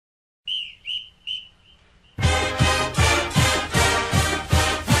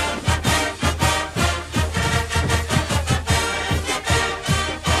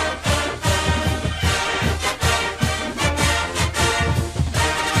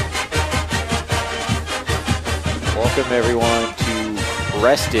welcome everyone to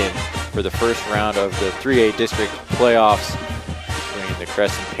Creston for the first round of the 3A district playoffs between the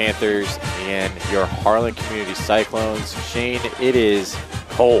Creston Panthers and your Harlan Community Cyclones. Shane, it is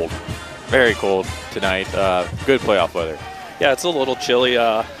cold, very cold tonight. Good playoff weather. Yeah, it's a little chilly.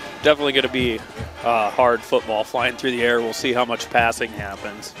 Definitely going to be hard football flying through the air. We'll see how much passing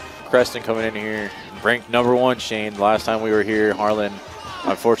happens. Creston coming in here, ranked #1, Shane. Last time we were here, Harlan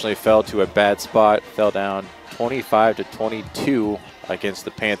unfortunately fell to a bad spot, fell down 25-22 against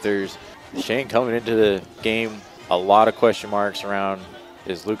the Panthers. Shane, coming into the game, a lot of question marks around,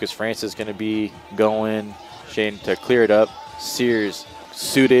 is Lucas Francis going to be going? Shane, to clear it up, Sears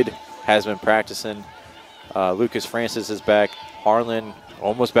suited, has been practicing. Lucas Francis is back. Harlan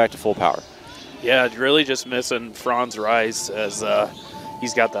almost back to full power. Yeah, really just missing Franz Rice as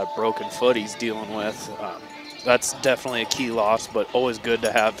he's got that broken foot he's dealing with. That's definitely a key loss, but always good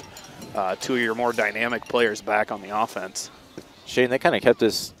to have two of your more dynamic players back on the offense. Shane, they kind of kept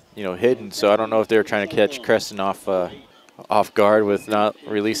this, hidden, so I don't know if they were trying to catch Creston off guard with not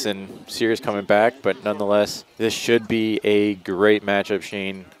releasing Sears coming back, but nonetheless, this should be a great matchup,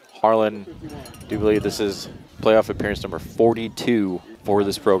 Shane. Harlan, do believe this is playoff appearance number 42 for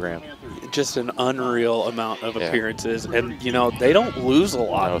this program. Just an unreal amount of appearances, and they don't lose a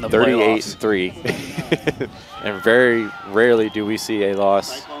lot in the playoffs. 38-3, and very rarely do we see a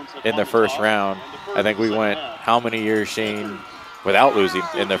loss in the first round. I think we went how many years, Shane, without losing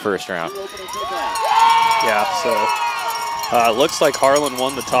in the first round? Yeah, so looks like Harlan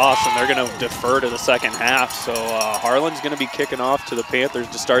won the toss, and they're going to defer to the second half. So Harlan's going to be kicking off to the Panthers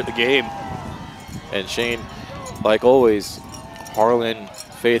to start the game. And Shane, like always, Harlan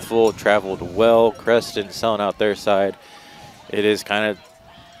faithful, traveled well. Creston selling out their side. It is kind of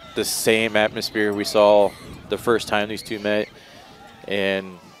the same atmosphere we saw the first time these two met.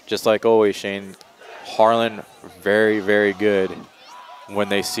 And just like always, Shane, Harlan very, very good when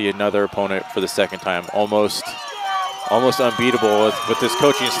they see another opponent for the second time. Almost unbeatable with this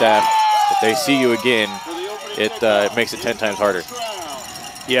coaching staff. If they see you again, it makes it 10 times harder.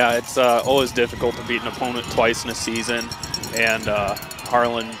 Yeah, it's always difficult to beat an opponent twice in a season, and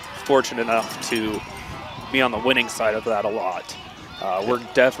Harlan fortunate enough to be on the winning side of that a lot. We're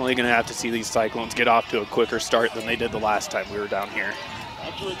definitely going to have to see these Cyclones get off to a quicker start than they did the last time we were down here.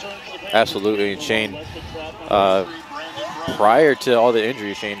 Absolutely, and Shane, prior to all the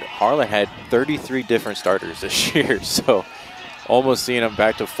injuries, Shane, Harlan had 33 different starters this year, so almost seeing him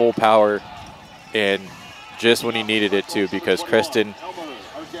back to full power, and just when he needed it too, because Creston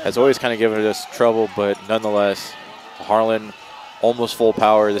has always kind of given us trouble, but nonetheless, Harlan almost full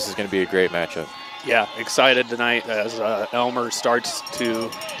power. This is going to be a great matchup. Yeah, excited tonight as Elmer starts to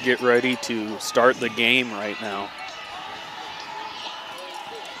get ready to start the game right now.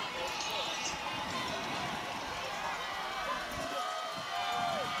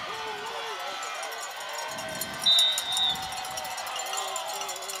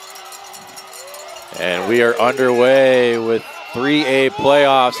 And we are underway with 3A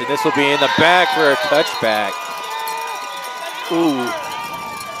playoffs, and this will be in the back for a touchback. Ooh.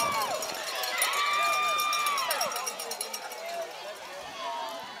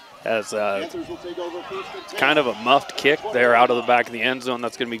 As kind of a muffed kick there out of the back of the end zone.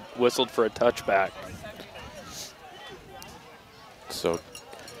 That's going to be whistled for a touchback. So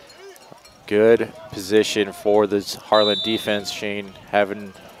good position for this Harlan defense, Shane,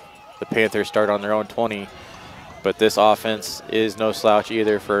 having the Panthers start on their own 20. But this offense is no slouch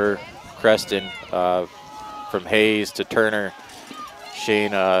either for Creston. From Hayes to Turner,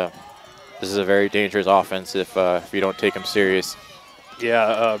 Shane, this is a very dangerous offense if you don't take them serious.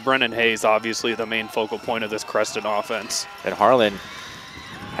 Yeah, Brennan Hayes, obviously the main focal point of this Creston offense. And Harlan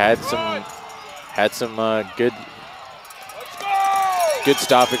had some good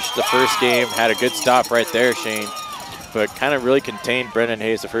stoppage the first game. Had a good stop right there, Shane, but kind of really contained Brennan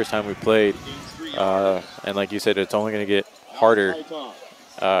Hayes the first time we played. And like you said, it's only going to get harder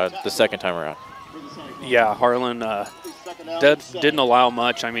the second time around. Yeah, Harlan didn't allow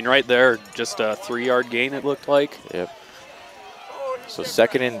much. I mean, right there, just a 3-yard gain, it looked like. Yep. So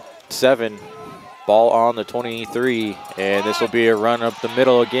 2nd and 7, ball on the 23, and this will be a run up the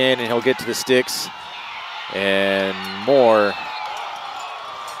middle again, and he'll get to the sticks and more.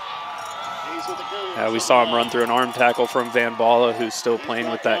 We saw him run through an arm tackle from Van Balla, who's still playing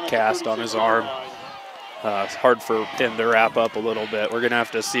with that cast on his arm. It's hard for him to wrap up a little bit. We're going to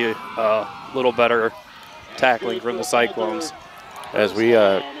have to see a little better tackling from the Cyclones. As we,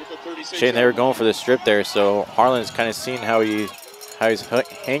 Shane, they were going for the strip there, so Harlan's kind of seen how he's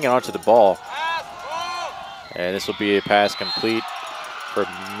hanging onto the ball. And this will be a pass complete for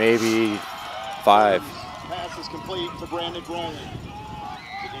maybe 5. pass is complete to Brandon Briley.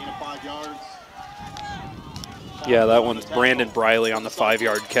 To gain of 5 yards. Yeah, that one's Brandon Briley on the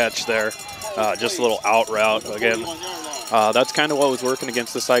 5-yard catch there. Just a little out route. Again, that's kind of what was working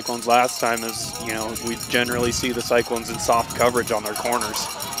against the Cyclones last time is, you know, we generally see the Cyclones in soft coverage on their corners.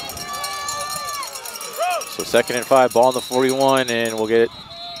 So 2nd and 5, ball on the 41, and we'll get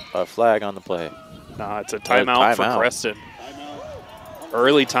a flag on the play. It's a timeout for Creston.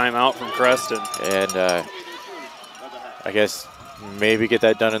 Early timeout from Creston. And I guess maybe get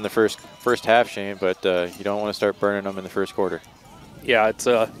that done in the first half, Shane, but you don't want to start burning them in the first quarter. Yeah, it's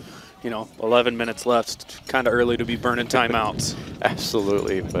 11 minutes left. It's kind of early to be burning timeouts.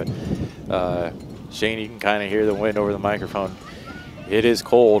 Absolutely, but Shane, you can kind of hear the wind over the microphone. It is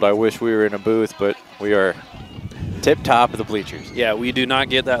cold. I wish we were in a booth, but we are tip-top of the bleachers. Yeah, we do not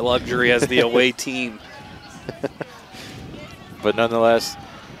get that luxury as the away team. But nonetheless,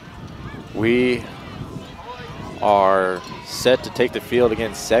 we are set to take the field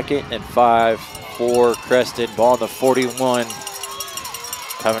again. 2nd and 5 for Creston. Ball on the 41,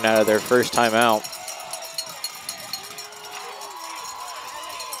 coming out of their first timeout.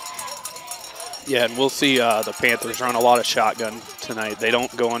 Yeah, and we'll see the Panthers run a lot of shotgun tonight. They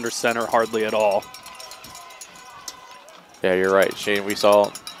don't go under center hardly at all. Yeah, you're right, Shane. We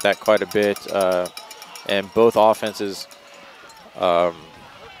saw that quite a bit. And both offenses,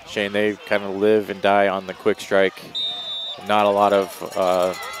 Shane, they kind of live and die on the quick strike. Not a lot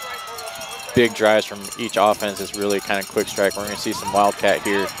of big drives from each offense. It's really kind of quick strike. We're going to see some Wildcat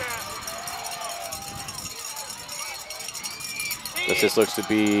here. This looks to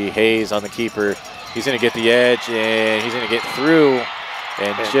be Hayes on the keeper. He's going to get the edge, and he's going to get through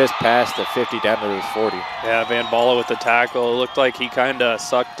and just past the 50 down to the 40. Yeah, Van Balla with the tackle. It looked like he kind of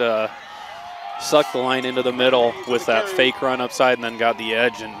sucked the line into the middle with that fake run upside and then got the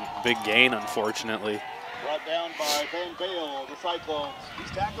edge and big gain, unfortunately. Brought down by Van Bale, the Cyclones.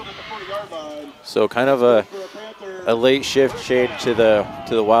 He's tackled at the 40-yard line. So kind of a late shift shade to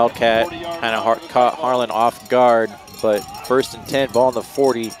the Wildcat. Kind of caught Harlan off guard. But 1st and 10, ball on the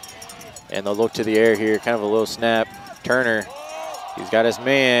 40, and they'll look to the air here. Kind of a little snap. Turner, he's got his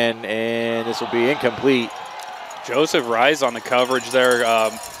man, and this will be incomplete. Joseph Rise on the coverage there,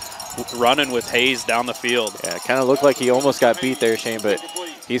 running with Hayes down the field. Yeah, it kind of looked like he almost got beat there, Shane, but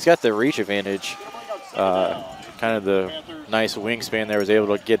he's got the reach advantage. Kind of the nice wingspan there, was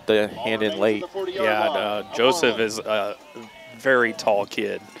able to get the hand in late. Yeah, Joseph is a very tall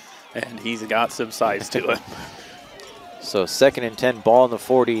kid, and he's got some size to him. So 2nd and 10, ball on the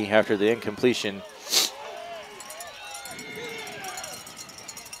 40 after the incompletion.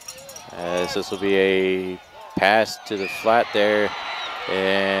 As this will be a pass to the flat there,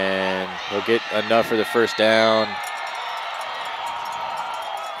 and he'll get enough for the first down.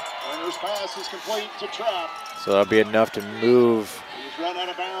 Turner's pass is complete to Trap. So that'll be enough to move He's run out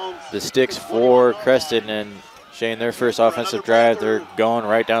of bounds. the sticks for Creston, and Shane, their first offensive drive, they're going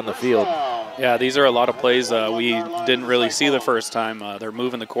right down the field. Yeah, these are a lot of plays we didn't really see the first time. They're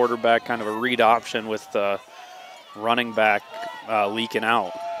moving the quarterback, kind of a read option with the running back leaking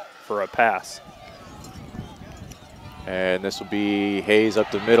out for a pass. And this will be Hayes up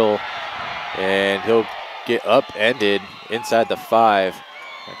the middle, and he'll get upended inside the 5.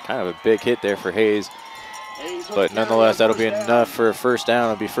 Kind of a big hit there for Hayes. But nonetheless, that'll be enough for a first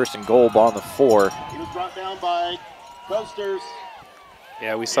down. It'll be 1st and goal, ball on the 4. He was brought down by Coasters.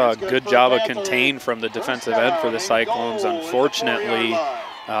 Yeah, we saw a good job of contain from the defensive end for the Cyclones. Unfortunately,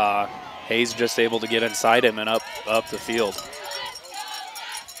 Hayes just able to get inside him and up the field.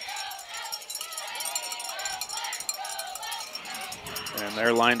 And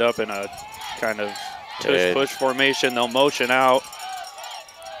they're lined up in a kind of tush-push formation. They'll motion out.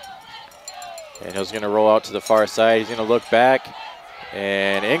 And he's going to roll out to the far side. He's going to look back,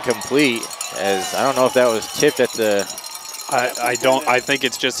 and incomplete, as I don't know if that was tipped at the... I think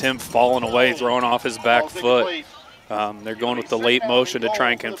it's just him falling away, throwing off his back foot. They're going with the late motion to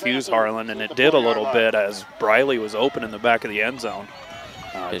try and confuse Harlan, and it did a little bit as Briley was open in the back of the end zone.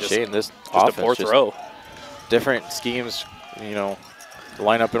 Shane, this just offense, a poor throw. Different schemes, you know,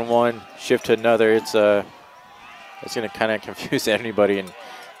 line up in one, shift to another. It's going to kind of confuse anybody,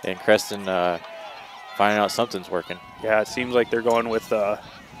 and Creston finding out something's working. Yeah, it seems like they're going with a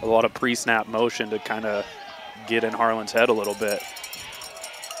lot of pre-snap motion to kind of get in Harlan's head a little bit.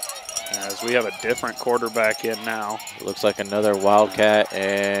 As we have a different quarterback in now. It looks like another Wildcat,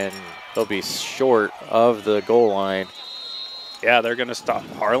 and they'll be short of the goal line. Yeah, they're going to stop.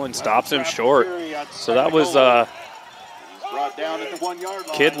 Harlan stops him short. So that was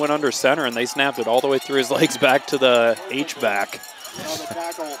kid went under center, and they snapped it all the way through his legs back to the H-back.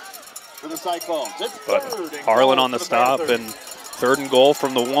 for the Cyclones. It's But third and Harlan goal on the for stop, Panthers. and 3rd and goal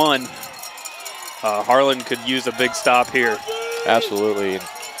from the 1. Harlan could use a big stop here. Absolutely. And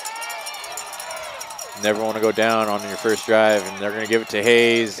never want to go down on your first drive, and they're going to give it to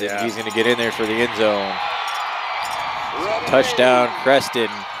Hayes, and he's going to get in there for the end zone. Touchdown, Creston.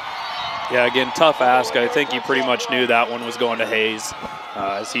 Yeah, again, tough ask. I think you pretty much knew that one was going to Hayes,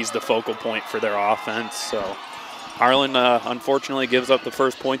 as he's the focal point for their offense. So Harlan, unfortunately, gives up the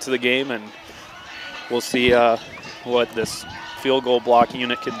first points of the game, and we'll see what this field goal block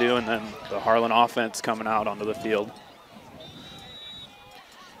unit can do, and then the Harlan offense coming out onto the field.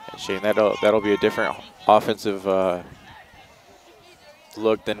 And Shane, that'll be a different offensive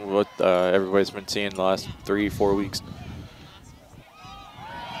look than what everybody's been seeing the last 3-4 weeks.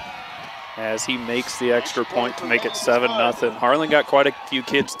 As he makes the extra point to make it 7-0. Harlan got quite a few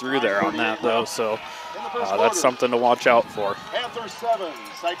kids through there on that, though, so that's something to watch out for. Panthers 7,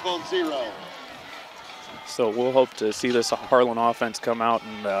 Cyclone 0. So we'll hope to see this Harlan offense come out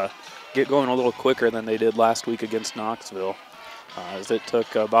and get going a little quicker than they did last week against Knoxville, as it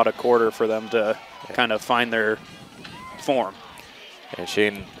took about a quarter for them to kind of find their form. And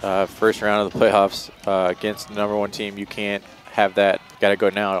Shane, first round of the playoffs against the #1 team, you can't have that. Got to go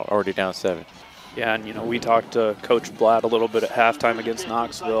now, already down 7. Yeah, and we talked to Coach Blatt a little bit at halftime against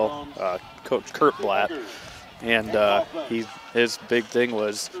Knoxville, Coach Kurt Blatt, and his big thing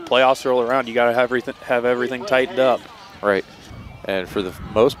was playoffs roll around. You got to have everything tightened up. Right, and for the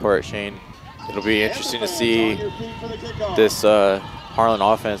most part, Shane, it'll be interesting to see this Harlan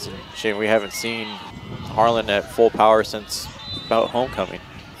offense. And Shane, we haven't seen Harlan at full power since about homecoming.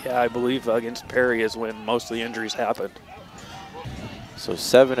 Yeah, I believe against Perry is when most of the injuries happened. So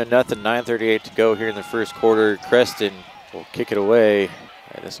 7-0, 9:38 to go here in the first quarter. Creston will kick it away,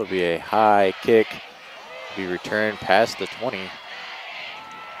 and this will be a high kick. Be returned past the 20.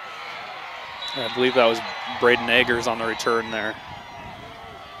 I believe that was Braden Eggers on the return there.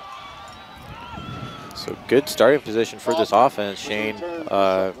 So good starting position for this offense, Shane.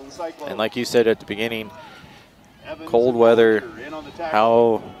 And like you said at the beginning, cold weather,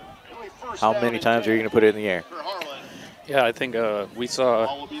 how many times are you going to put it in the air? Yeah, I think we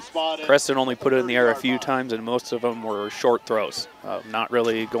saw Creston only put it in the air a few times, and most of them were short throws, not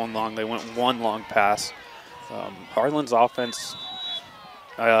really going long. They went one long pass. Harlan's offense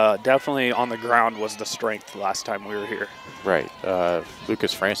definitely on the ground was the strength last time we were here. Right.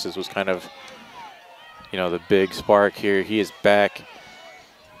 Lucas Francis was kind of, the big spark here. He is back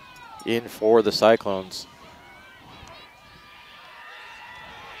in for the Cyclones.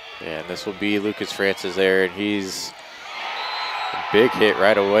 And this will be Lucas Francis there, and he's a big hit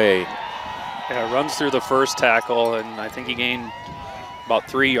right away. Yeah, runs through the first tackle, and I think he gained about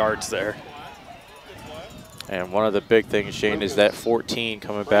 3 yards there. And one of the big things, Shane, is that 14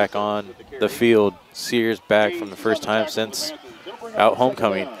 coming back on the field. Sears back from the first time since out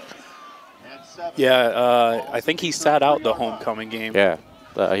homecoming. Yeah, I think he sat out the homecoming game. Yeah,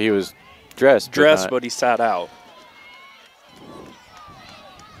 he was dressed. But he sat out.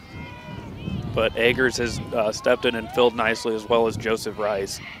 But Eggers has stepped in and filled nicely, as well as Joseph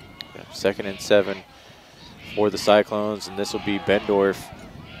Rice. Yeah, 2nd and 7 for the Cyclones, and this will be Bendorf,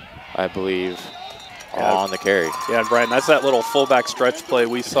 I believe, on the carry. Yeah, and Brian, that's that little fullback stretch play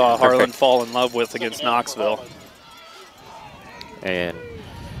we saw Harlan fall in love with against Knoxville. And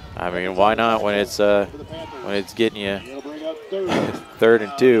I mean, why not when it's getting you 3rd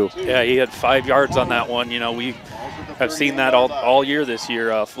and 2? Yeah, he had 5 yards on that one. We have seen that all year this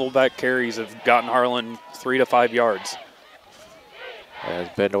year. Fullback carries have gotten Harlan 3 to 5 yards. As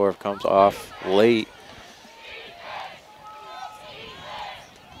Bendorf comes off late.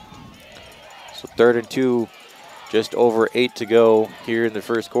 So 3rd and 2, just over 8 to go here in the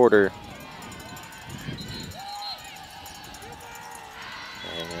first quarter.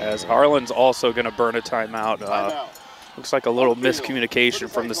 As Harlan's also going to burn a timeout. Looks like a little miscommunication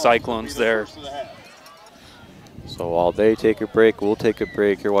from the Cyclones there. So while they take a break, we'll take a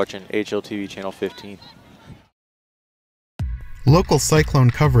break. You're watching HLTV Channel 15. Local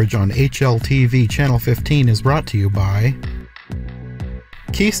Cyclone coverage on HLTV Channel 15 is brought to you by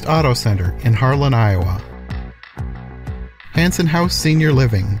Keast Auto Center in Harlan, Iowa. Hanson House Senior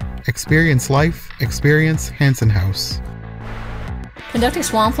Living. Experience life, experience Hanson House. Conducting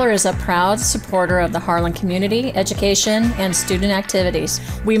Swampler is a proud supporter of the Harlan community, education, and student activities.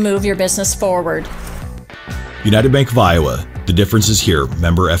 We move your business forward. United Bank of Iowa. The difference is here.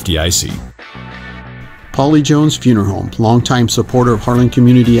 Member FDIC. Polly Jones Funeral Home, longtime supporter of Harlan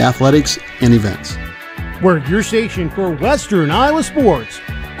Community Athletics and events. We're your station for Western Iowa sports.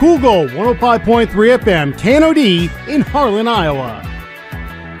 Cool Gold 105.3 FM, 10OD in Harlan, Iowa.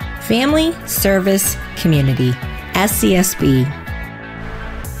 Family Service Community, SCSB.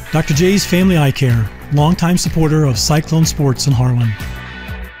 Dr. J's Family Eye Care, longtime supporter of Cyclone Sports in Harlan.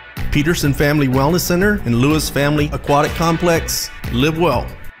 Peterson Family Wellness Center and Lewis Family Aquatic Complex. Live well.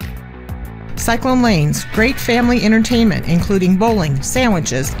 Cyclone Lanes, great family entertainment, including bowling,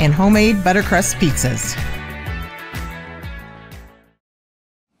 sandwiches, and homemade buttercrust pizzas.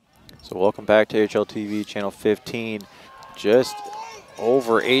 So welcome back to HLTV Channel 15. Just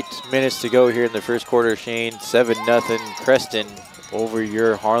over 8 minutes to go here in the first quarter, Shane. 7-0 Creston over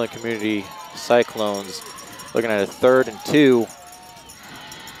your Harlan Community Cyclones. Looking at a 3rd and 2.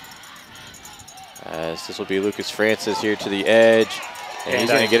 As this will be Lucas Francis here to the edge. And he's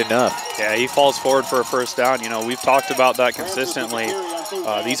going to get enough. Yeah, he falls forward for a first down. You know, we've talked about that consistently.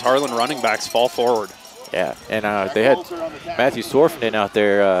 These Harlan running backs fall forward. Yeah, and they had Matthew Sorfenden out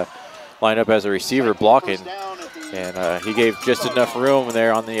there lined up as a receiver blocking. And he gave just enough room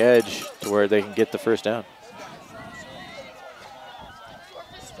there on the edge to where they can get the first down.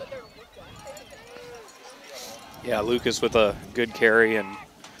 Yeah, Lucas with a good carry, and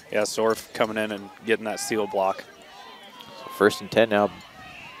yeah, Sorf coming in and getting that seal block. So 1st and 10 now.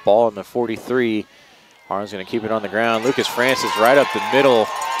 Ball in the 43. Harlan's going to keep it on the ground. Lucas Francis right up the middle.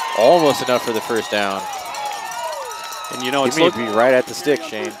 Almost enough for the first down. And you know, it's be right at the stick,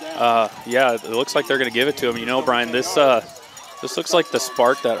 Shane. Yeah, it looks like they're going to give it to him. You know, Brian, this looks like the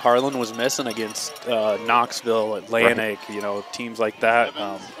spark that Harlan was missing against Knoxville, Atlantic, right. You know, teams like that.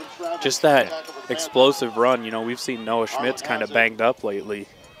 Just that explosive run. You know, we've seen Noah Schmidt's kind of banged up lately.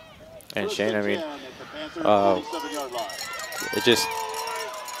 And Shane, I mean, it just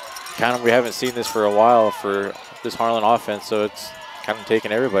kind of, we haven't seen this for a while for this Harlan offense, so it's kind of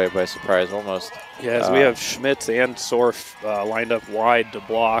taken everybody by surprise almost. Yeah, as we have Schmitz and Sorf lined up wide to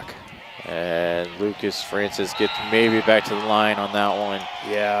block. And Lucas Francis gets maybe back to the line on that one.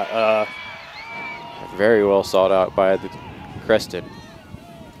 Yeah. Very well sought out by the Creston.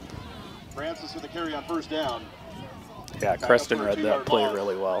 Francis with the carry on first down. Yeah, Creston read that play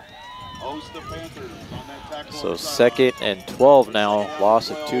really well. So 2nd and 12 now. Loss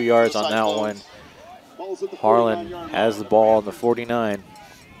of 2 yards on that one. Harlan has the ball on the 49.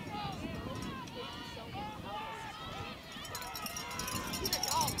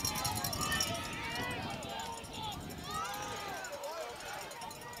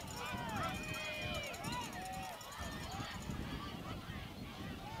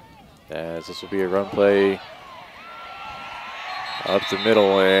 As this will be a run play up the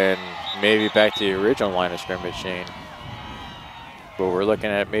middle and maybe back to the original line of scrimmage, Shane. But we're looking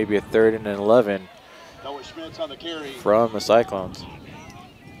at maybe a 3rd and 11 from the Cyclones.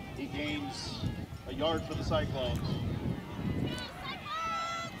 He gains a yard for the Cyclones.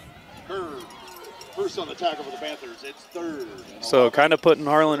 Curve. First on the tackle for the Panthers. It's 3rd. So kind of putting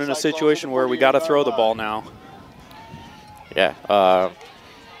Harlan in a situation where we got to throw the ball now. Yeah.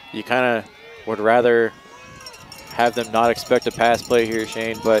 You kind of would rather have them not expect a pass play here,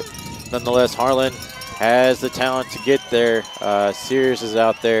 Shane, but nonetheless, Harlan has the talent to get there. Sears is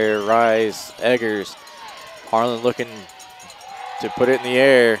out there, Rise, Eggers. Harlan looking to put it in the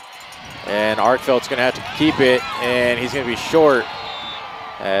air, and Arkfeld's going to have to keep it, and he's going to be short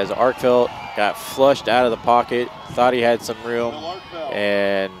as Arkfeld got flushed out of the pocket, thought he had some room,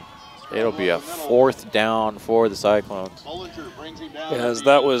 and it'll be a 4th down for the Cyclones. As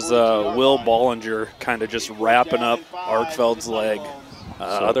that was Will Bollinger kind of just wrapping up Arkfeld's leg.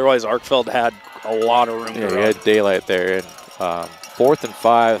 Otherwise, Arkfeld had a lot of room to run. He had daylight there. And 4th and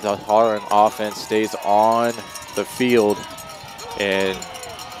 5, the Harlan offense stays on the field. And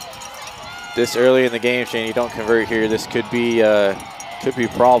this early in the game, Shane, you don't convert here. This could be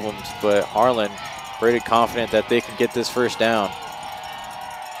problems, but Harlan pretty confident that they can get this first down.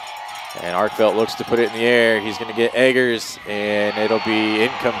 And Arkfeld looks to put it in the air. He's going to get Eggers, and it'll be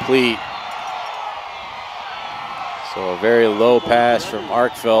incomplete. So a very low pass from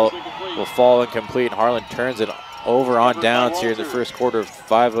Arkfeld will fall incomplete, and Harlan turns it over on downs here in the first quarter of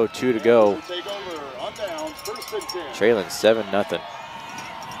 5:02 to go. Trailing 7-0.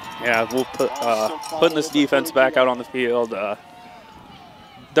 Yeah, we'll put putting this defense back out on the field.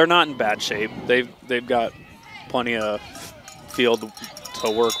 They're not in bad shape. They've got plenty of field to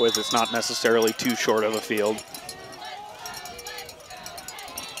work with. It's not necessarily too short of a field.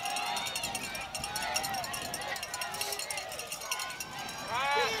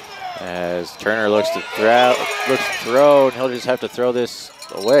 As Turner looks to throw, and he'll just have to throw this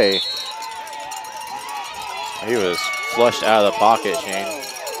away. He was flushed out of the pocket, Shane.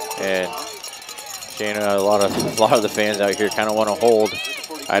 And Shane, a lot of the fans out here kind of want to hold.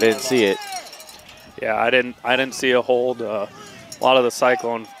 I didn't see it. Yeah, I didn't see a hold. A lot of the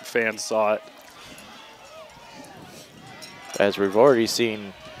Cyclone fans saw it. As we've already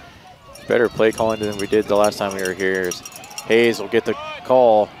seen better play calling than we did the last time we were here. Hayes will get the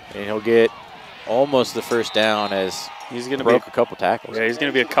call, and he'll get almost the first down as he's going to broke a couple tackles. Yeah, he's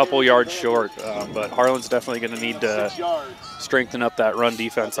going to be a couple yards short, but Harlan's definitely going to need to strengthen up that run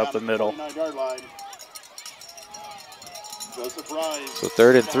defense up the middle. So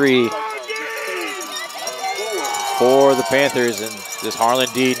 3rd and 3 for the Panthers, and this Harlan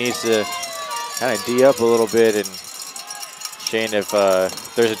D needs to kind of D up a little bit. And Shane, if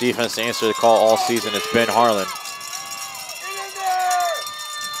there's a defense to answer the call all season, it's been Harlan.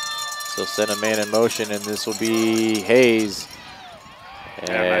 So send a man in motion, and this will be Hayes. And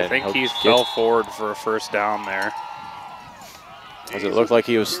I think he fell forward for a first down there. Does it look like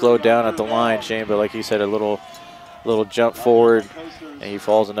he was slowed down at the line, Shane? But like you said, a little jump forward, and he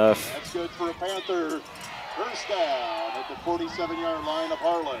falls enough. That's good for a Panther. First down at the 47-yard line of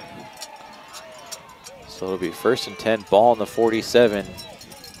Harlan. So it'll be 1st and 10, ball on the 47.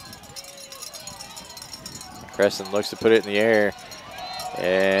 Creston looks to put it in the air,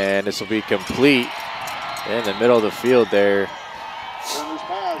 and this will be complete in the middle of the field there.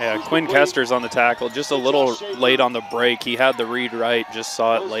 Yeah, Quinn Kester's on the tackle, just a little late on the break. He had the read right, just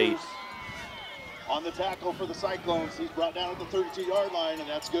saw it late. On the tackle for the Cyclones, he's brought down at the 32-yard line, and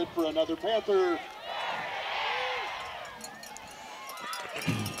that's good for another Panther.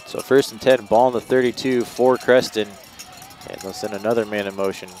 So 1st and 10, ball on the 32 for Creston. And they'll send another man in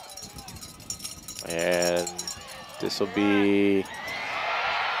motion. And this will be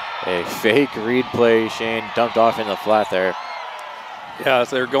a fake read play. Shane dumped off in the flat there. Yeah,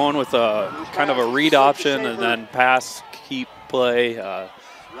 so they're going with a kind of a read option and then pass keep play.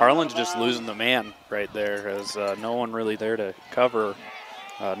 Harlan's just losing the man right there, as no one really there to cover.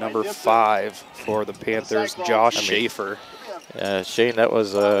 Number 5 for the Panthers, Josh Schaefer. Shane, that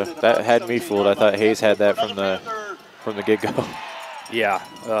was that had me fooled. I thought Hayes had that from the get-go. Yeah,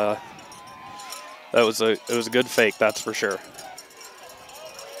 it was a good fake, that's for sure.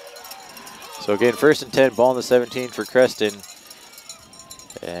 So again, 1st and 10, ball on the 17 for Creston.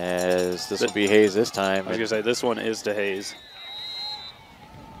 As this will be Hayes this time. I was gonna say this one is to Hayes.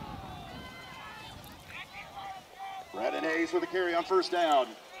 Brandon Hayes with a carry on first down.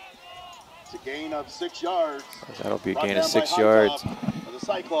 It's a gain of 6 yards. That'll be a gain of 6 yards. For the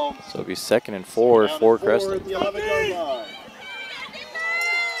Cyclones. So it'll be 2nd and 4 for Creston. At the 11-yard line.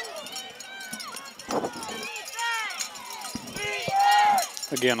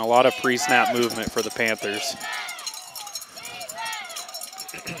 Again, a lot of pre-snap movement for the Panthers.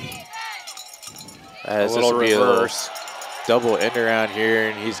 As this will be a double end around here,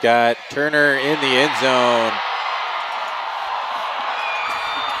 and he's got Turner in the end zone.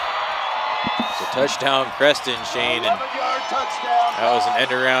 So touchdown Creston, Shane, and that was an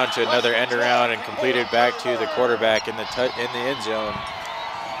end around to another end around and completed back to the quarterback in the end zone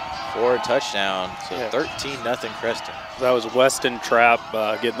for a touchdown. So 13-0 Creston. That was Weston Trapp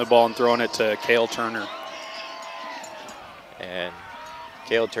getting the ball and throwing it to Cale Turner. And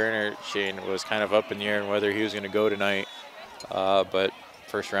Cale Turner, Shane, was kind of up in the air on whether he was going to go tonight. But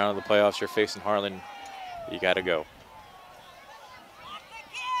first round of the playoffs, you're facing Harlan. You got to go.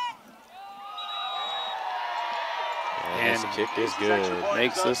 And the kick is good.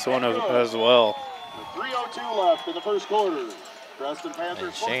 Makes this one as well. 3:02 left in the first quarter. Creston Panthers.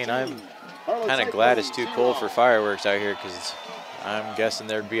 And Shane, I'm kind of glad it's too cold for fireworks out here, because I'm guessing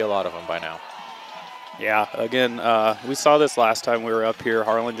there'd be a lot of them by now. Yeah, again, we saw this last time we were up here.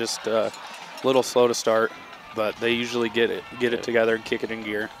 Harlan just a little slow to start, but they usually get it together and kick it in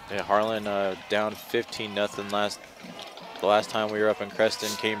gear. Yeah, Harlan down 15-0 the last time we were up in Creston,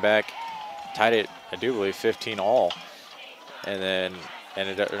 came back, tied it, I do believe, 15-all, and then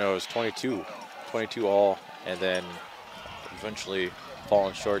ended up, no, it was 22 all, and then eventually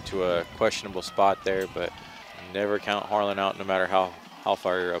falling short to a questionable spot there, but never count Harlan out no matter how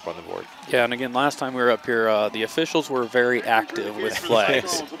far you're up on the board. Yeah, and again, last time we were up here, the officials were very active with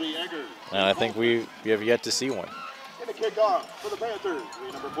flags. And I think we have yet to see one. And a kickoff for the Panthers,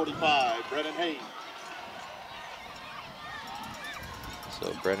 number 45, Brennan Hayes.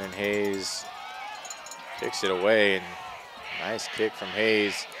 So Brennan Hayes kicks it away, and nice kick from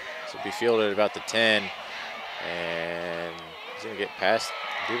Hayes. This will be fielded at about the 10, and he's going to get past,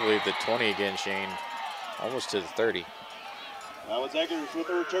 I do believe, the 20 again, Shane, almost to the 30. That was Eggers with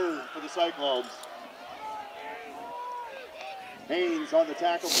a return for the Cyclones. Haynes on the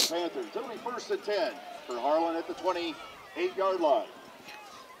tackle for the Panthers. It'll be 1st and 10 for Harlan at the 28-yard line.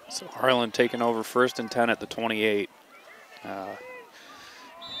 So Harlan taking over 1st and 10 at the 28.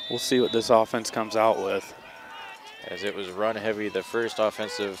 We'll see what this offense comes out with. as it was run heavy the first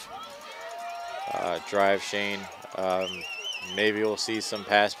offensive drive, Shane. Maybe we'll see some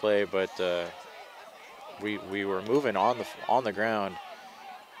pass play, but we were moving on the ground,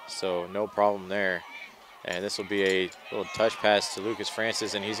 so no problem there. And this will be a little touch pass to Lucas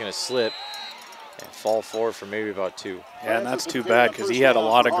Francis, and he's going to slip and fall forward for maybe about 2. Yeah, and that's too bad because he had a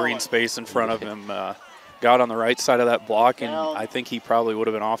lot of green space in front of him. Got on the right side of that block, and I think he probably would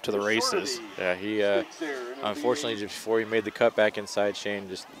have been off to the races. Yeah, he unfortunately just before he made the cut back inside, Shane,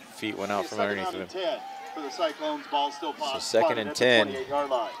 just feet went out from underneath him. So 2nd and 10.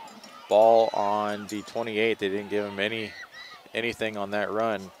 Ball on the 28. They didn't give him anything on that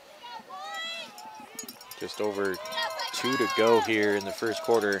run. Just over 2 to go here in the first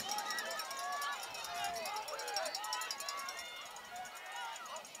quarter.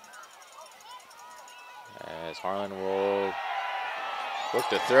 As Harlan will look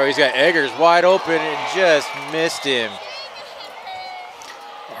to throw. He's got Eggers wide open and just missed him.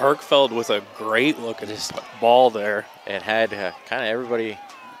 Harkfeld with a great look at his ball there. And had kind of everybody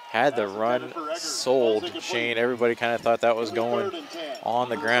had the run sold, Shane. Everybody kind of thought that was going on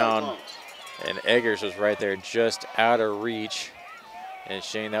the ground. And Eggers was right there just out of reach. And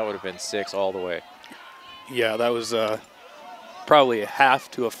Shane, that would have been 6 all the way. Yeah, that was probably a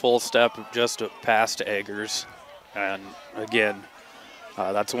half to a full step just past Eggers. And again,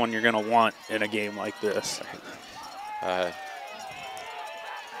 that's one you're going to want in a game like this.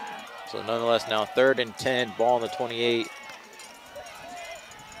 So nonetheless, now 3rd and 10, ball on the 28.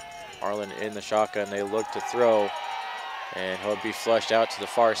 Harlan in the shotgun, they look to throw. And he'll be flushed out to the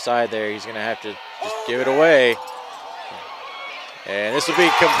far side there. He's going to have to just give it away. And this will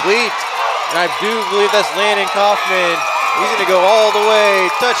be complete. And I do believe that's Landon Kaufman. He's going to go all the way.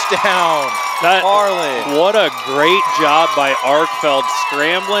 Touchdown, Harlan. What a great job by Arkfeld,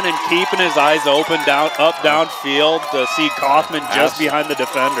 scrambling and keeping his eyes open up downfield to see Kaufman just behind the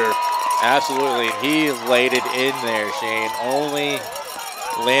defender. Absolutely. He laid it in there, Shane. Only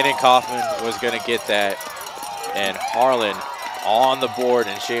Landon Kaufman was going to get that. And Harlan on the board.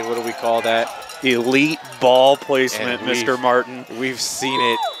 And Shane, what do we call that? Elite ball placement, Mr. Martin. We've seen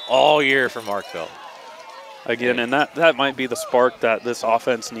it all year from Arkfeld. Again, and that might be the spark that this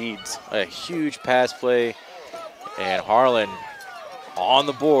offense needs. A huge pass play. And Harlan on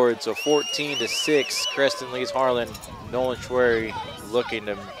the board. So 14-6. Creston leads Harlan. Nolan Schwery looking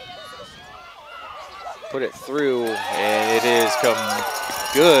to put it through. And it is come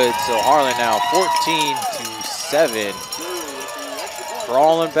good. So Harlan now 14-7.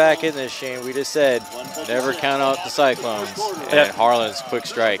 Crawling back in this, Shane. We just said never count out the Cyclones. And Harlan's quick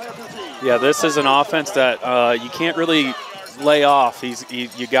strike. Yeah, this is an offense that you can't really lay off.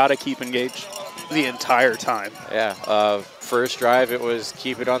 You got to keep engaged the entire time. Yeah, first drive it was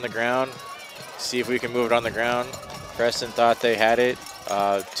keep it on the ground, see if we can move it on the ground. Creston thought they had it.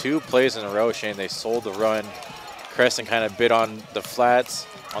 2 plays in a row, Shane, they sold the run. Creston kind of bit on the flats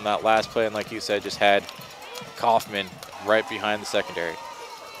on that last play, and like you said, just had Kaufman right behind the secondary.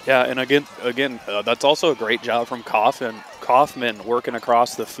 Yeah, and again, that's also a great job from Kaufman working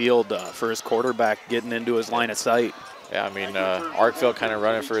across the field for his quarterback, getting into his line of sight. Yeah, I mean, Arkfeld kind of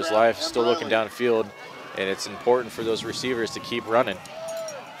running for his life, still looking downfield, and it's important for those receivers to keep running.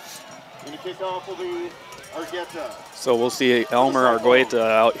 So we'll see Elmer Argueta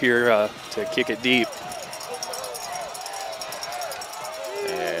out here to kick it deep.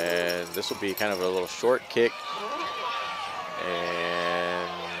 And this will be kind of a little short kick. And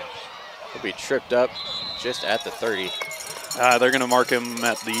he'll be tripped up just at the 30. They're going to mark him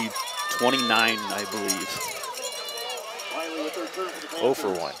at the 29, I believe. 0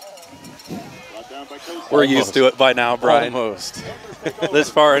 for 1. We're used to it by now, Brian. Almost. This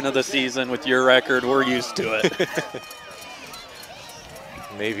far into the season with your record, we're used to it.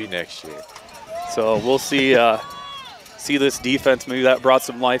 Maybe next year. So we'll see this defense. Maybe that brought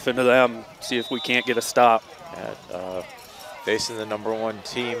some life into them. See if we can't get a stop. Facing the #1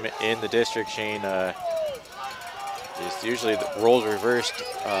 team in the district, Shane, is usually the roles reversed.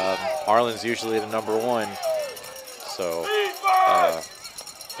 Harlan's usually the #1. So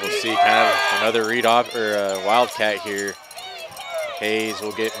we'll see kind of another read off or wildcat here. Hayes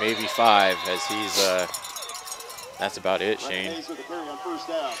will get maybe 5 as he's that's about it, Shane. As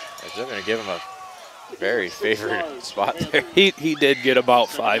they're going to give him a very favored spot there. He did get about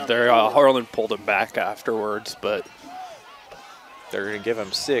 5 there. Harlan pulled him back afterwards, but they're going to give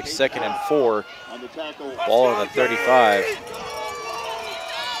him 6, 2nd and 4. Ball on the 35.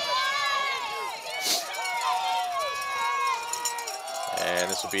 And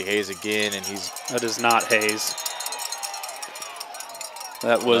this will be Hayes again, and that is not Hayes.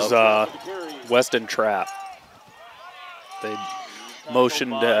 That was Weston Trapp. They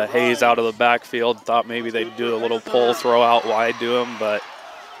motioned Hayes out of the backfield, thought maybe they'd do a little pull throw out wide to him, but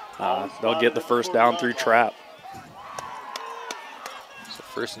they'll get the first down through trap. So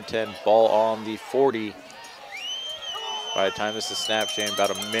 1st and 10, ball on the 40. By the time this is snapped, Shane,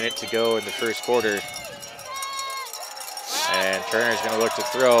 about a minute to go in the first quarter. And Turner's going to look to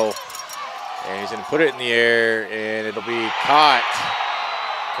throw. And he's going to put it in the air, and it'll be caught.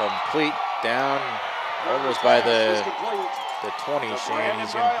 Complete down almost by the 20, Shane.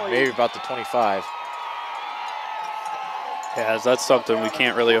 He's going maybe about the 25. Yeah, that's something we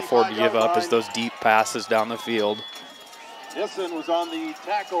can't really afford to give up, is those deep passes down the field. Nissen was on the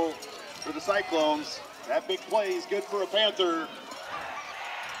tackle for the Cyclones. That big play is good for a Panther.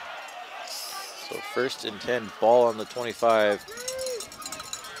 So 1st and 10, ball on the 25.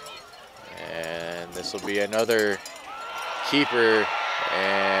 And this will be another keeper,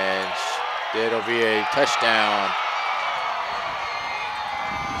 and it'll be a touchdown.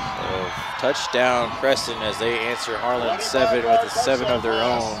 So touchdown Creston as they answer Harlan 7 with a 7 of their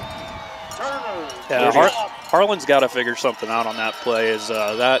own. Yeah, Harlan's got to figure something out on that play. Is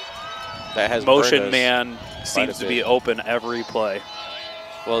that has motion man seems to be open every play.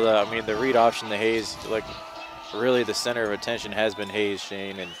 Well, I mean, the read option, the Hayes, like really the center of attention has been Hayes,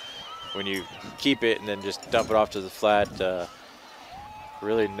 Shane, and when you keep it and then just dump it off to the flat,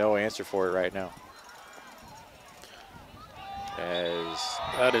 really no answer for it right now. As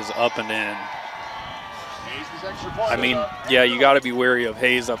that is up and in. I mean, yeah, you got to be wary of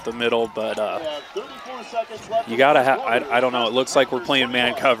Hayes up the middle, but you got to have, I don't know, it looks like we're playing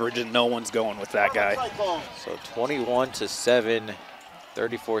man coverage and no one's going with that guy. So 21-7,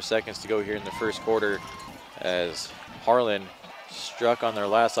 34 seconds to go here in the first quarter as Harlan struck on their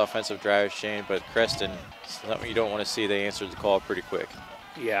last offensive drive, Shane, but Creston, something you don't want to see, they answered the call pretty quick.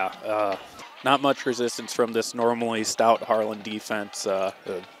 Yeah, not much resistance from this normally stout Harlan defense.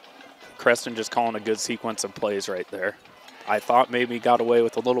 Creston just calling a good sequence of plays right there. I thought maybe got away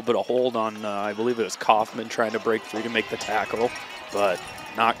with a little bit of hold on, I believe it was Kaufman trying to break free to make the tackle, but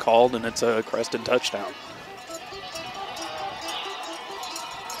not called, and it's a Creston touchdown.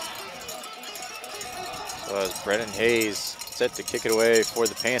 So as Brennan Hayes set to kick it away for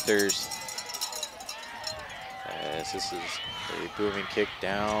the Panthers. As this is a booming kick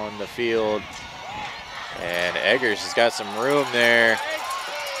down the field. And Eggers has got some room there.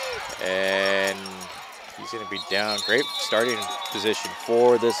 And he's going to be down. Great starting position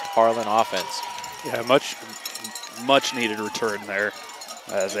for this Harlan offense. Yeah, much needed return there.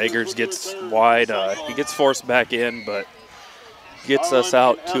 As Eggers gets wide, he gets forced back in, but gets us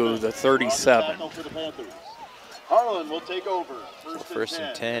out to the 37. Harlan will take over. First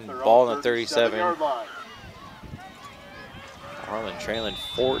and 10, ball on the 37. Harlan trailing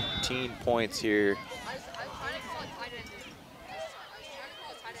 14 points here.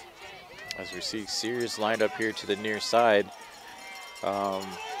 As we see Sears lined up here to the near side.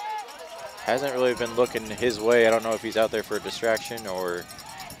 Hasn't really been looking his way. I don't know if he's out there for a distraction or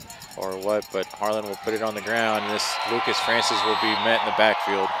what, but Harlan will put it on the ground, and this Lucas Francis will be met in the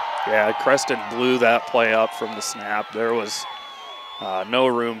backfield. Yeah, Creston blew that play up from the snap. There was no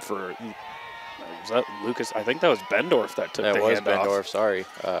room for, was that Lucas? I think that was Bendorf that took the handoff. That was Bendorf, sorry.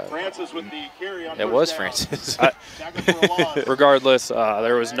 Francis with the carry on it was Francis. Regardless,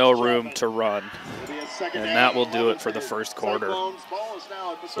 there was no room to run, and that will do it for the first quarter.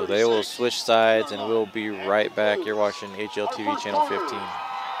 So they will switch sides, and we'll be right back. You're watching HLTV Channel 15.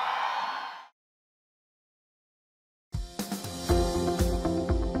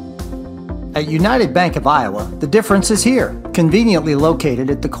 At United Bank of Iowa, the difference is here. Conveniently located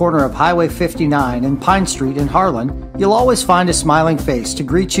at the corner of Highway 59 and Pine Street in Harlan, you'll always find a smiling face to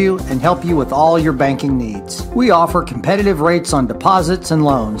greet you and help you with all your banking needs. We offer competitive rates on deposits and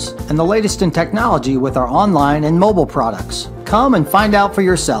loans, and the latest in technology with our online and mobile products. Come and find out for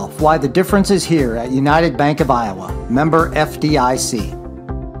yourself why the difference is here at United Bank of Iowa. Member FDIC.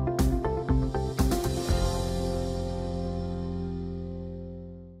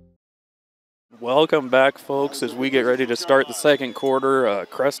 Welcome back, folks, as we get ready to start the second quarter.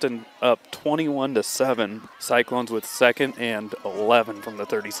 Creston up 21-7. Cyclones with 2nd and 11 from the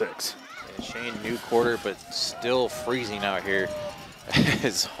 36. And Shane, new quarter, but still freezing out here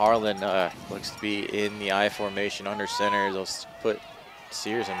as Harlan looks to be in the I formation under center. They'll put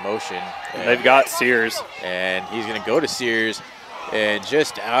Sears in motion. And they've got Sears. And he's going to go to Sears, and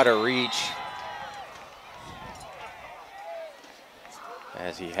just out of reach.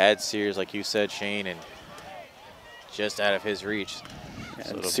 As he had Sears, like you said, Shane, and just out of his reach. And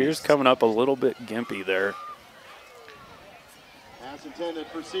so Sears coming up a little bit gimpy there. Pass intended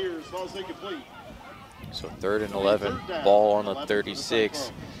for Sears, falls incomplete. So 3rd and 11, ball on the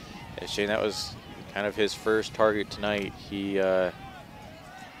 36. And Shane, that was kind of his first target tonight. He's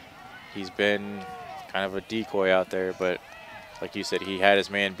been kind of a decoy out there, but like you said, he had his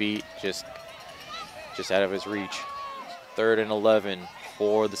man beat, just out of his reach. 3rd and 11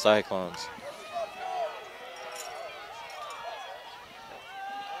 for the Cyclones.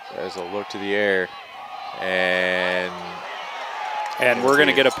 There's a look to the air, and we're going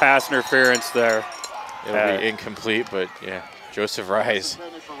to get a pass interference there. It'll be incomplete, but yeah, Joseph Rise.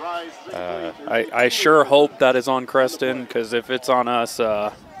 I sure hope that is on Creston, because if it's on us,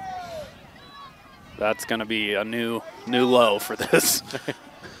 that's going to be a new low for this.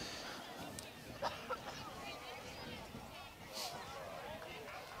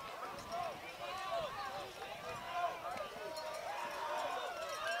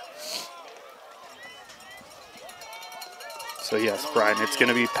 So yes, Brian, it's going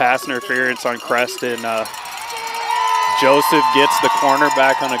to be pass interference on Creston. Joseph gets the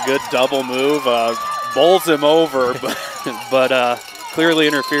cornerback on a good double move, bowls him over, but clearly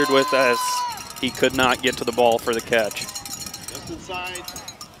interfered with as he could not get to the ball for the catch.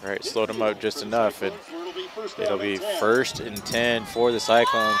 All right, slowed him up just enough, and it'll be 1st and 10 for the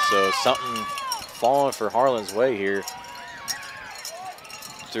Cyclones. So something falling for Harlan's way here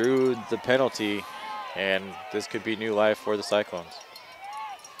through the penalty, and this could be new life for the Cyclones.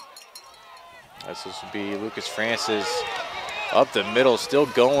 This will be Lucas Francis up the middle, still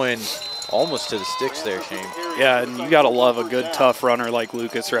going almost to the sticks there, Shane. Yeah, and you got to love a good, tough runner like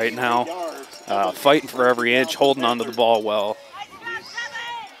Lucas right now. Fighting for every inch, holding onto the ball well.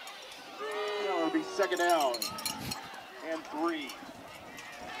 Now it'll be 2nd down and 3.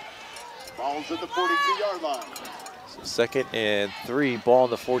 Ball's at the 42-yard line. So 2nd and 3, ball on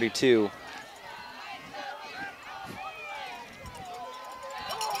the 42.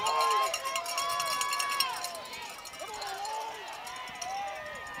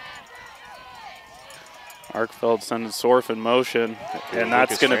 Arkfeld sending Sorf in motion, and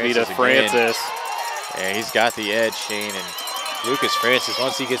that's going to be to Francis. Yeah, he's got the edge, Shane, and Lucas Francis,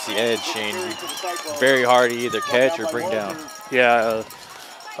 once he gets the edge, Shane, very hard to either catch or bring down. Yeah,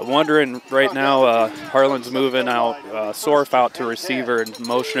 I'm wondering right now, Harlan's moving out, Sorf out to receiver and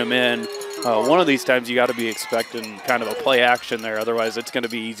motion him in. One of these times you got to be expecting kind of a play action there, otherwise it's going to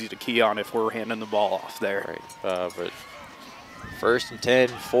be easy to key on if we're handing the ball off there. Right, but 1st and 10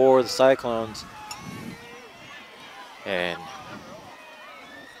 for the Cyclones. And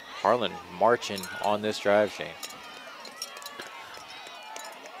Harlan marching on this drive, Shane.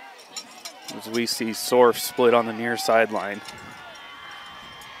 As we see Sorf split on the near sideline.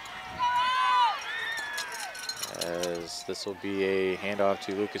 As this will be a handoff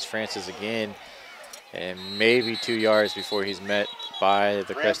to Lucas Francis again, and maybe 2 yards before he's met by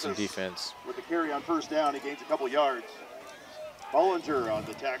the Creston defense. With the carry on 1st down, he gains a couple yards. Bollinger on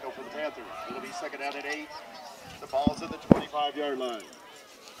the tackle for the Panthers. It'll be 2nd down and 8. The ball's at the 25-yard line.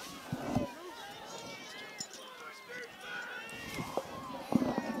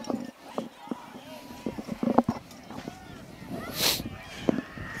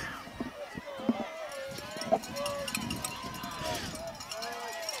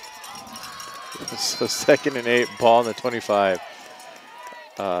 So 2nd and 8, ball on the 25.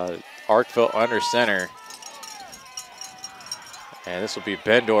 Arkfeld under center. And this will be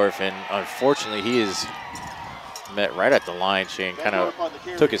Bendorf, and unfortunately he is met right at the line. Shane kind of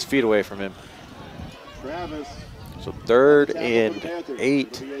took his feet away from him. So 3rd and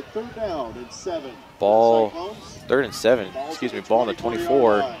 8. Ball, 3rd and 7, excuse me, ball on the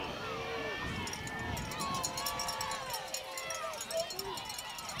 24.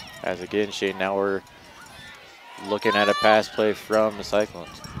 As again, Shane, now we're looking at a pass play from the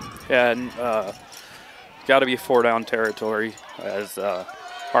Cyclones. Yeah, and got to be 4-down territory, as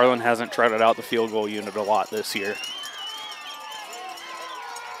Harlan hasn't trotted out the field goal unit a lot this year.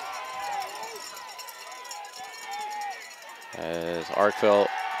 As Arkfeld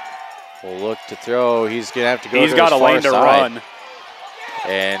will look to throw, he's going to have to go. He's got a lane to run.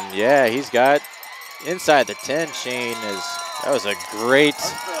 And yeah, he's got inside the 10, Shane. That was a great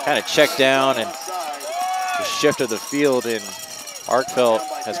kind of check down and the shift of the field, and Arkfeld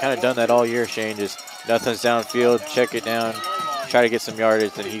has kind of done that all year, Shane. Just nothing's downfield, check it down, try to get some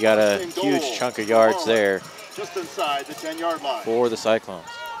yardage, and he got a huge chunk of yards there just inside the 10-yard line for the Cyclones.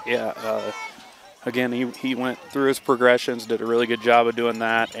 Yeah, again, he went through his progressions, did a really good job of doing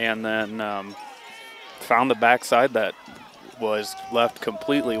that, and then found the backside that was left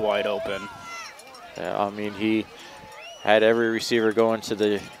completely wide open. Yeah, I mean, he had every receiver going to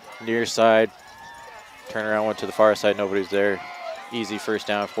the near side, turn around, went to the far side, nobody's there. Easy 1st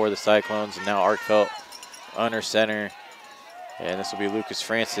down for the Cyclones, and now Arkfeld under center. And this will be Lucas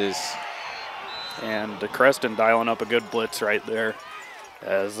Francis. And Creston dialing up a good blitz right there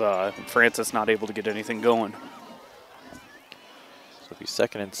as Francis not able to get anything going. So it'll be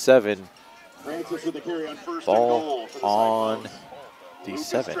 2nd and 7. Francis with the carry on first Ball and goal for the on Cyclones. the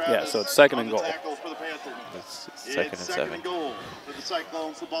 7. Yeah, so it's 2nd and goal. It's 2nd and 7. And goal for the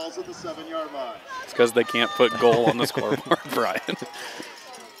Cyclones. The ball's at the 7-yard line. It's because they can't put goal on the scoreboard, Brian.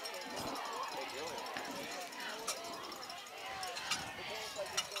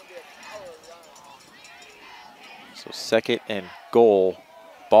 So 2nd and goal,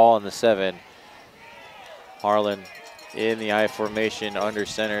 ball on the 7. Harlan in the I formation under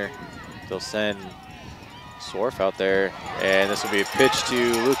center. They'll send Swarf out there, and this will be a pitch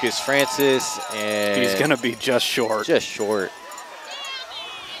to Lucas Francis, and he's going to be just short. Just short.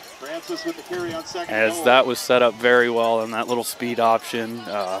 Francis with the carry on 2nd As goal. that was set up very well in that little speed option.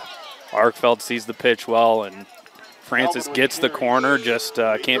 Arkfeld sees the pitch well, and Francis gets the corner, just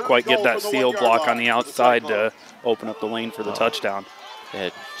can't quite get that seal block on the outside to open up the lane for the touchdown. Yeah,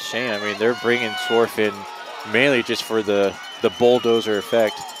 Shane, I mean, they're bringing Swarf in mainly just for the bulldozer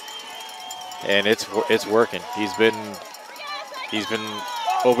effect, and it's working. He's been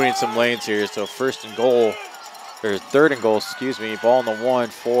opening some lanes here. So 1st and goal, or 3rd and goal, excuse me. Ball on the 1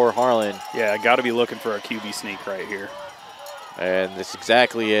 for Harlan. Yeah, got to be looking for a QB sneak right here. And that's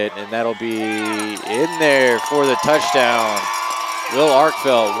exactly it, and that'll be in there for the touchdown. Will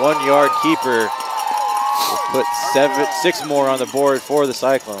Arkfeld, 1-yard keeper, will put 6 more on the board for the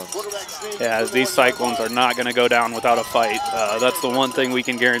Cyclones. Yeah, as these Cyclones are not going to go down without a fight. That's the one thing we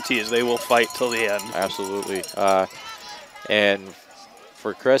can guarantee is they will fight till the end. Absolutely. And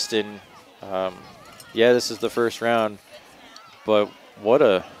for Creston, yeah, this is the first round, but what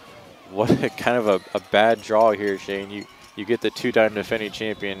a kind of a bad draw here, Shane. You get the 2-time defending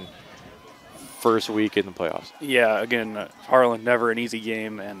champion first week in the playoffs. Yeah, again, Harlan, never an easy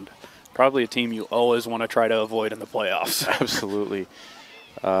game, and probably a team you always want to try to avoid in the playoffs. Absolutely.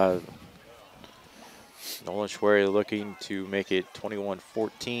 Nolan Schwery looking to make it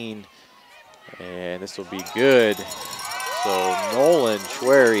 21-14, and this will be good. So Nolan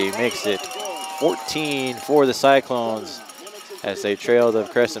Schwery makes it 14 for the Cyclones as they trail the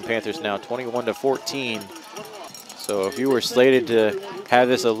Creston Panthers now 21-14. So if you were slated to have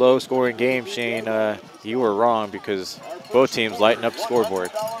this a low-scoring game, Shane, you were wrong because both teams lighten up the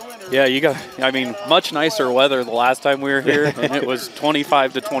scoreboard. Yeah, I mean, much nicer weather the last time we were here, and it was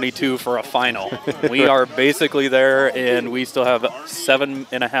 25-22 for a final. We are basically there, and we still have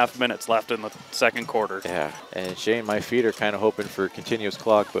 7.5 minutes left in the 2nd quarter. Yeah, and Shane, my feet are kind of hoping for continuous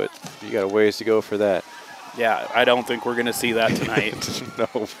clock, but you got a ways to go for that. Yeah, I don't think we're going to see that tonight.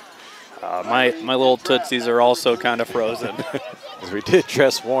 No. My little tootsies are also kind of frozen. We did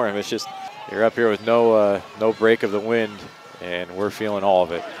dress warm. It's just you're up here with no break of the wind, and we're feeling all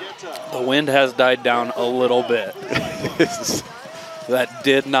of it. The wind has died down a little bit. That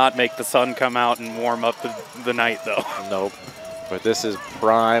did not make the sun come out and warm up the night, though. Nope. But this is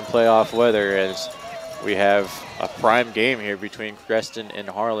prime playoff weather as we have a prime game here between Creston and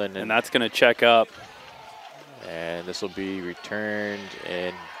Harlan. And that's going to check up. And this will be returned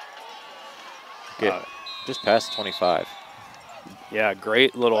and get just past 25. Yeah,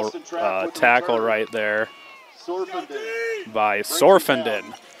 great little tackle right there by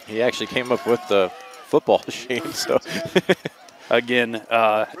Sorfenden. He actually came up with the football Shane. So again,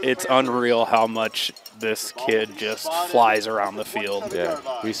 it's unreal how much this kid just flies around the field. Yeah,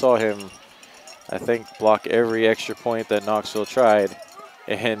 we saw him, I think, block every extra point that Knoxville tried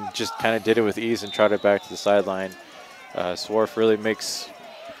and just kind of did it with ease and trotted back to the sideline. Swarf really makes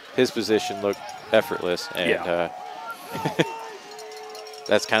his position look effortless, and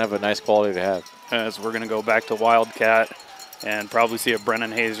that's kind of a nice quality to have. As we're going to go back to Wildcat and probably see a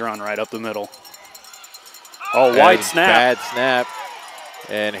Brennan Hayes run right up the middle. Oh, wide snap. Bad snap.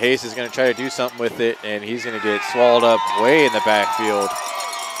 And Hayes is going to try to do something with it, and he's going to get swallowed up way in the backfield.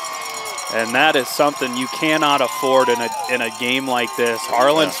 And that is something you cannot afford in a game like this.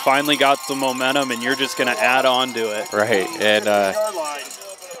 Harlan's finally got some momentum, and you're just going to add on to it. Right.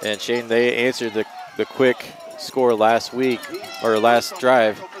 And Shane, they answered the quick score last week, or last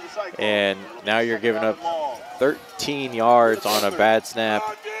drive, and now you're giving up 13 yards on a bad snap,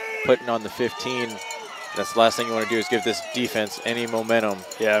 putting on the 15. That's the last thing you want to do is give this defense any momentum.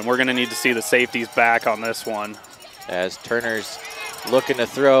 Yeah, and we're going to need to see the safeties back on this one. As Turner's looking to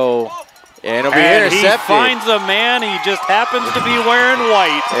throw, and it'll be intercepted. He finds a man. He just happens to be wearing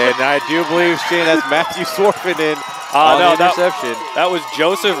white. And I do believe, Shane, that's Matthew Sorfenden on the interception. That was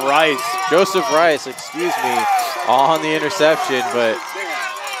Joseph Rice. Joseph Rice, excuse me, on the interception. But,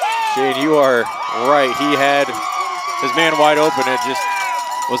 Shane, you are right. He had his man wide open. It just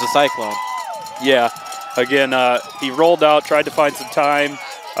was a Cyclone. Yeah. Again, he rolled out, tried to find some time,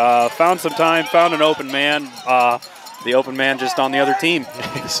 found an open man. The open man just on the other team.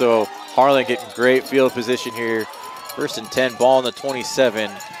 So Harlan getting great field position here. 1st and 10, ball on the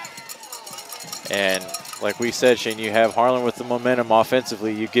 27. And like we said, Shane, you have Harlan with the momentum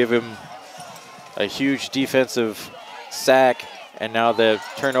offensively. You give him a huge defensive sack, and now the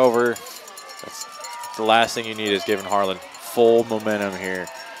turnover. That's the last thing you need is giving Harlan full momentum here.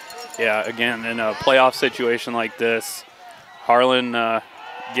 Yeah, again, in a playoff situation like this, Harlan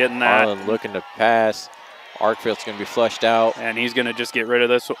getting that. Harlan looking to pass. Arkfeld's going to be flushed out. And he's going to just get rid of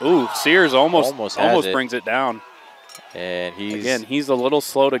this. Ooh, Sears almost brings it down. And he's a little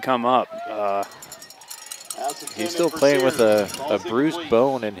slow to come up. He's still playing with a bruised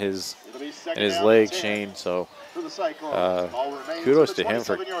bone in his leg, Shane. So kudos to him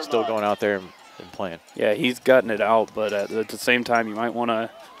for still going out there and playing. Yeah, he's gutting it out, but at the same time, you might want to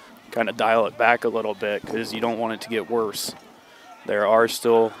kind of dial it back a little bit because you don't want it to get worse. There are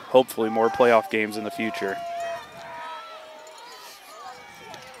still, hopefully, more playoff games in the future.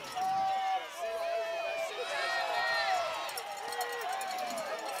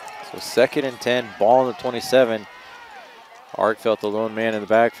 So 2nd and 10, ball on the 27. Arkfeld, the lone man in the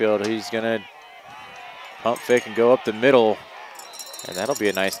backfield. He's going to pump fake and go up the middle. And that'll be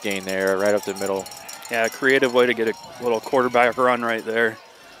a nice gain there, right up the middle. Yeah, creative way to get a little quarterback run right there.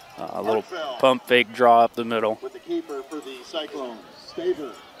 A little pump fake draw up the middle. With the keeper for the Cyclone,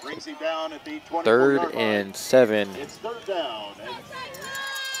 Staver brings him down at the 24-yard 3rd and 7. It's third down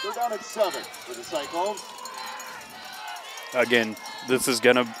and 7 for the Cyclones. Again, this is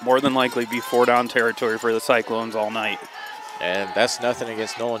going to more than likely be 4-down territory for the Cyclones all night. And that's nothing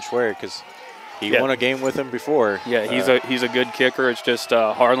against Nolan Schwer because he won a game with him before. Yeah, he's a good kicker. It's just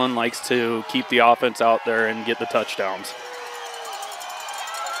Harlan likes to keep the offense out there and get the touchdowns.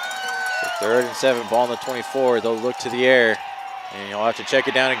 So 3rd and 7, ball on the 24. They'll look to the air, and you'll have to check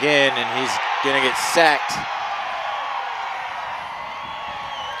it down again, and he's going to get sacked.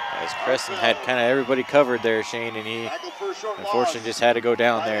 As Creston had kind of everybody covered there, Shane, and he unfortunately just had to go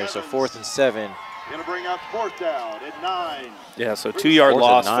down there. So 4th and 7. Going to bring up 4th down at 9. Yeah, so 2-yard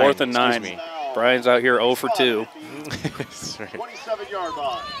loss, 4th and 9. Brian's out here 0 for 2. That's right. 27-yard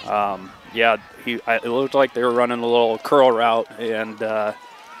line. Yeah, it looked like they were running a little curl route and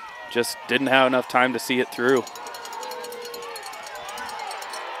just didn't have enough time to see it through.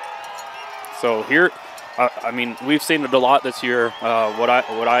 So here, I mean, we've seen it a lot this year. What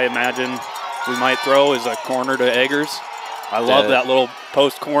I imagine we might throw is a corner to Eggers. I love that little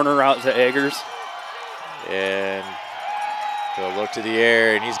post corner out to Eggers. And he'll look to the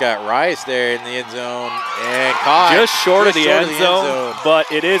air, and he's got Rice there in the end zone and caught. Just short of the end zone,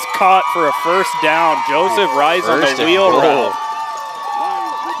 but it is caught for a 1st down. Joseph Rice on the wheel route.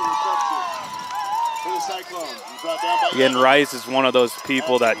 Again, Rice is one of those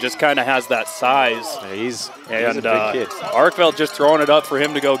people that just kind of has that size. Yeah, he's a big kid. Arkfeld just throwing it up for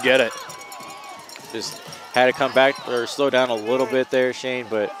him to go get it. Just had to come back or slow down a little bit there, Shane,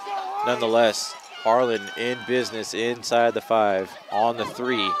 but nonetheless, Harlan in business inside the 5 on the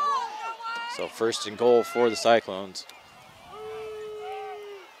 3. So 1st and goal for the Cyclones.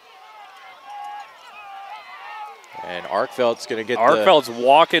 And Arkfeld's going to get Arkfeld's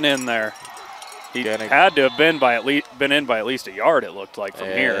walking in there. He had to have been in by at least a yard, it looked like, from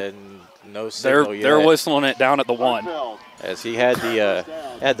here. And no signal yet. They're whistling it down at the 1. As he had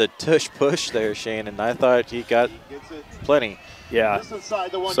the tush push there, Shane, and I thought he got plenty. Yeah.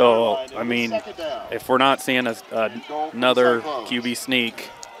 So, I mean, if we're not seeing another QB sneak,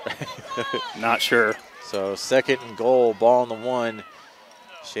 not sure. So 2nd and goal, ball on the 1.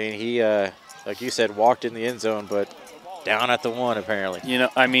 Shane, he, like you said, walked in the end zone, but down at the 1 apparently. You know,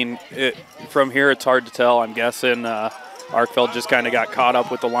 I mean, from here it's hard to tell. I'm guessing Arkfeld just kind of got caught up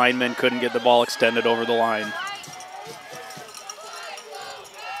with the lineman, couldn't get the ball extended over the line.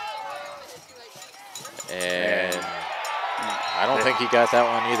 And I don't think he got that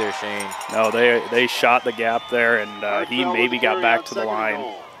one either, Shane. No, they shot the gap there, and he maybe got back to the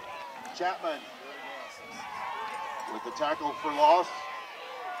line. Chapman with the tackle for loss.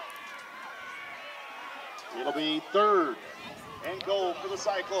 It'll be 3rd and goal for the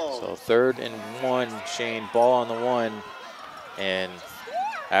Cyclones. So 3rd and 1, Shane, ball on the 1. And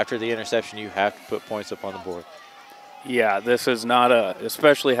after the interception, you have to put points up on the board. Yeah, this is not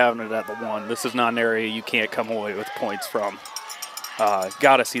especially having it at the 1, this is not an area you can't come away with points from.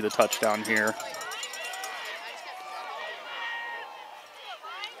 Got to see the touchdown here.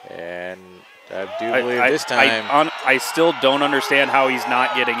 And I do believe this time. I still don't understand how he's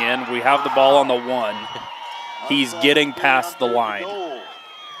not getting in. We have the ball on the 1. He's getting past the line.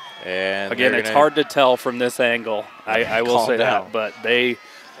 And again, it's hard to tell from this angle. I will say that, but they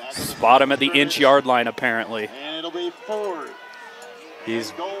spot him at the inch-yard line apparently. And it'll be 4.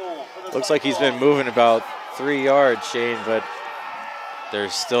 Looks like he's been moving about 3 yards, Shane, but they're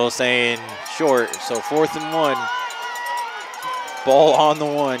still saying short. So 4th and 1. Ball on the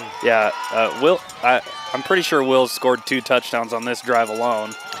 1. Yeah, I'm pretty sure Will's scored 2 touchdowns on this drive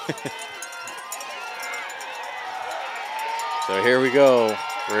alone. So here we go.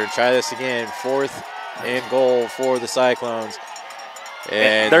 We're going to try this again. 4th and goal for the Cyclones.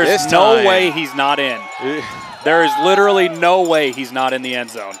 And there's no way he's not in. There is literally no way he's not in the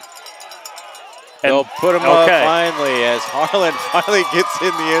end zone. And they'll put him up finally as Harlan finally gets in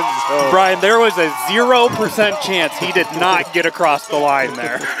the end zone. Brian, there was a 0% chance he did not get across the line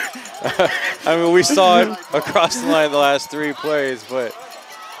there. I mean, we saw it across the line the last 3 plays, but.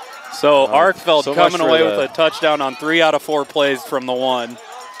 So Arkfeld coming away with a touchdown on 3 out of 4 plays from the 1,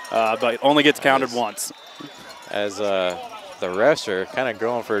 but only gets counted once. As the refs are kind of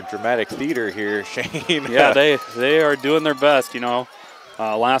going for dramatic theater here, Shane. Yeah, they are doing their best, you know.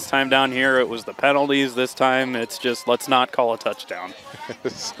 Last time down here, it was the penalties. This time, it's just let's not call a touchdown.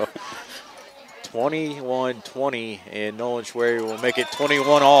 So 21-20, and Nolan Schwery will make it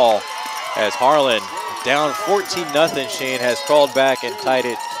 21-all as Harlan down 14-0. Shane has crawled back and tied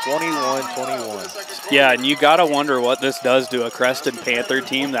it 21-21. Yeah, and you got to wonder what this does to a Creston Panther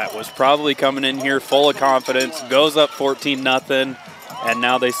team that was probably coming in here full of confidence, goes up 14-0, and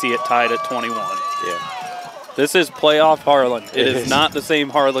now they see it tied at 21. Yeah. This is playoff Harlan. It is not the same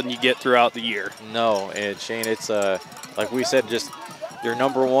Harlan you get throughout the year. No, and Shane, it's like we said, just you're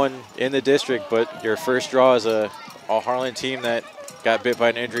 #1 in the district, but your first draw is a Harlan team that got bit by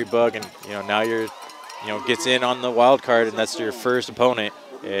an injury bug, and now you're gets in on the wild card, and that's your first opponent.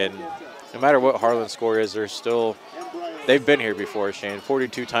 And no matter what Harlan's score is, they've been here before, Shane.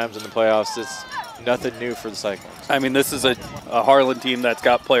 42 times in the playoffs. It's nothing new for the Cyclones. I mean, this is a Harlan team that's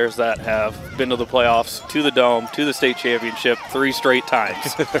got players that have been to the playoffs, to the Dome, to the state championship 3 straight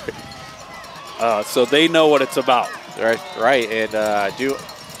times. So they know what it's about. Right. And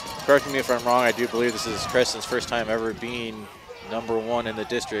correct me if I'm wrong, I do believe this is Creston's first time ever being #1 in the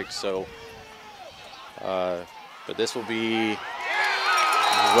district. So, but this will be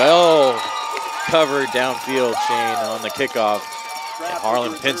well covered downfield, Shane, on the kickoff. And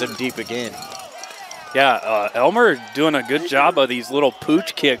Harlan pins him deep again. Yeah, Elmer doing a good job of these little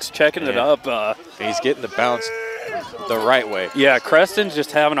pooch kicks, checking it up. He's getting the bounce the right way. Yeah, Creston's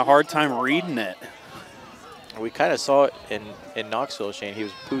just having a hard time reading it. We kind of saw it in Knoxville, Shane. He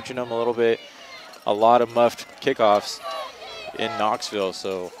was pooching them a little bit. A lot of muffed kickoffs in Knoxville,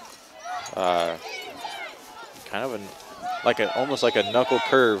 so kind of almost like a knuckle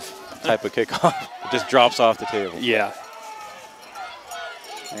curve type of kickoff. It just drops off the table. Yeah.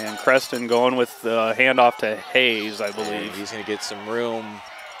 And Creston going with the handoff to Hayes, I believe. And he's going to get some room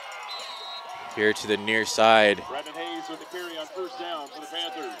here to the near side. Brandon Hayes with the carry on 1st down for the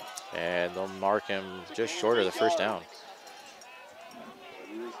Panthers. And they'll mark him just short of the 1st down.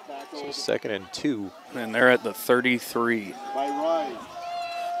 So 2nd and 2. And they're at the 33. By Ryan.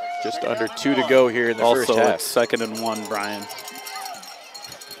 Just under 2 to go here in the first half. Also, it's 2nd and 1, Brian.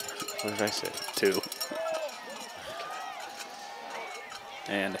 What did I say? 2.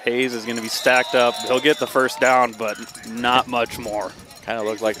 And Hayes is going to be stacked up. He'll get the 1st down, but not much more. Kind of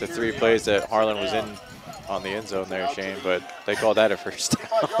looked like the 3 plays that Harlan was in on the end zone there, Shane, but they called that a 1st down.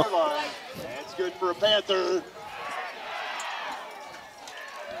 That's good for a Panther.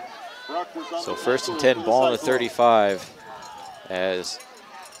 So 1st and 10, ball on the 35 as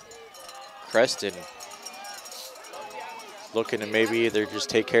Creston looking to maybe either just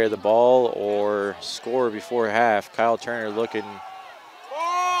take care of the ball or score before half. Kyle Turner looking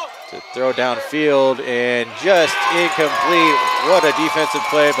to throw downfield and just incomplete. What a defensive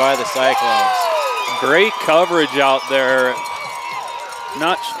play by the Cyclones. Great coverage out there.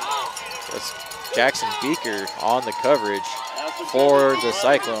 That's Jackson Beaker on the coverage for the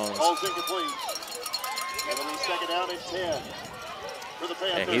Cyclones.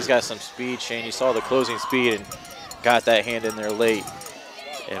 And he's got some speed, Shane. You saw the closing speed and got that hand in there late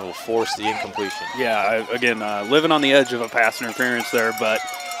and will force the incompletion. Yeah, again, living on the edge of a pass interference there, but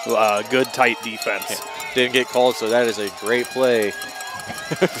good tight defense. Yeah. Didn't get called, so that is a great play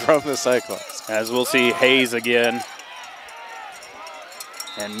from the Cyclones. As we'll see Hayes again.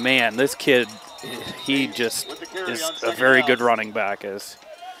 And man, this kid, he just is a very good running back. We're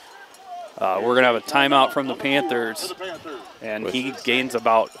going to have a timeout from the Panthers, and he gains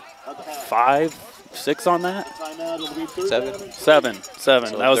about 5, 6 on that? 7. 7. So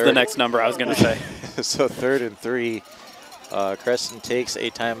that was the next number I was going to say. So 3rd and 3. Creston takes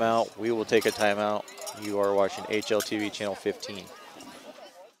a timeout. We will take a timeout. You are watching HLTV Channel 15.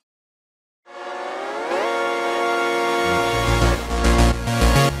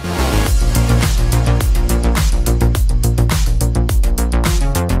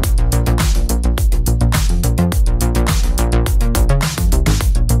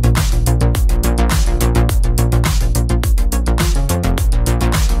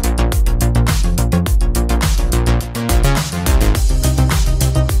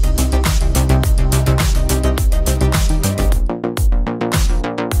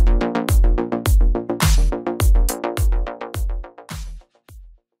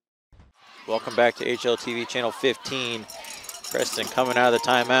 Welcome back to HLTV Channel 15. Creston coming out of the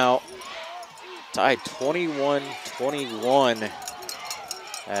timeout. Tied 21-21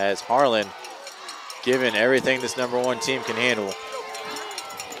 as Harlan given everything this #1 team can handle.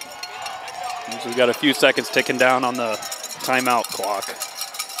 So we've got a few seconds ticking down on the timeout clock.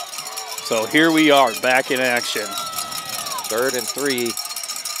 So here we are back in action. 3rd and 3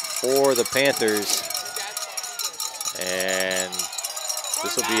 for the Panthers. And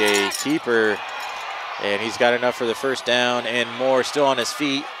this will be a keeper, and he's got enough for the first down and more. Still on his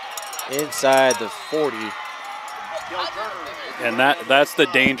feet inside the 40. And that's the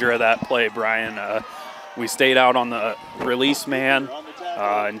danger of that play, Brian. We stayed out on the release man,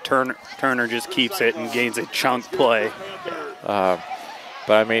 and Turner just keeps it and gains a chunk play. But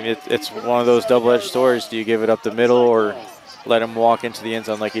I mean, it's one of those double-edged swords. Do you give it up the middle or let him walk into the end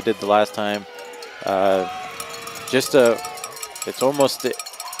zone like he did the last time? It's almost an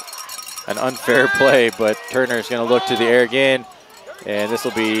unfair play, but Turner's going to look to the air again, and this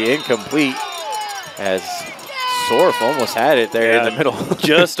will be incomplete as Sorf almost had it there in the middle.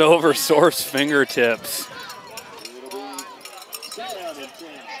 Just over Sorf's fingertips.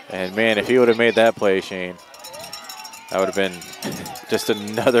 And, man, if he would have made that play, Shane, that would have been just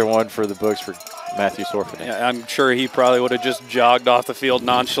another one for the books for Matthew Sorf. Yeah, I'm sure he probably would have just jogged off the field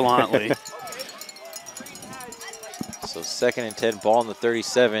nonchalantly. So 2nd and 10, ball on the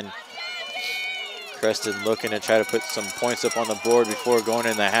 37. Creston looking to try to put some points up on the board before going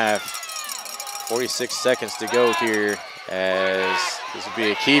in the half. 46 seconds to go here as this will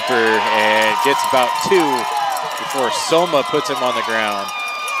be a keeper and gets about 2 before Soma puts him on the ground.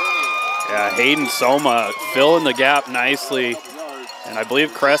 Yeah, Hayden Soma filling the gap nicely. And I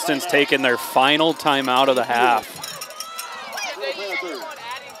believe Creston's taken their final timeout of the half.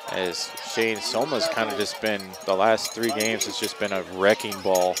 As Shane, Soma's kind of just been, the last 3 games, it's just been a wrecking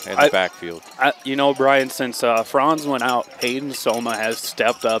ball in the backfield. You know, Brian, since Franz went out, Hayden Soma has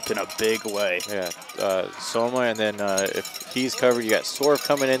stepped up in a big way. Yeah, Soma, and then if he's covered, you got Sorf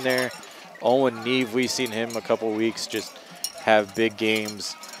coming in there. Owen Neve, we've seen him a couple weeks just have big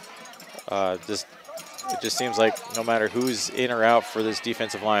games. It just seems like no matter who's in or out for this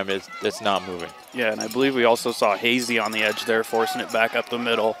defensive line, it's not moving. Yeah, and I believe we also saw Hazy on the edge there, forcing it back up the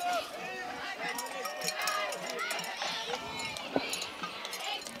middle.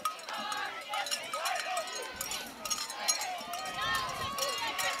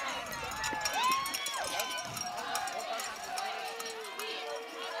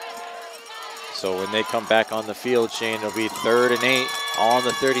 So when they come back on the field, Shane, it'll be 3rd and 8 on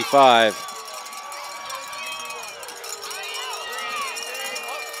the 35.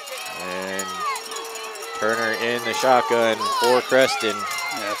 And Turner in the shotgun for Creston.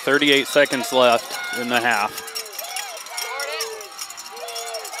 Yeah, 38 seconds left in the half.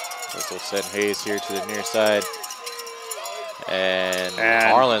 This will send Hayes here to the near side. And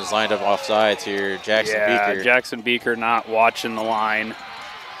Harlan's lined up off sides here. Jackson Beaker. Jackson Beaker not watching the line.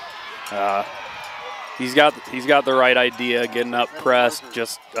 He's got the right idea, getting up pressed,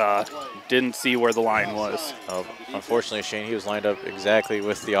 just didn't see where the line was. Oh, unfortunately, Shane, he was lined up exactly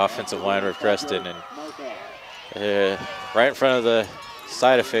with the offensive line of Creston, and right in front of the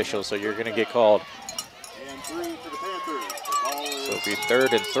side official, so you're going to get called. So it'll be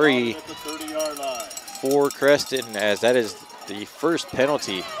 3rd and 3 for Creston, as that is the first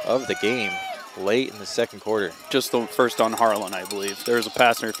penalty of the game late in the 2nd quarter. Just the first on Harlan, I believe. There was a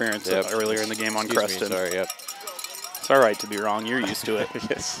pass interference earlier in the game on Creston. Sorry, yep. It's all right to be wrong. You're used to it.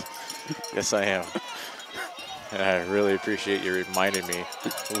 Yes, I am. And I really appreciate you reminding me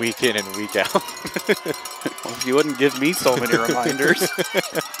week in and week out. Well, you wouldn't give me so many reminders.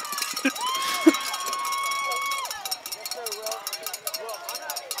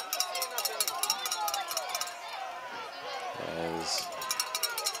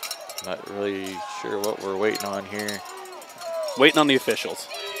 Not really sure what we're waiting on here. Waiting on the officials.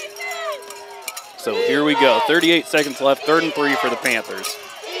 So here we go. 38 seconds left, 3rd and 3 for the Panthers.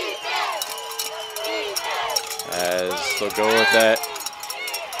 As they'll go with that.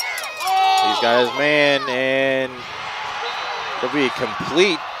 He's got his man, and it'll be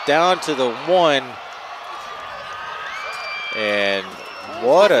complete down to the 1. And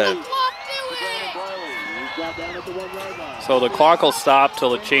what a... So the clock will stop till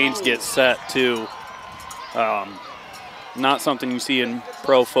the chains get set too. Not something you see in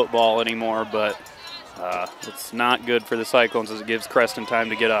pro football anymore, but it's not good for the Cyclones as it gives Creston time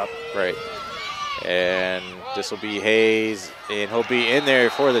to get up. Right. And this will be Hayes, and he'll be in there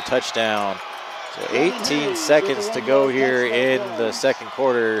for the touchdown. So 18 seconds to go here in the second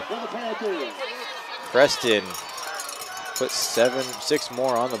quarter. Creston put 6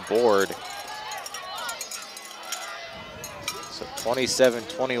 more on the board. So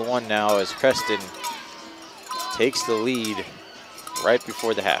 27-21 now as Creston takes the lead right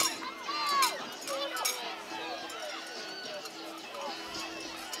before the half.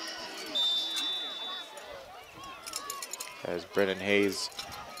 As Brennan Hayes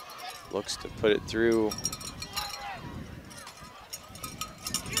looks to put it through.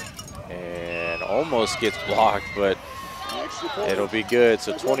 And almost gets blocked, but it'll be good.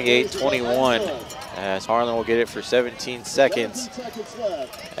 So 28-21 as Harlan will get it for 17 seconds.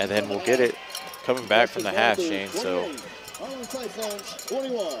 And then we'll get it coming back from the half, Shane. So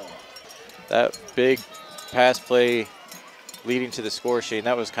that big pass play leading to the score, Shane,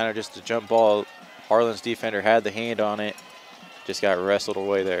 that was kind of just a jump ball. Harlan's defender had the hand on it, just got wrestled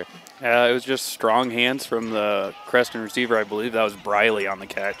away there. Yeah, it was just strong hands from the Creston receiver. I believe that was Briley on the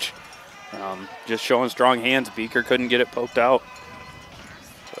catch. Just showing strong hands. Beaker couldn't get it poked out.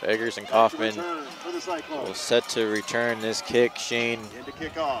 So Eggers and Kaufman will set to return this kick. Shane,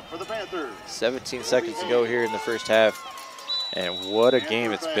 17 seconds to go here in the first half. And what a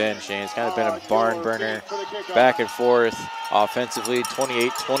game it's been, Shane. It's kind of been a barn burner, back and forth. Offensively,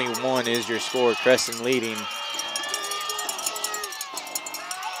 28-21 is your score. Creston leading.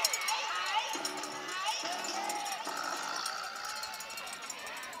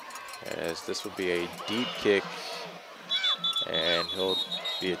 As this will be a deep kick, and he'll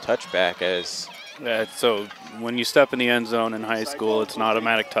be a touchback as... Yeah, so when you step in the end zone in high school, it's an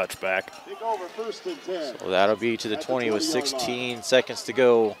automatic touchback. So that'll be to the 20 with 16 seconds to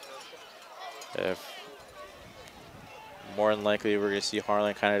go. More than likely, we're going to see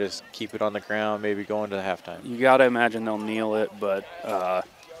Harlan kind of just keep it on the ground, maybe go into the halftime. You got to imagine they'll kneel it, but a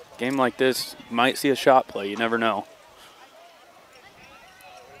game like this, you might see a shot play. You never know.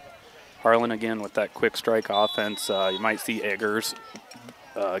 Harlan again with that quick strike offense. You might see Eggers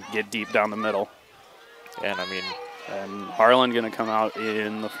get deep down the middle. And I mean, and Harlan going to come out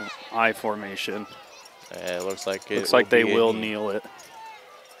in the I formation. It looks like they will kneel it.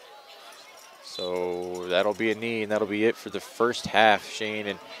 So that'll be a knee, and that'll be it for the first half, Shane.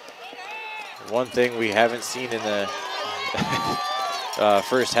 And one thing we haven't seen in the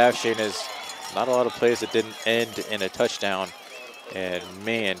first half, Shane, is not a lot of plays that didn't end in a touchdown. And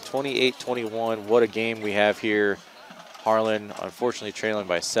man, 28-21, what a game we have here. Harlan unfortunately trailing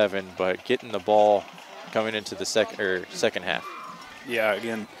by 7, but getting the ball coming into the second half. Yeah,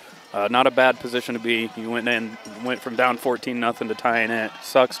 again, not a bad position to be. You went from down 14-0 to tying it.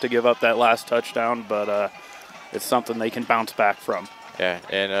 Sucks to give up that last touchdown, but it's something they can bounce back from. Yeah,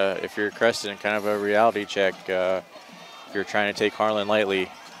 and if you're Creston, kind of a reality check, if you're trying to take Harlan lightly,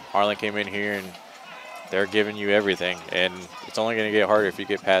 Harlan came in here and they're giving you everything, and it's only going to get harder if you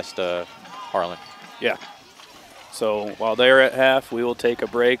get past Harlan. Yeah. So while they're at half, we will take a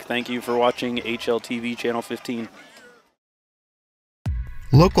break. Thank you for watching HLTV Channel 15.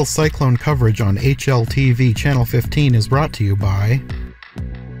 Local Cyclone coverage on HLTV Channel 15 is brought to you by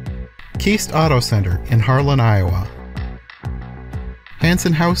Keist Auto Center in Harlan, Iowa.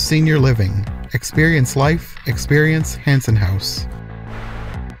 Hansen House Senior Living. Experience life, experience Hansen House.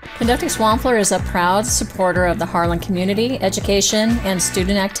 Conducting Swampler is a proud supporter of the Harlan community, education, and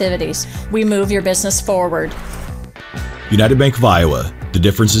student activities. We move your business forward. United Bank of Iowa. The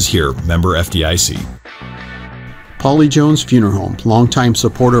difference is here. Member FDIC. Polly Jones Funeral Home, longtime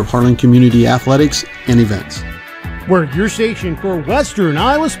supporter of Harlan Community Athletics and events. We're your station for Western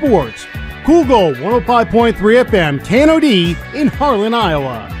Iowa sports. Cool Gold 105.3 FM, KNOD in Harlan,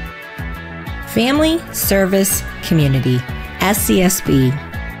 Iowa. Family, service, community. SCSB.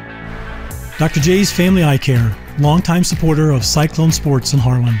 Dr. J's Family Eye Care, longtime supporter of Cyclone sports in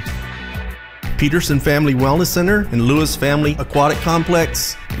Harlan. Peterson Family Wellness Center and Lewis Family Aquatic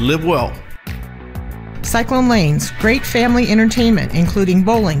Complex. Live well. Cyclone Lanes, great family entertainment, including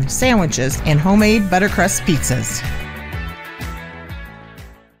bowling, sandwiches, and homemade buttercrust pizzas.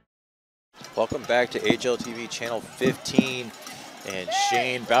 Welcome Welcome back to HLTV Channel 15. And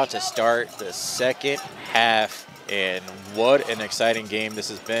Shane about to start the second half. And what an exciting game this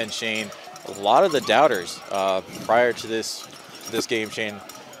has been, Shane. A lot of the doubters prior to this game, Shane,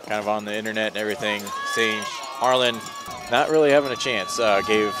 kind of on the internet and everything, saying Harlan not really having a chance.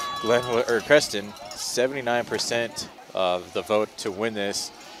 Gave Creston 79% of the vote to win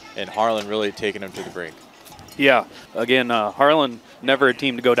this, and Harlan really taking him to the brink. Yeah, again, Harlan never a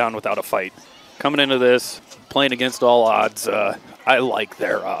team to go down without a fight. Coming into this, playing against all odds, I like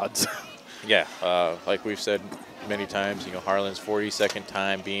their odds. Yeah, like we've said many times, you know, Harlan's 42nd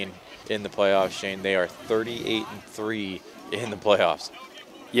time being in the playoffs. Shane, they are 38-3 in the playoffs.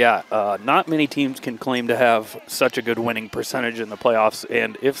 Yeah, not many teams can claim to have such a good winning percentage in the playoffs,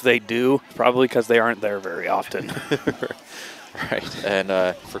 and if they do, probably because they aren't there very often. Right,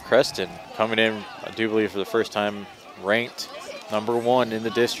 and for Creston, coming in, I do believe for the first time, ranked #1 in the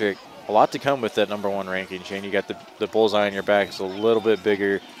district. A lot to come with that #1 ranking, Shane. You got the bullseye on your back. It's a little bit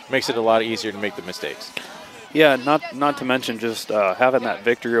bigger. Makes it a lot easier to make the mistakes. Yeah, not to mention just having that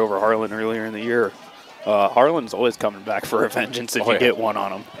victory over Harlan earlier in the year. Harlan's always coming back for a vengeance if you get one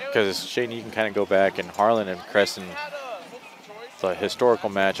on them. Because, Shane, you can kind of go back, and Harlan and Creston, the historical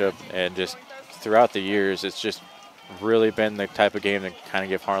matchup, and just throughout the years, it's just really been the type of game that kind of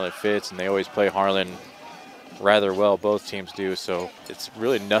give Harlan fits, and they always play Harlan rather well. Both teams do, so it's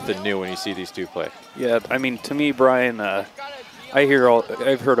really nothing new when you see these two play. Yeah, I mean, to me, Brian, I've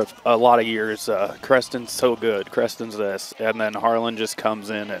heard of a lot of years, Creston's so good, Creston's this, and then Harlan just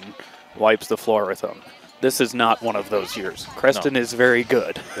comes in and wipes the floor with them. This is not one of those years. Creston is very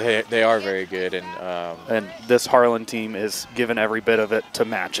good. They are very good, and this Harlan team is given every bit of it to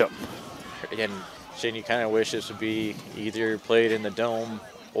match them. And Shane, you kind of wish this would be either played in the Dome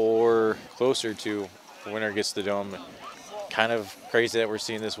or closer to the winner gets the Dome. Kind of crazy that we're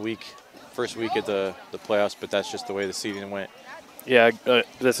seeing this first week of the playoffs, but that's just the way the seeding went. Yeah,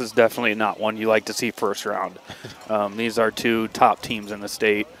 this is definitely not one you like to see first round. These are two top teams in the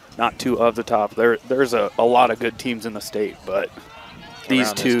state, not two of the top. There's a lot of good teams in the state, but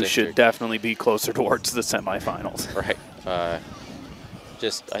these two should definitely be closer towards the semifinals. Right.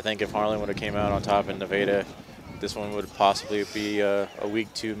 I think if Harlan would have came out on top in Nevada, this one would possibly be a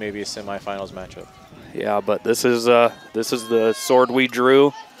week 2, maybe a semifinals matchup. Yeah, but this is the sword we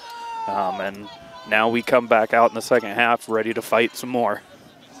drew, and now we come back out in the second half ready to fight some more.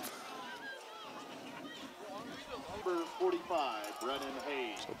 Number 45, Brennan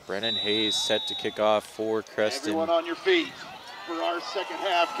Hayes. So Brennan Hayes set to kick off for Creston. Everyone on your feet for our second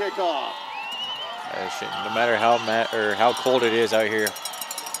half kickoff. No matter how cold it is out here,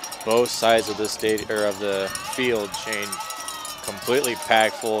 both sides of the field, Shane, completely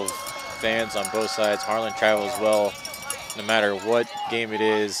packed full of fans on both sides. Harlan travels well, no matter what game it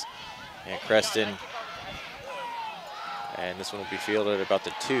is. And Creston, and this one will be fielded at about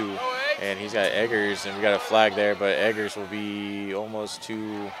the 2, and he's got Eggers, and we got a flag there, but Eggers will be almost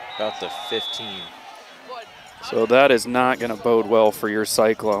to about the 15. So that is not going to bode well for your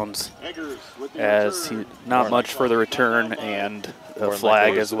Cyclones, as not much for the return and a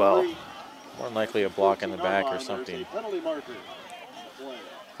flag as well. More than likely a block in the back or something.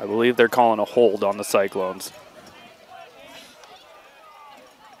 I believe they're calling a hold on the Cyclones.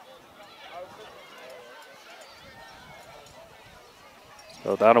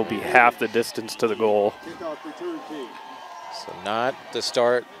 So that'll be half the distance to the goal. So not the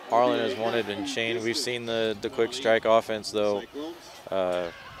start Harlan has wanted, and Shane, we've seen the quick strike offense though,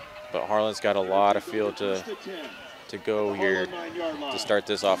 but Harlan's got a lot of field to go here to start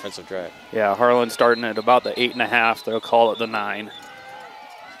this offensive drive. Yeah, Harlan starting at about the 8.5. They'll call it the 9.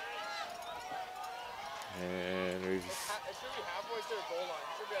 And we've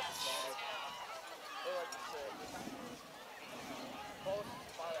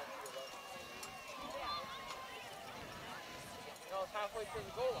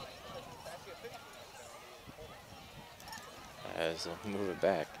as they'll move it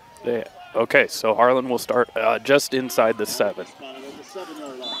back. Yeah. Okay, so Harlan will start just inside the 7. Cyclone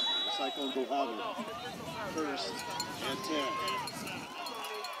will have it. First and 10.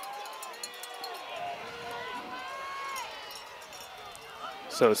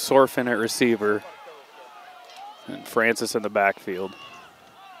 So Sorfin at receiver and Francis in the backfield.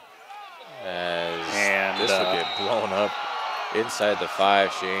 As this will get blown up inside the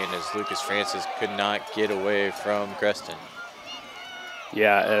 5, Shane, as Lucas Francis could not get away from Creston.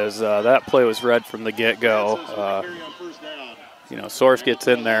 Yeah, as that play was read from the get-go. You know, Sorf gets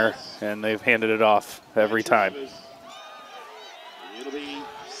in there, and they've handed it off every time. It'll be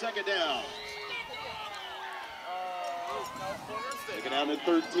second down. Second down and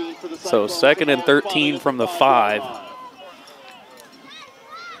 13 for the So Cyclones. 2nd and 13 from the 5.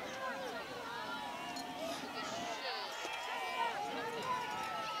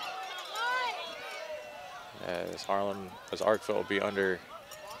 As Arkville will be under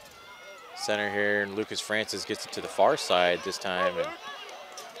center here, and Lucas Francis gets it to the far side this time.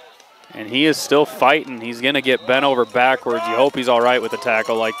 And he is still fighting. He's going to get bent over backwards. You hope he's all right with a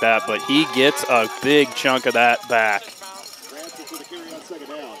tackle like that, but he gets a big chunk of that back.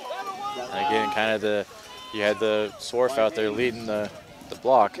 And again, kind of you had the Swarf out there leading the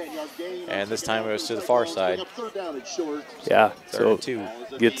block, and this time it was to the far side. Yeah, so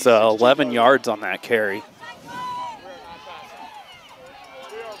gets 11 yards on that carry.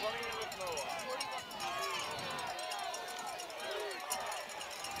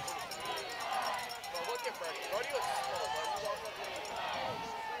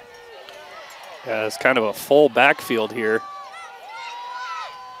 Yeah, it's kind of a full backfield here.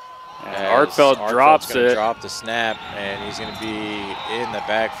 And Arkveld drops it. Drop the snap, and he's going to be in the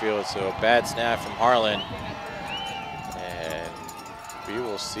backfield. So a bad snap from Harlan. And we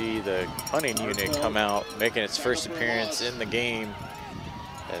will see the punting unit come out, making its first appearance in the game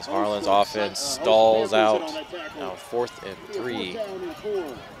as Harlan's offense stalls out. Now 4th and 3.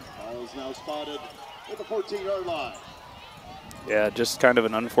 Ball is now spotted at the 14-yard line. Yeah, just kind of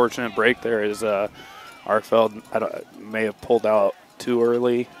an unfortunate break there as Arkveld may have pulled out too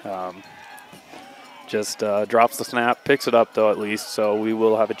early. Just drops the snap, picks it up though at least, so we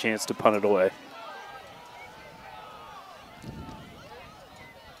will have a chance to punt it away.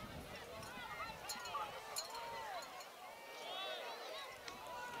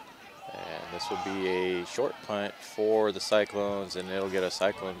 And this will be a short punt for the Cyclones, and it'll get a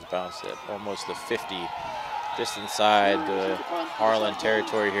Cyclones bounce at almost the 50. Just inside the Harlan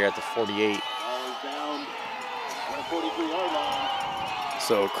territory here at the 48.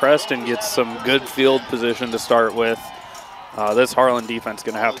 So Creston gets some good field position to start with. This Harlan defense is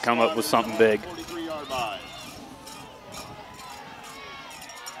going to have to come up with something big.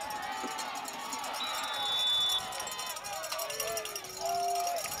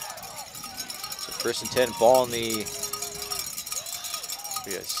 So 1st and 10, ball in the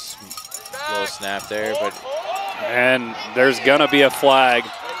slow snap there, and there's gonna be a flag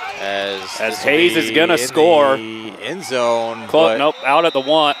as Hayes is gonna score. End zone. Nope, out at the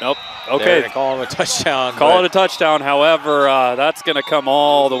 1. Nope. Okay. They're gonna call him a touchdown. Call it a touchdown. However, that's gonna come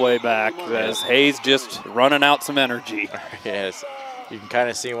all the way back as Hayes just running out some energy. Yes, you can kind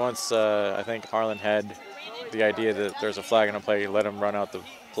of see once I think Harlan had the idea that there's a flag in a play, let him run out the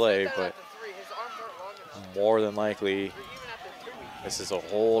play, but more than likely this is a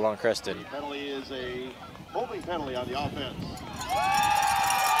hold on Creston. The penalty is a holding penalty on the offense.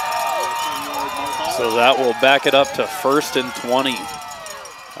 So that will back it up to 1st and 20.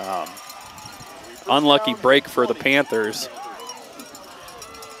 Unlucky break for the Panthers.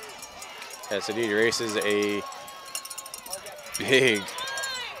 Yes, indeed, erases a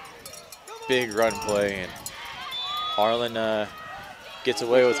big run play, and Harlan gets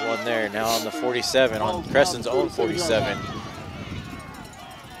away with one there. Now on the 47, on Creston's own 47.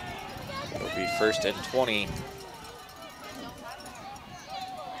 It'll be 1st and 20.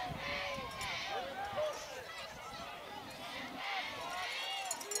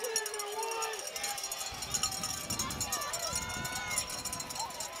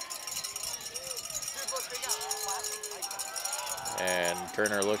 And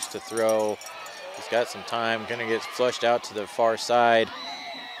Turner looks to throw. He's got some time, gonna get flushed out to the far side.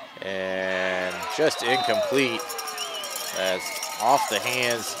 And just incomplete. That's off the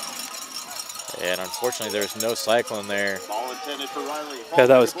hands. And unfortunately, there's no Cyclone there. Ball intended for Riley. Yeah,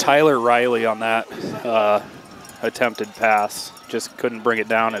 that was Tyler Riley on that attempted pass. Just couldn't bring it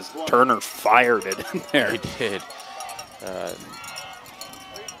down as Turner fired it in there. He did.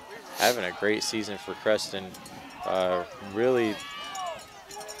 Having a great season for Creston. Really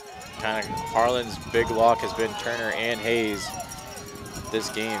kind of Harlan's big lock has been Turner and Hayes this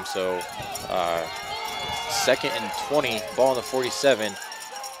game. So 2nd and 20, ball on the 47.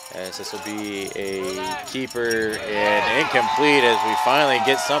 As this will be a keeper and incomplete as we finally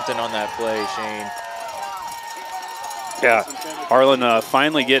get something on that play, Shane. Yeah, Harlan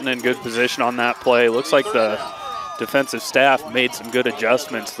finally getting in good position on that play. Looks like the defensive staff made some good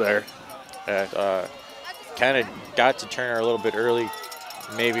adjustments there. Kind of got to Turner a little bit early,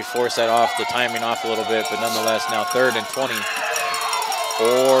 maybe force that off, the timing off a little bit, but nonetheless now 3rd and 20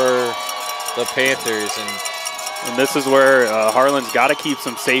 for the Panthers. And this is where Harlan's got to keep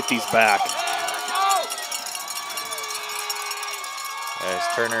some safeties back.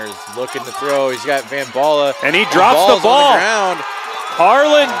 As Turner's looking to throw, he's got Van Balla. And he drops the ball. On the ground.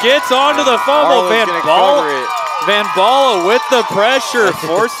 Harlan gets onto the fumble. Van Balla with the pressure,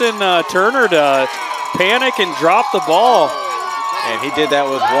 forcing Turner to panic and drop the ball. And he did that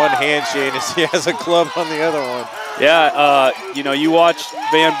with one hand, Shane, as he has a club on the other one. Yeah, you know, you watch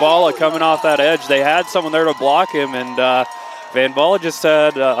Van Balla coming off that edge. They had someone there to block him, and Van Balla just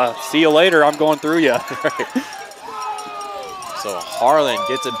said, see you later, I'm going through you. So Harlan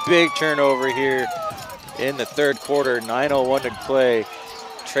gets a big turnover here in the third quarter, 9:01 to play,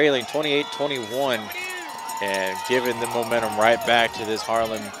 trailing 28-21, and giving the momentum right back to this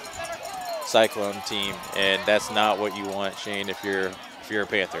Harlan Cyclone team, and that's not what you want, Shane, if you're a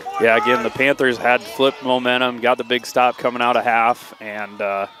Panther. Yeah, again, the Panthers had flipped momentum, got the big stop coming out of half, and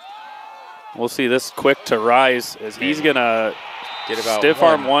we'll see this quick to Rise as he's going to stiff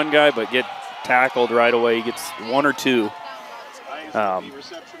arm one guy, but get tackled right away. He gets one or two.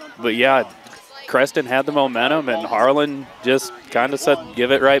 But yeah, Creston had the momentum, and Harlan just kind of said,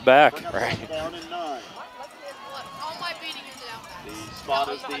 give it right back. Right.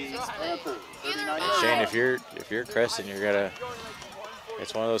 Shane, if you're Creston, you're gonna.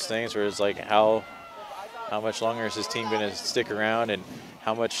 It's one of those things where it's like, how much longer is this team gonna stick around, and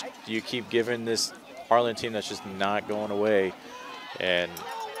how much do you keep giving this Harlan team that's just not going away? And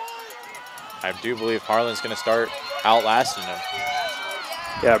I do believe Harlan's gonna start outlasting them.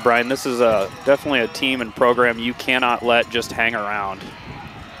 Yeah, Brian, this is definitely a team and program you cannot let just hang around.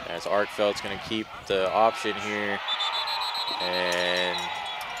 As Arkfeld's gonna keep the option here, and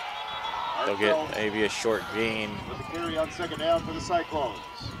they'll get maybe a short gain. With the carry on second down for the Cyclones.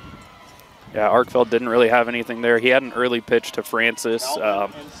 Yeah, Arkfeld didn't really have anything there. He had an early pitch to Francis.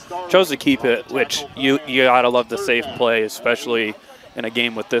 Chose to keep it, which you gotta love the safe play, especially in a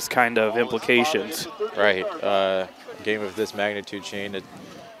game with this kind of implications. Right, game of this magnitude, Shane.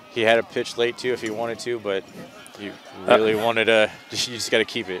 He had a pitch late too if he wanted to, but you really wanted to. You just got to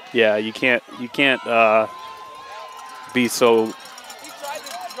keep it. Yeah, you can't be so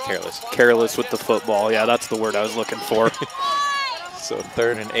careless with the football. Yeah, that's the word I was looking for. So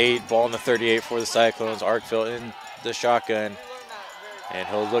 3rd and 8, ball in the 38 for the Cyclones. Arkfeld in the shotgun, and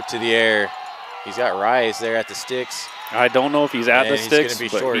he'll look to the air. He's got Rise there at the sticks. I don't know if he's at the sticks,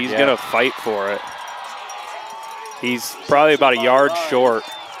 but short, he's going to fight for it. He's probably about a yard short.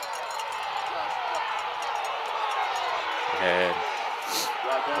 And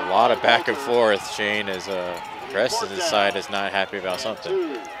a lot of back and forth, Shane, as Creston's side is not happy about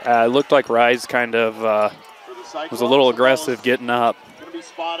something. It looked like Rise kind of was a little aggressive getting up.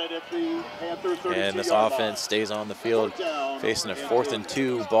 And this offense stays on the field, facing a 4th and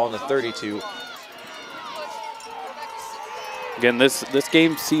 2, ball in the 32. Again, this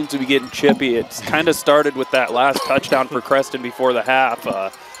game seems to be getting chippy. It's kind of started with that last touchdown for Creston before the half.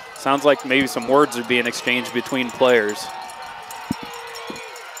 Sounds like maybe some words are being exchanged between players.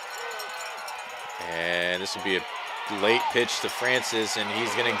 And this would be a late pitch to Francis, and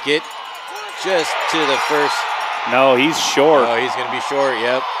he's going to get just to the first. No, he's short. Oh, he's going to be short,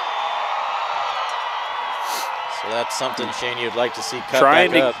 yep. So that's something, Shane, you'd like to see cut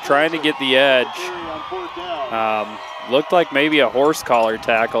back up. Trying to get the edge. Looked like maybe a horse collar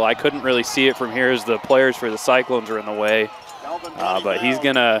tackle. I couldn't really see it from here as the players for the Cyclones are in the way. But he's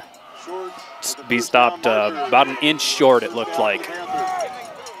going to be stopped about an inch short, it looked like.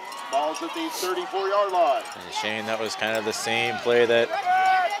 Ball's at the 34-yard line. And Shane, that was kind of the same play that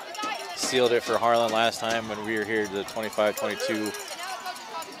sealed it for Harlan last time when we were here to the 25-22.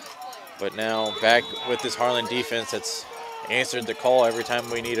 But now back with this Harlan defense that's answered the call every time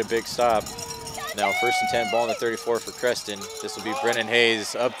we need a big stop. Now 1st and 10, ball in the 34 for Creston. This will be Brennan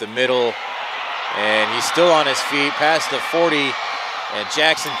Hayes up the middle, and he's still on his feet past the 40, and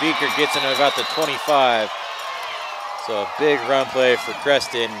Jackson Beaker gets him about the 25. So a big run play for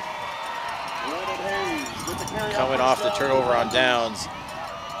Creston. Coming off the turnover on downs.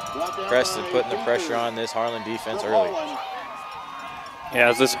 Creston putting the pressure on this Harlan defense early. Yeah,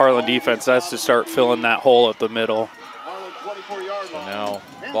 as this Harlan defense has to start filling that hole at the middle. So now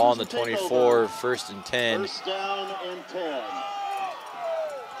ball in the 24, 1st and 10. First down and 10.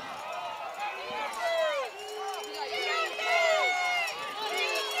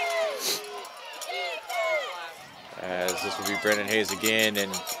 As this will be Brennan Hayes again,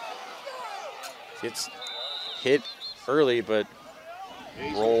 and gets hit early, but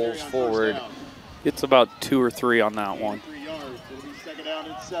rolls forward. It's about 2 or 3 on that one.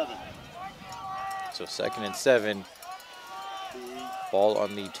 So 2nd and 7. Ball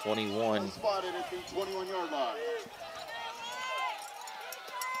on the 21. Spotted at the 21-yard line.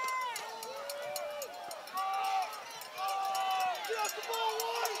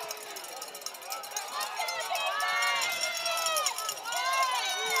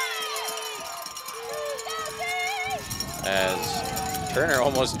 as Turner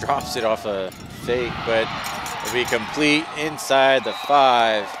almost drops it off a fake, but it'll be complete inside the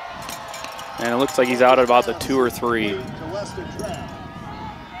 5. And it looks like he's out at about the 2 or 3.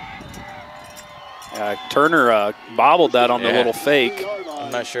 Turner bobbled that on the little fake.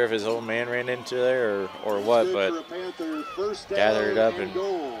 I'm not sure if his old man ran into there or what, but gathered it up and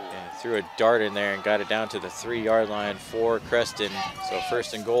threw a dart in there and got it down to the 3-yard line for Creston. So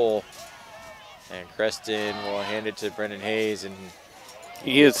 1st and goal. And Creston will hand it to Brendan Hayes, and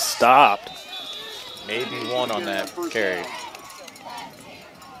he is stopped. Maybe 1 on that carry.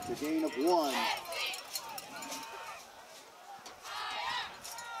 The gain of 1.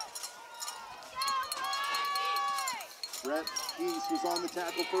 Brett East was on the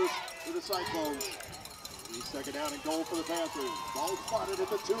tackle first for the Cyclones. 2nd down and goal for the Panthers. Ball spotted at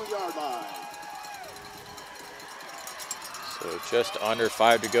the 2-yard line. So just under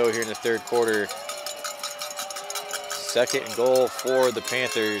 5 to go here in the 3rd quarter. 2nd and goal for the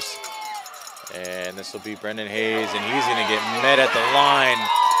Panthers. And this will be Brendan Hayes, and he's going to get met at the line.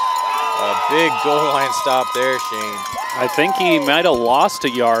 A big goal line stop there, Shane. I think he might have lost a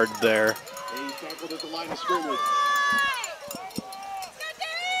yard there. Hayes tackled at the line of scrimmage.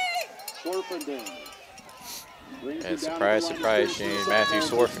 And surprise, surprise, Shane. Matthew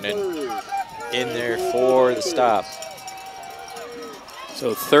Sorfinen in there for the stop.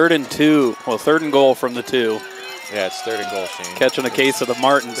 So 3rd and 2. Well, 3rd and goal from the 2. Yeah, it's 3rd and goal, Shane. Catching a case of the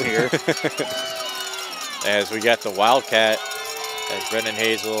Martins here. As we got the Wildcat, as Brendan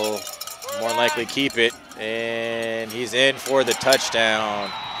Hayes will more than likely keep it. And he's in for the touchdown.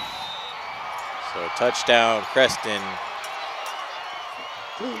 So touchdown, Creston.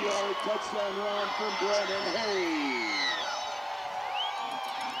 2-yard touchdown run from Brendan Hayes.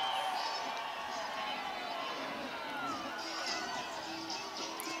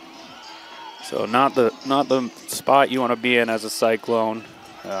 So not the spot you want to be in as a Cyclone.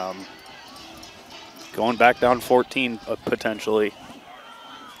 Going back down 14 potentially.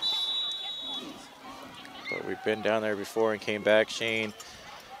 But we've been down there before and came back, Shane.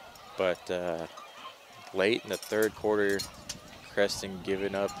 But late in the 3rd quarter, Creston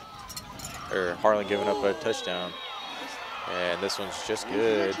giving up, or Harlan giving up a touchdown. And this one's just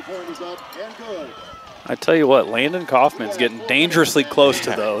good. I tell you what, Landon Kaufman's getting dangerously close to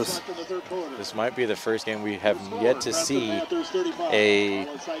those. This might be the first game we have yet to see a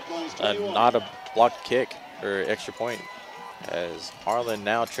not a blocked kick or extra point, as Harlan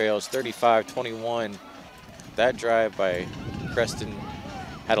now trails 35-21. That drive by Creston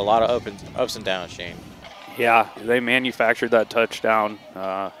had a lot of ups and downs, Shane. Yeah, they manufactured that touchdown.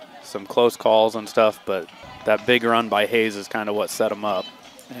 Some close calls and stuff, but that big run by Hayes is kind of what set them up.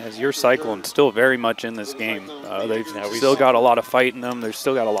 As your Cyclone still very much in this game. They've still got a lot of fight in them. They've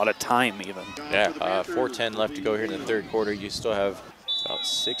still got a lot of time even. Yeah, 4:10 left to go here in the 3rd quarter. You still have about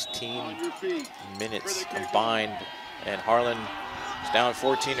 16 minutes combined. And Harlan was down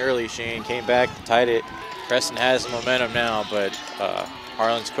 14 early, Shane. Came back, tied it. Creston has the momentum now, but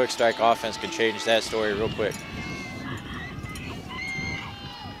Harlan's quick strike offense can change that story real quick.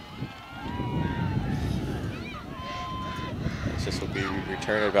 This will be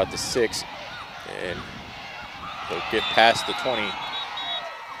returned at about the 6, and they'll get past the 20.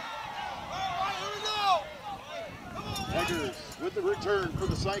 Eggers with the return for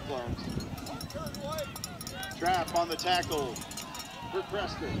the Cyclones. Trap on the tackle for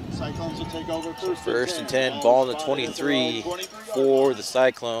Creston. Cyclones will take over first and 10, ball in the 23 for the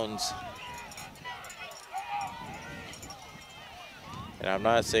Cyclones. And I'm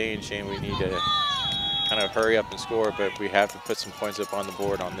not saying, Shane, we need to kind of hurry up and score, but we have to put some points up on the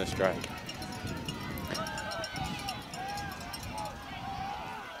board on this drive.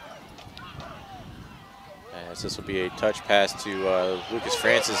 As this will be a touch pass to Lucas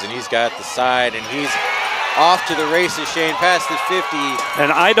Francis, and he's got the side, and he's off to the races, Shane, past the 50.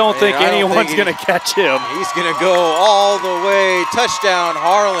 And I don't think anyone's going to catch him. He's going to go all the way. Touchdown,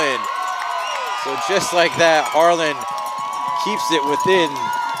 Harlan. So just like that, Harlan keeps it within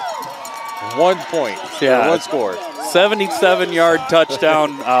 1 point. Yeah, 1 score. 77-yard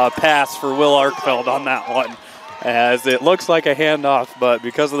touchdown pass for Will Arkfeld on that one. As it looks like a handoff, but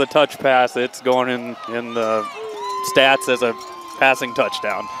because of the touch pass, it's going in the stats as a passing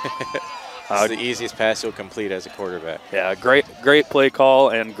touchdown. This is the easiest pass he'll complete as a quarterback. Yeah, great play call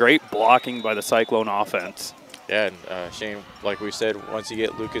and great blocking by the Cyclone offense. Yeah, and Shane, like we said, once you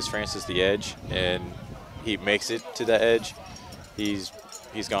get Lucas Francis the edge and he makes it to the edge, he's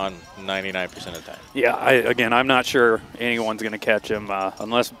gone 99% of the time. Yeah, again, I'm not sure anyone's going to catch him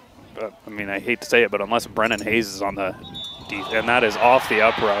unless, I mean, I hate to say it, but unless Brendan Hayes is on the and that is off the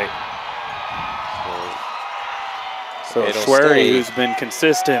upright. So Schwerty, who's been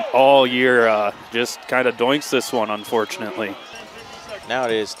consistent all year, just kind of doinks this one, unfortunately. Now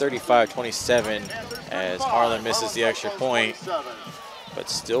it is 35-27 as Harlan misses the extra point, but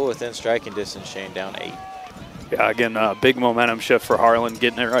still within striking distance. Shane down 8. Yeah, again, big momentum shift for Harlan,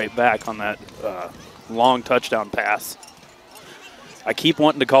 getting it right back on that long touchdown pass. I keep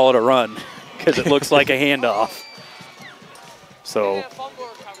wanting to call it a run because it looks like a handoff. So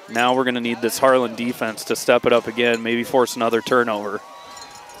now we're going to need this Harlan defense to step it up again, maybe force another turnover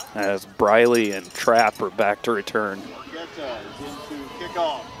as Briley and Trapp are back to return. Into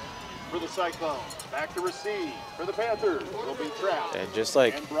kickoff for the Cyclone. Back to receive for the Panthers. Will be Trapp. And just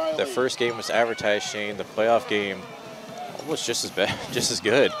like the first game was advertised, Shane, the playoff game almost just as bad, just as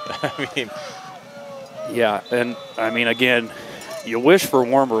good. I mean, yeah, and I mean, again, you wish for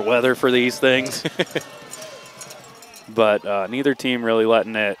warmer weather for these things, but neither team really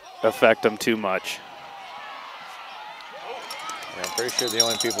letting it affect them too much. Yeah, I'm pretty sure the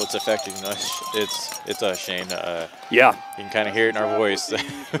only people it's affecting us, it's us, Shane. Yeah. You can kind of hear it in our voice.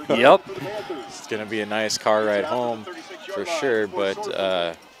 Yep. It's going to be a nice car ride home for sure, but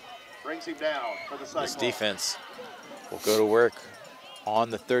this defense will go to work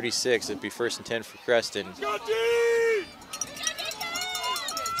on the 36. It'd be 1st and 10 for Creston.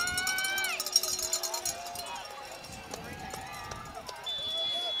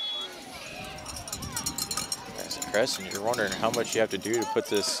 Creston, you're wondering how much you have to do to put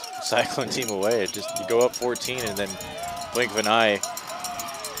this Cyclone team away. It just, you go up 14 and then blink of an eye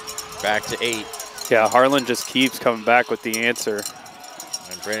back to 8. Yeah, Harlan just keeps coming back with the answer.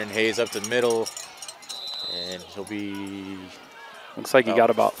 And Brennan Hayes up the middle, and he'll be... Looks like he got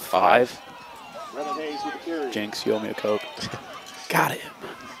about 5. Brennan Hayes with the carry. Jinx, you owe me a Coke. Got it.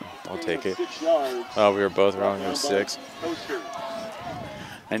 I'll take it. Oh, we were both wrong. It was 6.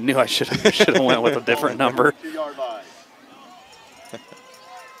 I knew I should have went with a different number.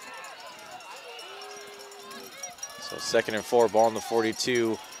 So 2nd and 4, ball on the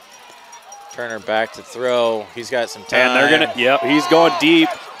 42. Turner back to throw. He's got some time. And they're gonna, yep, he's going deep.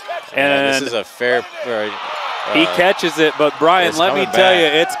 And this is a fair. He catches it, but Brian, let me tell you,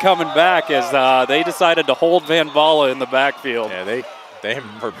 it's coming back as they decided to hold Van Vala in the backfield. Yeah, they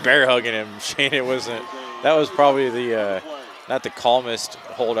were bear hugging him. Shane, it wasn't. That was probably the. Not the calmest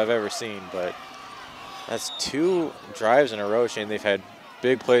hold I've ever seen, but that's 2 drives in a row, Shane. They've had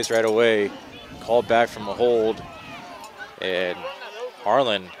big plays right away, called back from a hold, and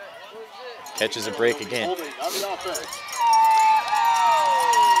Harlan catches a break again.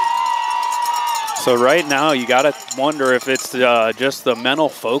 So right now you got to wonder if it's just the mental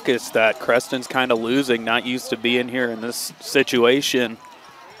focus that Creston's kind of losing, not used to being here in this situation.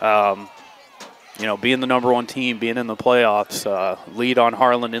 You know, being the #1 team, being in the playoffs, lead on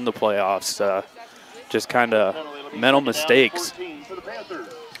Harlan in the playoffs, just kind of mental mistakes.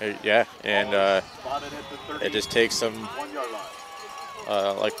 Yeah, and it just takes some,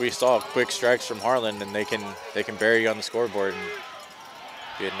 like we saw, quick strikes from Harlan, and they can bury you on the scoreboard. And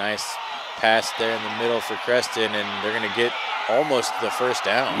be a nice pass there in the middle for Creston, and they're going to get almost the 1st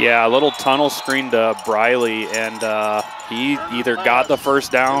down. Yeah, a little tunnel screen to Briley, and he either got the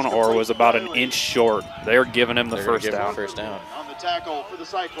 1st down or was about an inch short. They were giving him the first down. On the tackle for the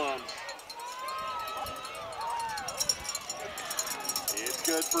Cyclones. It's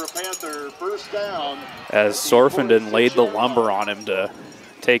good for a Panther. 1st down. As Sorfenden laid the lumber on him to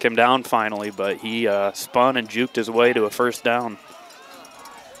take him down finally, but he spun and juked his way to a 1st down.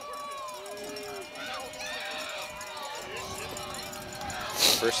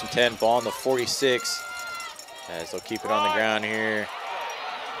 First and 10, ball on the 46, as they'll keep it on the ground here.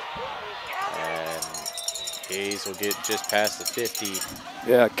 And Hayes will get just past the 50.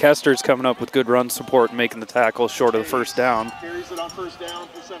 Yeah, Kester's coming up with good run support and making the tackle short of the 1st down. Carries it on 1st down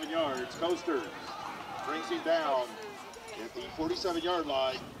for 7 yards. Coaster brings him down at the 47-yard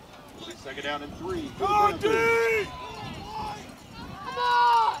line. 2nd down and 3. Come on, get in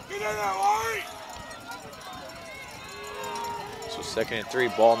there, Larry! So 2nd and 3,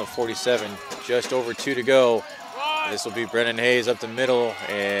 ball on the 47, just over 2 to go. This will be Brennan Hayes up the middle,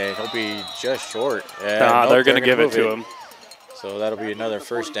 and he'll be just short. Nah, they're going to give it to him. So that'll be another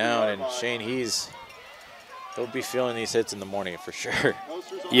 1st down, and Shane, he'll be feeling these hits in the morning for sure.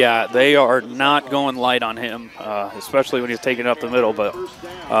 Yeah, they are not going light on him, especially when he's taking it up the middle. But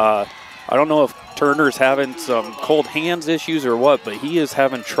I don't know if Turner's having some cold hands issues or what, but he is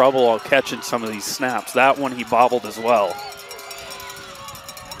having trouble catching some of these snaps. That one he bobbled as well.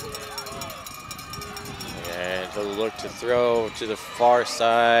 And he'll look to throw to the far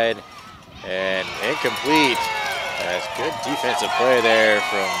side, and incomplete. That's good defensive play there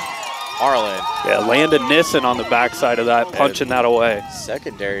from Harlan. Yeah, Landon Nissen on the backside of that, punching that away.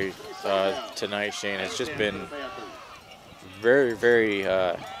 Secondary tonight, Shane, has just been very, very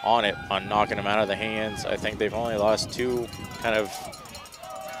on it, on knocking them out of the hands. I think they've only lost 2 kind of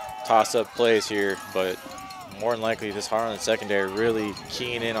toss-up plays here, but more than likely this Harlan secondary really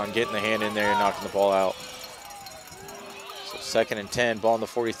keying in on getting the hand in there and knocking the ball out. So 2nd and 10, ball in the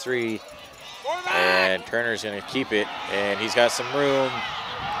 43, and Turner's going to keep it, and he's got some room,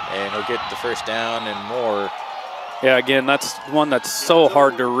 and he'll get the first down and more. Yeah, again, that's one that's so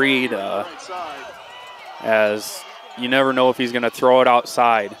hard to read, as you never know if he's going to throw it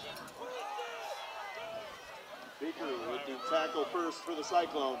outside. Baker with the tackle first for the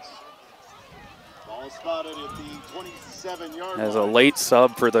Cyclones. Ball spotted at the 27-yard line. As a late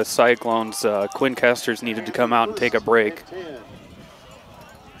sub for the Cyclones, Quinn Kester's needed to come out and take a break.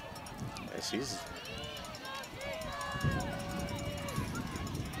 Yes,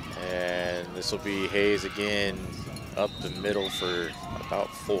 and this will be Hayes again up the middle for about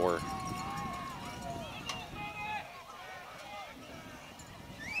 4.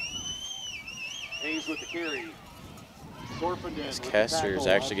 Hayes with the carry. Kester is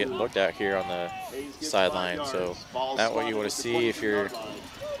actually getting looked at here on the sideline, so not what you want to see if you're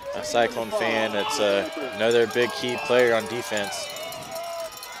a Cyclone fan. It's another big key player on defense.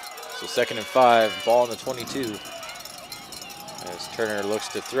 So 2nd and 5, ball in the 22. As Turner looks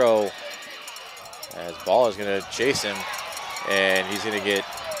to throw, as ball is going to chase him, and he's going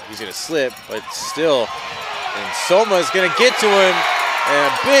to slip, but still, and Soma's going to get to him.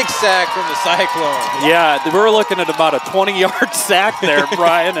 And a big sack from the Cyclone. Yeah, we're looking at about a 20-yard sack there,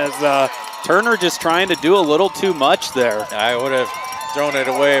 Brian, as Turner just trying to do a little too much there. I would have thrown it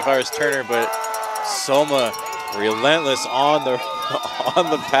away if I was Turner, but Soma relentless on the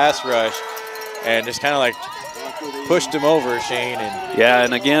pass rush and just kind of like pushed him over, Shane. And yeah,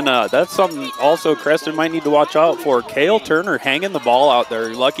 and again, that's something also Creston might need to watch out for. Cale Turner hanging the ball out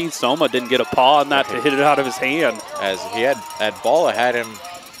there. Lucky Soma didn't get a paw on that to hit it out of his hand. As he had that ball had him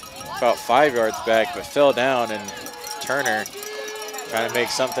about 5 yards back, but fell down, and Turner trying to make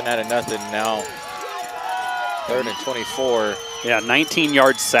something out of nothing. Now 3rd and 24. Yeah,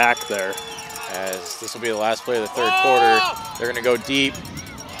 19-yard sack there. As this will be the last play of the 3rd quarter. They're going to go deep.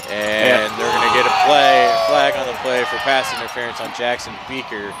 And they're going to get a flag on the play for pass interference on Jackson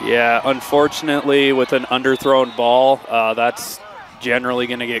Beaker. Yeah, unfortunately, with an underthrown ball, that's generally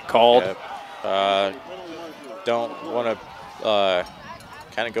going to get called. Yep. Don't want to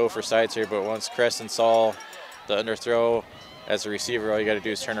kind of go for sides here, but once Creston saw the underthrow as a receiver, all you got to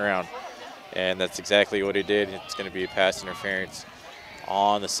do is turn around. And that's exactly what he did. It's going to be a pass interference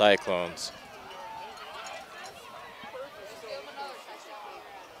on the Cyclones.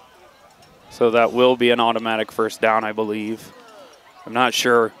 So that will be an automatic first down, I believe. I'm not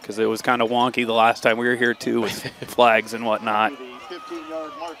sure because it was kind of wonky the last time we were here too with flags and whatnot.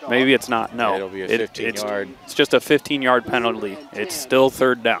 Maybe it's not. No, it'll be a 15-yard. It's just a 15-yard penalty. It's still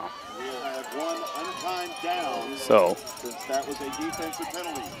 3rd down.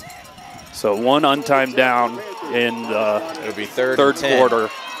 So one untimed down in the it'll be third quarter.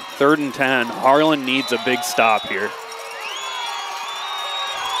 3rd and 10. Harlan needs a big stop here.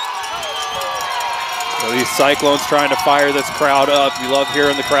 So these Cyclones trying to fire this crowd up. You love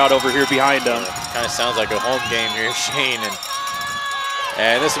hearing the crowd over here behind them. Kind of sounds like a home game here, Shane.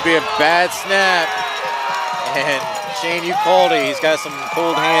 And this would be a bad snap. And Shane, you called it. He's got some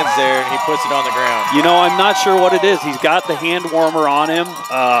cold hands there, and he puts it on the ground. You know, I'm not sure what it is. He's got the hand warmer on him.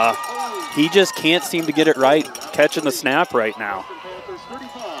 He just can't seem to get it right, catching the snap right now.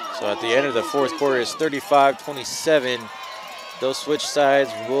 So at the end of the 4th quarter, it's 35-27. They'll switch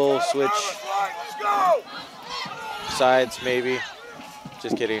sides. We'll switch sides, maybe.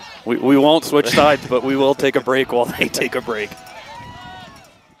 Just kidding. We won't switch sides, but we will take a break while they take a break.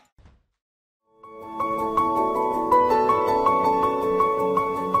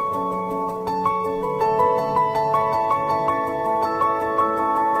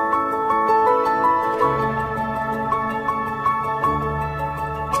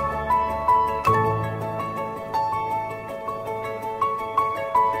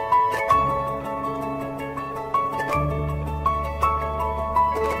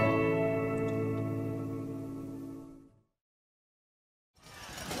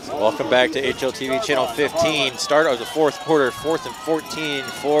 Welcome back to HLTV Channel 15. Start of the 4th quarter, 4th and 14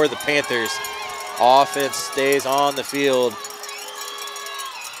 for the Panthers. Offense stays on the field.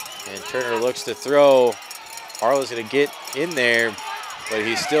 And Turner looks to throw. Harlan's going to get in there, but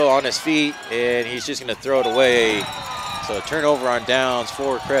he's still on his feet, and he's just going to throw it away. So a turnover on downs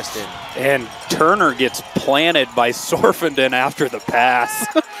for Creston. And Turner gets planted by Sorfenden after the pass.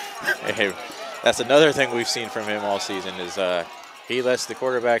 Hey, that's another thing we've seen from him all season is he lets the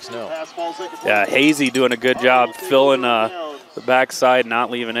quarterbacks know. Yeah, Hazy doing a good job filling the backside, not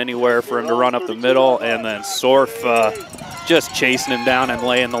leaving anywhere for him to run up the middle, and then Sorf just chasing him down and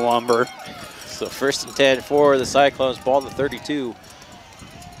laying the lumber. So 1st and 10 for the Cyclones, ball to 32.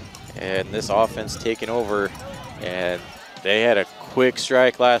 And this offense taking over, and they had a quick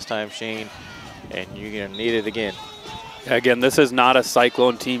strike last time, Shane, and you're going to need it again. Again, this is not a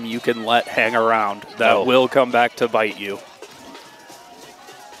Cyclone team you can let hang around. That will come back to bite you.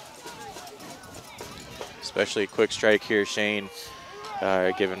 Especially a quick strike here, Shane,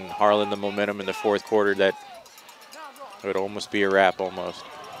 giving Harlan the momentum in the 4th quarter that would almost be a wrap almost.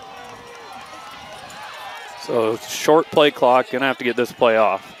 So short play clock, going to have to get this play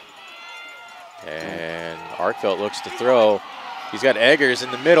off. And Arkfeld looks to throw. He's got Eggers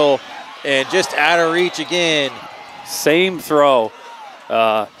in the middle and just out of reach again. Same throw.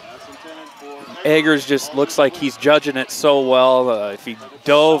 Eggers just looks like he's judging it so well. If he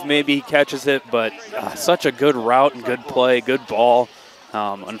dove, maybe he catches it, but such a good route and good play, good ball.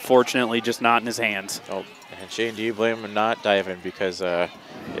 Unfortunately, just not in his hands. Oh, and Shane, do you blame him not diving? Because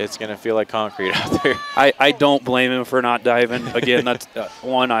it's going to feel like concrete out there. I don't blame him for not diving. Again, that's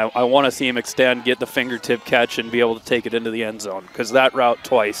one, I want to see him extend, get the fingertip catch, and be able to take it into the end zone. Because that route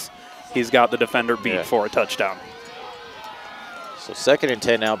twice, he's got the defender beat for a touchdown. So 2nd and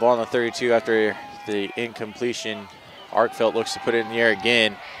 10 now, ball on the 32 after the incompletion. Arkfeld looks to put it in the air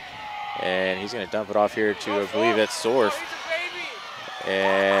again, and he's going to dump it off here to, I believe that's Sorf.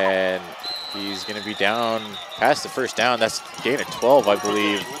 And he's going to be down past the 1st down. That's a gain of 12, I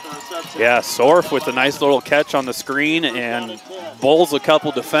believe. Yeah, Sorf with a nice little catch on the screen and bowls a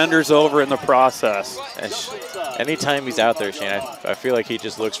couple defenders over in the process. Anytime he's out there, Shane, I feel like he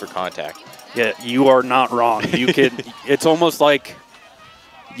just looks for contact. Yeah, you are not wrong. You could. It's almost like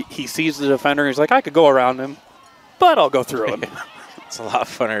he sees the defender and he's like, I could go around him, but I'll go through him. It's a lot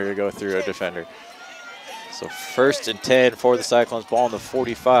funner to go through a defender. So 1st and 10 for the Cyclones, ball on the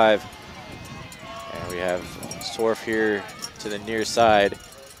 45. And we have Sorf here to the near side.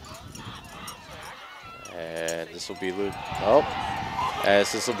 And this will be Luke. Oh,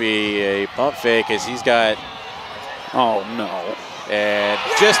 as this will be a pump fake as he's got. Oh, no. And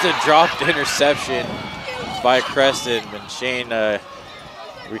just a dropped interception by Creston. And Shane,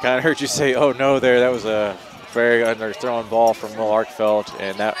 we kind of heard you say, oh no there. That was a very underthrown ball from Will Arkfeld.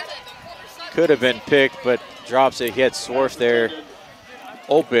 And that could have been picked, but drops it. He had Sorf there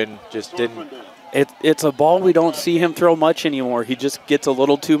open, just didn't. It's a ball we don't see him throw much anymore. He just gets a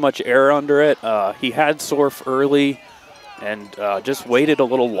little too much air under it. He had Sorf early and just waited a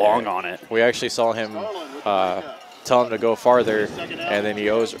little long on it. We actually saw him tell him to go farther, and then he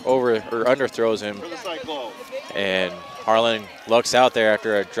underthrows him. And Harlan lucks out there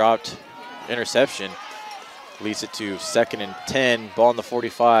after a dropped interception. Leads it to 2nd and 10, ball on the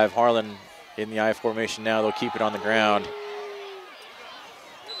 45. Harlan in the I formation now. They'll keep it on the ground.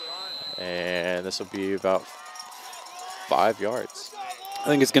 And this will be about 5 yards. I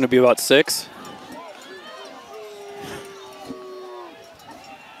think it's going to be about 6.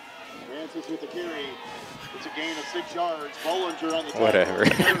 Francis with the carry. It's a gain of 6 yards. Bollinger on the whatever.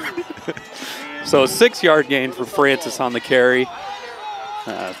 So a 6-yard gain for Francis on the carry.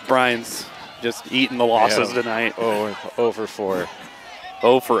 Brian's just eating the losses tonight. Oh for 4.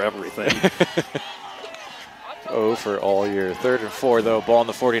 Oh for everything. Oh for all year. 3rd and 4 though, ball on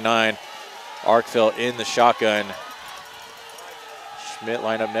the 49. Arkfeld in the shotgun. Schmidt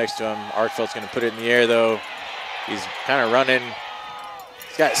lined up next to him. Arkfeld's going to put it in the air though. He's kind of running.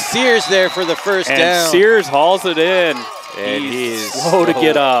 He's got Sears there for the 1st down. And Sears hauls it in. And he's slow to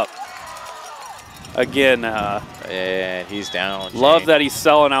get up. Again, and he's down. Love that he's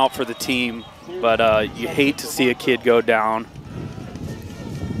selling out for the team, but you hate to see a kid go down.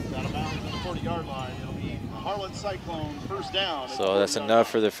 So that's enough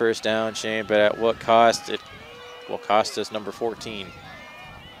for the 1st down, Shane, but at what cost? It will cost us number 14,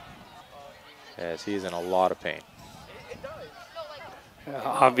 as he's in a lot of pain.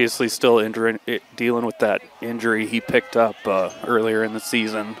 Obviously still dealing with that injury he picked up earlier in the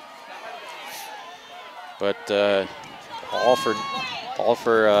season. But all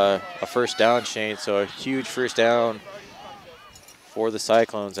for a 1st down, Shane, so a huge 1st down for the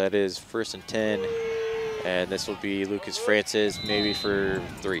Cyclones. That is 1st and 10. And this will be Lucas Francis, maybe for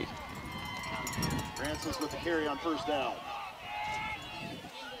 3. Francis with the carry on 1st down.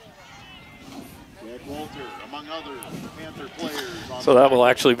 Jack Walter, among other Panther players. So that will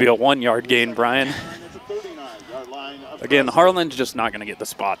actually be a 1-yard gain, Brian. Again, Harlan's just not going to get the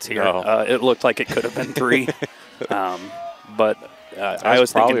spots here. No. It looked like it could have been 3. But I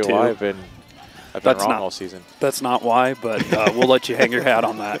was thinking too. Why I've been wrong all season. That's not why, but we'll let you hang your hat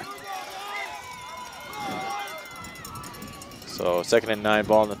on that. So 2nd and 9,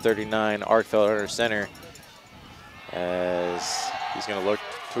 ball in the 39. Arkfeld under center as he's going to look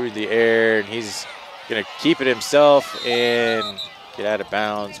through the air, and he's going to keep it himself and get out of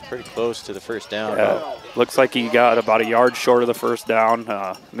bounds pretty close to the first down. Yeah, looks like he got about a yard short of the first down.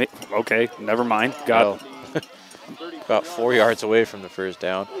 Okay, never mind. Got about 4 yards away from the first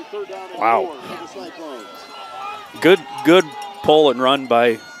down. Wow. Good pull and run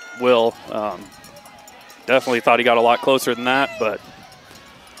by Will. Definitely thought he got a lot closer than that, but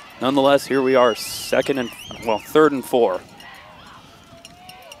nonetheless, here we are, 3rd and 4.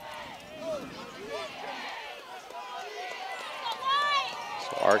 So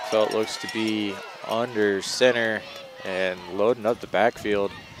Arkfeld looks to be under center and loading up the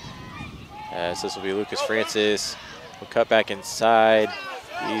backfield. As this will be Lucas Francis. We'll cut back inside.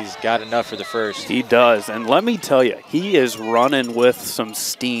 He's got enough for the first. He does, and let me tell you, he is running with some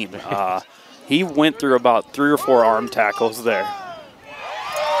steam. He went through about 3 or 4 arm tackles there.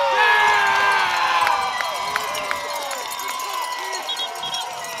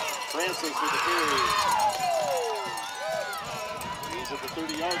 Francis with the carry. He's at the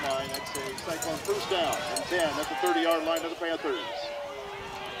 30-yard line. That's a Cyclone first down and 10 at the 30-yard line of the Panthers.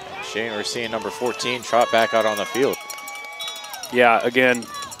 Shane, we're seeing number 14 trot back out on the field. Yeah, again,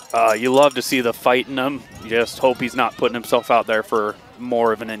 you love to see the fight in him. You just hope he's not putting himself out there for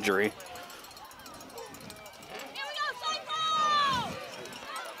more of an injury.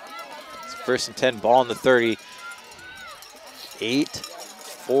 It's 1st and 10, ball in the 30.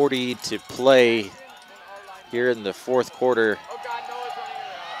 8:40 to play here in the 4th quarter.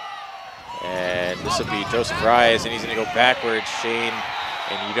 And this will be Joseph Rise, and he's going to go backwards, Shane.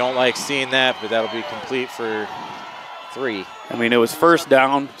 And you don't like seeing that, but that'll be complete for 3. I mean, it was first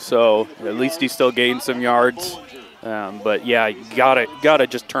down, so at least he still gained some yards. But yeah, you gotta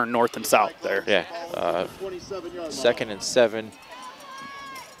just turn north and south there. Yeah. 2nd and 7.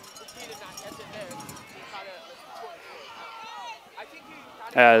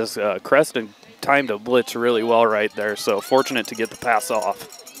 As Creston timed a blitz really well right there, so fortunate to get the pass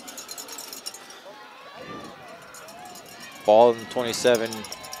off. Ball in the 27,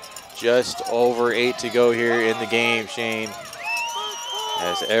 just over 8 to go here in the game, Shane.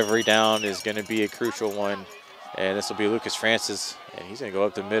 As every down is going to be a crucial one. And this will be Lucas Francis, and he's going to go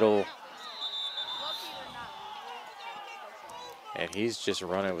up the middle. And he's just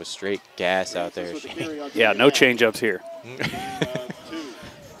running with straight gas out there, Shane. Yeah, no change-ups here. Bring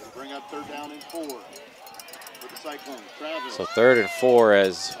up 3rd down and 4 for the Cyclone. So 3rd and 4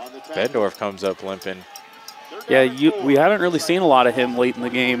 as Bendorf comes up limping. Yeah, we haven't really seen a lot of him late in the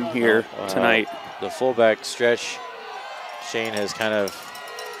game here tonight. The fullback stretch, Shane has kind of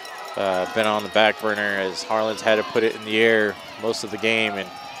been on the back burner as Harlan's had to put it in the air most of the game, and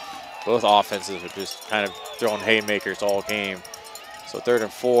both offenses are just kind of throwing haymakers all game. So 3rd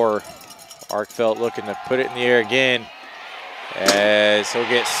and 4, Arkfeld looking to put it in the air again as he'll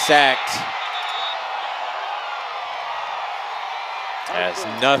get sacked.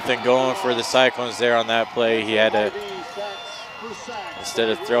 Has nothing going for the Cyclones there on that play. He had to, instead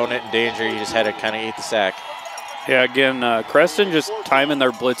of throwing it in danger, he just had to kind of eat the sack. Yeah, again, Creston just timing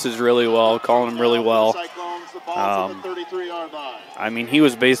their blitzes really well, calling them really well. I mean, he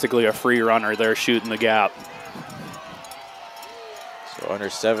was basically a free runner there shooting the gap. So under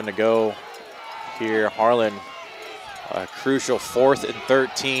 7 to go here. Harlan, a crucial 4th and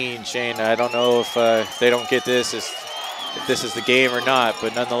 13. Shane, I don't know if they don't get this, if this is the game or not,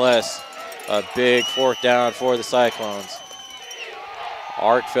 but nonetheless, a big 4th down for the Cyclones.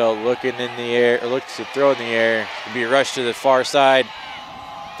 Arkfeld looking in the air, or looks to throw in the air, to be rushed to the far side.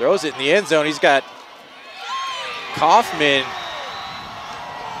 Throws it in the end zone. He's got Kaufman,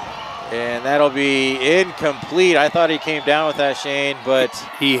 and that'll be incomplete. I thought he came down with that, Shane, but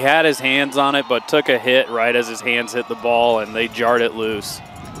he had his hands on it, but took a hit right as his hands hit the ball, and they jarred it loose.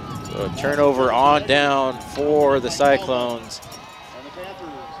 So turnover on down for the Cyclones.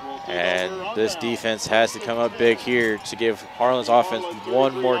 And this defense has to come up big here to give Harlan's offense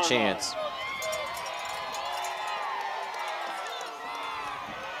one more chance.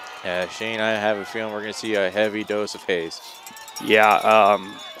 Shane, I have a feeling we're going to see a heavy dose of haze. Yeah,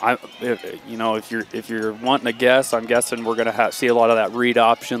 if you're wanting to guess, I'm guessing we're going to see a lot of that read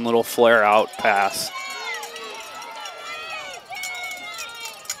option, little flare out pass.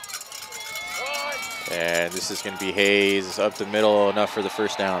 And this is going to be Hayes up the middle, enough for the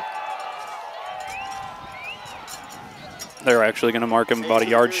first down. They're actually going to mark him about a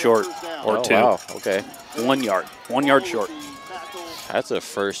yard short or two. Wow, okay. 1 yard, 1 yard short. That's a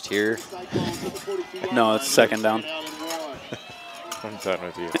first here. No, it's second down. I'm done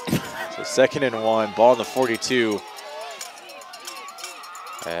with you. So 2nd and 1, ball in the 42.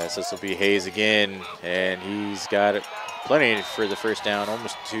 As this will be Hayes again, and he's got it plenty for the first down,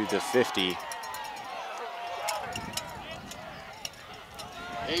 almost to the 50.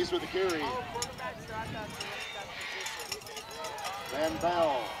 Hayes with the carry. Van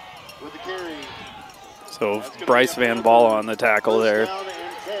Bell with the carry. So Bryce Van Ball on the tackle there.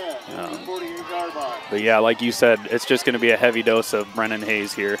 But yeah, like you said, it's just going to be a heavy dose of Brennan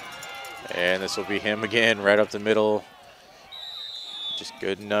Hayes here. And this will be him again, right up the middle. Just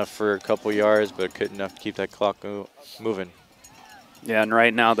good enough for a couple yards, but good enough to keep that clock moving. Yeah, and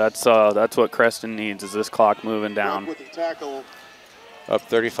right now that's what Creston needs, is this clock moving down. Up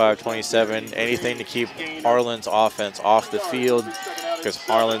 35-27. Anything to keep Harlan's offense off the field, because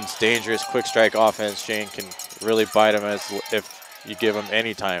Harlan's dangerous quick strike offense, Shane, can really bite him if you give him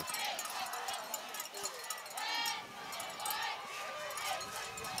any time.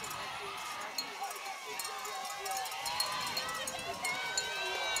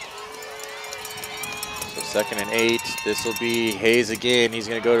 So 2nd and 8. This will be Hayes again. He's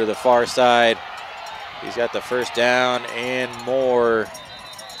going to go to the far side. He's got the first down and more,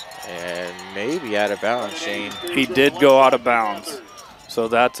 and maybe out of bounds, Shane. He did go out of bounds, so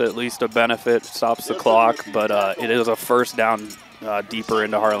that's at least a benefit. Stops the clock, but it is a first down deeper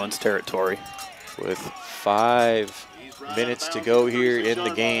into Harlan's territory. With 5 minutes to go here in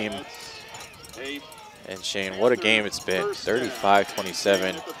the game. And Shane, what a game it's been,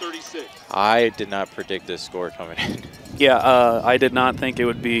 35-27. I did not predict this score coming in. Yeah, I did not think it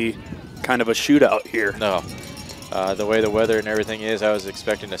would be kind of a shootout here. No. The way the weather and everything is, I was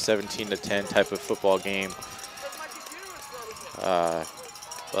expecting a 17-10 type of football game.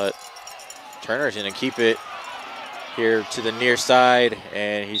 But Turner's going to keep it here to the near side,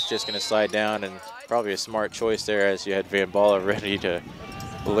 and he's just going to slide down, and probably a smart choice there as you had Van Balla ready to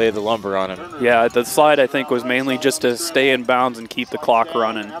lay the lumber on him. Yeah, the slide I think was mainly just to stay in bounds and keep the clock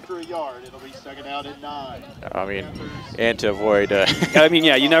running. I mean, and to avoid. I mean,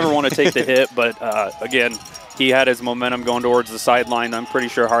 yeah, you never want to take the hit, but again, he had his momentum going towards the sideline. I'm pretty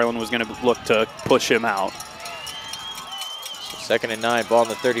sure Harlan was going to look to push him out. So 2nd and 9, ball in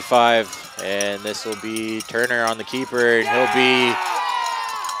the 35, and this will be Turner on the keeper, and he'll be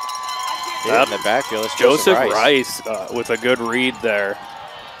in the backfield. It's Joseph Rice with a good read there.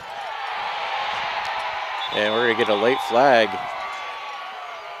 And we're going to get a late flag,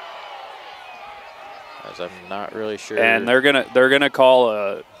 as I'm not really sure. And they're gonna call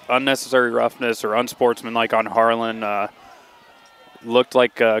a unnecessary roughness or unsportsmanlike on Harlan. Looked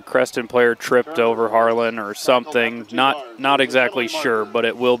like a Creston player tripped over Harlan or something. Not exactly sure, but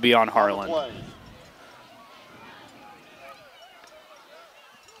it will be on Harlan.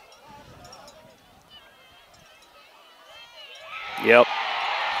 Yep.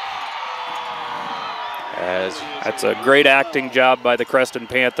 That's a great acting job by the Creston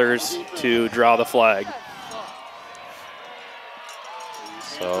Panthers to draw the flag.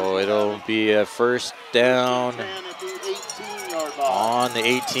 So it'll be a first down on the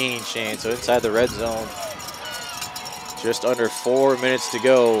 18, Shane. So inside the red zone. Just under 4 minutes to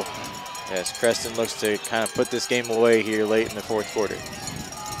go as Creston looks to kind of put this game away here late in the 4th quarter.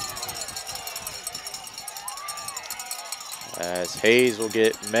 As Hayes will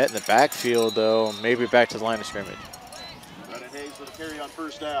get met in the backfield, though, maybe back to the line of scrimmage. Hayes with a carry on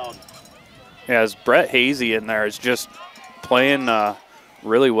first down. Yeah, as Brett Hazy in there is just playing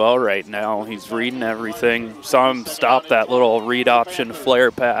really well right now. He's reading everything. Saw him stop that little read option flare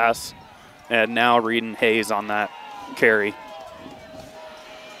pass, and now reading Hayes on that carry.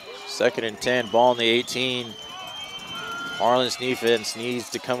 2nd and 10, ball in the 18. Harlan's defense needs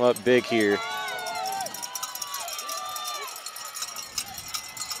to come up big here.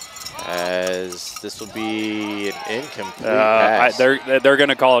 As this will be an incomplete pass. They're going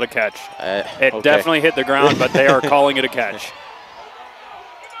to call it a catch. It definitely hit the ground, but they are calling it a catch.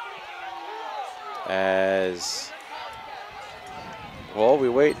 As well, we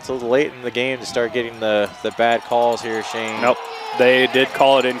wait until late in the game to start getting the bad calls here, Shane. Nope, they did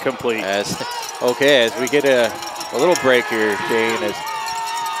call it incomplete. As we get a little break here, Shane. As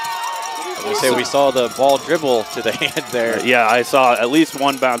we say, we saw the ball dribble to the hand there. Yeah, I saw at least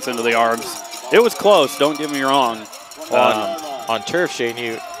one bounce into the arms. It was close, don't get me wrong. On turf, Shane,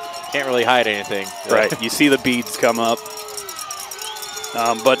 you can't really hide anything. Right, you see the beads come up.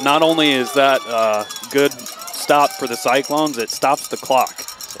 But not only is that a good stop for the Cyclones, it stops the clock.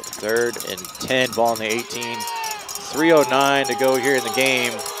 So 3rd and 10, ball in the 18. 3:09 to go here in the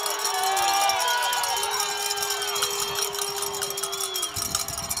game.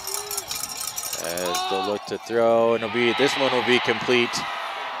 look to throw, and this one will be complete.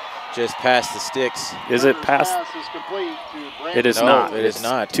 Just past the sticks. Is it past? It is not. It is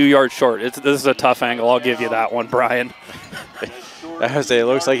not. 2 yards short. This is a tough angle. I'll give you that one, Brian. I was saying, it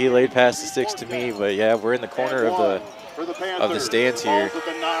looks like he laid past the sticks to me, but yeah, we're in the corner of the stands here.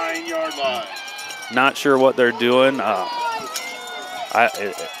 Not sure what they're doing. They're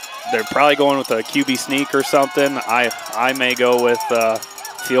probably going with a QB sneak or something. I may go with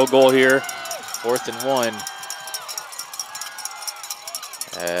field goal here. 4th and 1.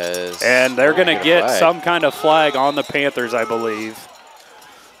 And they're going to get some kind of flag on the Panthers, I believe.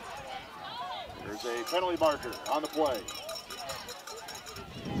 There's a penalty marker on the play.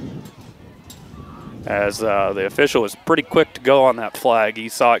 As the official was pretty quick to go on that flag. He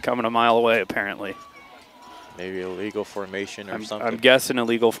saw it coming a mile away, apparently. Maybe illegal formation or something. I'm guessing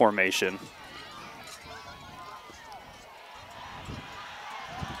illegal formation.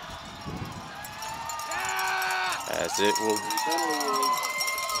 As it will.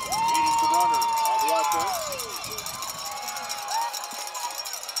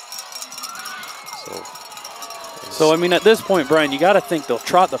 So I mean, at this point, Brian, you got to think they'll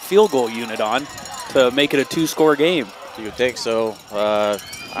trot the field goal unit on to make it a 2-score game. You would think so.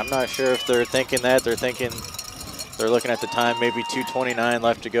 I'm not sure if they're thinking that. They're looking at the time, maybe 2:29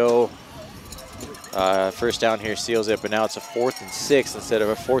 left to go. First down here seals it, but now it's a 4th and 6 instead of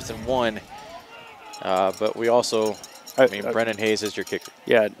a 4th and 1. But we also, Brennan Hayes is your kicker.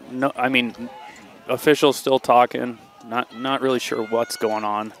 Yeah, no, I mean, officials still talking. Not really sure what's going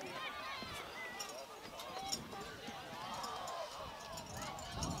on.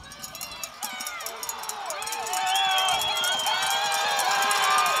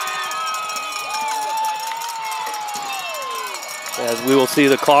 As we will see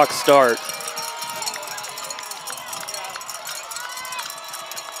the clock start.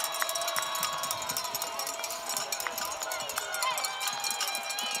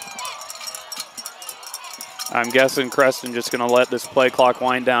 I'm guessing Creston just going to let this play clock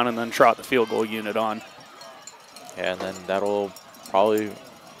wind down and then trot the field goal unit on. Yeah, and then that'll probably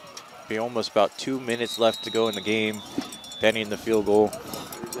be almost about 2 minutes left to go in the game, pending the field goal.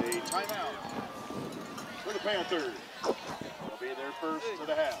 There's a timeout for the Panthers. They'll be their first of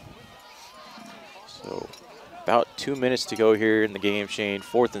the half. So about 2 minutes to go here in the game, Shane.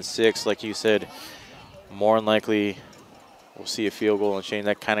 4th and 6, like you said, more than likely we'll see a field goal. And Shane,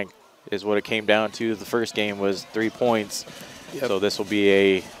 that kind of is what it came down to. The first game was 3 points. Yep. So this will be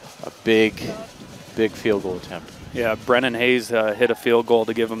a big field goal attempt. Yeah, Brennan Hayes hit a field goal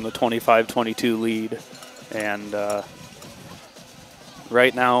to give him the 25-22 lead. And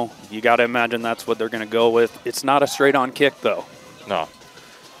right now, you got to imagine that's what they're going to go with. It's not a straight-on kick, though. No.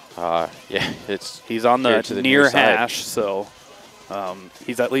 Yeah, he's on the near hash, so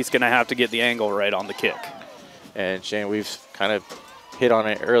he's at least going to have to get the angle right on the kick. And Shane, we've kind of hit on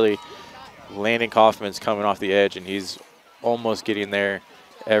it early. Landon Kaufman's coming off the edge, and he's almost getting there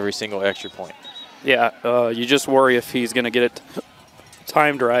every single extra point. Yeah, you just worry if he's going to get it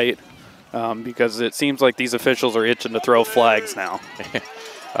timed right, because it seems like these officials are itching to throw flags now.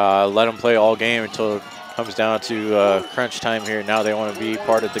 Let them play all game until it comes down to crunch time here. Now they want to be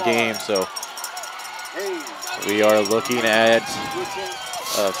part of the game, so we are looking at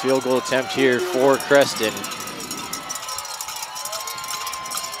a field goal attempt here for Creston.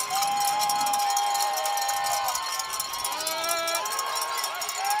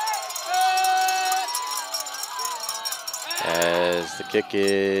 As the kick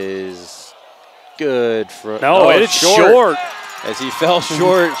is good. It's short. As he fell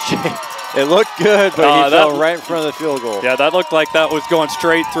short. It looked good, but he fell right in front of the field goal. Yeah, that looked like that was going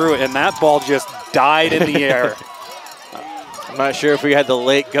straight through, and that ball just died in the air. I'm not sure if we had the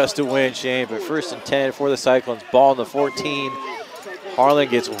late gust of wind, Shane, but 1st and 10 for the Cyclones. Ball in the 14. Harlan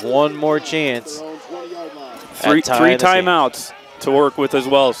gets one more chance. Three timeouts to work with as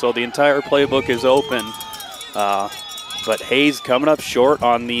well, so the entire playbook is open. But Hayes coming up short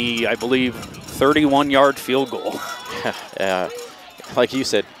on the, I believe, 31-yard field goal. Yeah, like you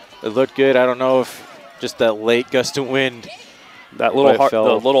said, it looked good. I don't know if just that late gust of wind. That the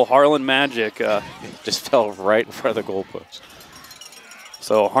little Harlan magic. Just fell right in front of the goalpost.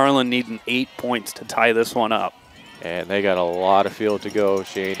 So Harlan needing 8 points to tie this one up. And they got a lot of field to go,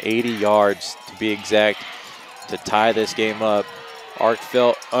 Shane. 80 yards to be exact to tie this game up.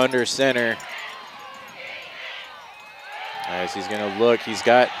 Arkfeld under center. As he's going to look, he's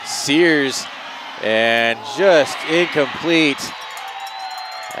got Sears, and just incomplete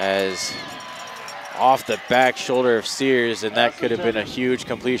as off the back shoulder of Sears, and that could have been a huge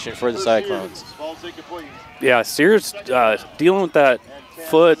completion for the Cyclones. Yeah, Sears dealing with that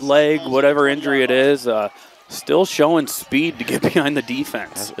foot, leg, whatever injury it is, still showing speed to get behind the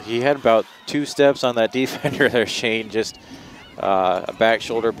defense. He had about 2 steps on that defender there, Shane. Just a back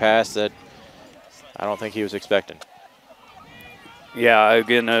shoulder pass that I don't think he was expecting. Yeah,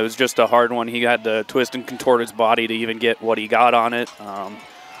 again, it was just a hard one. He had to twist and contort his body to even get what he got on it.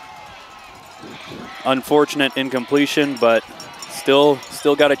 Unfortunate incompletion, but still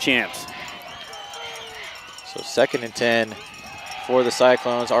got a chance. So 2nd and 10 for the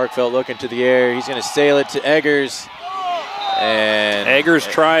Cyclones. Arkfeld looking to the air. He's going to sail it to Eggers. And Eggers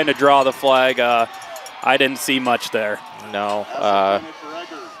trying to draw the flag. I didn't see much there. No.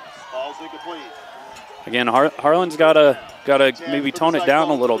 Again, Harlan's got to maybe tone it down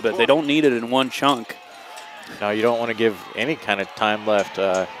a little bit. They don't need it in one chunk. No, you don't want to give any kind of time left.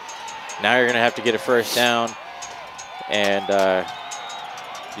 Now you're going to have to get a first down. And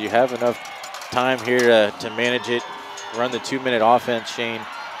you have enough time here to manage it, run the 2-minute offense, Shane.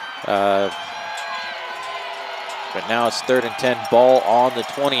 But now it's 3rd and 10, ball on the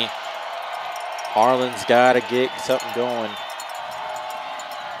 20. Harlan's got to get something going.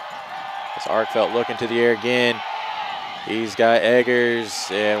 It's Arkfeld looking to the air again. He's got Eggers,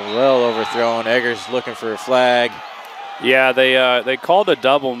 and well overthrown. Eggers looking for a flag. Yeah, they called a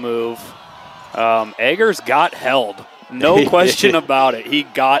double move. Eggers got held. No question about it. He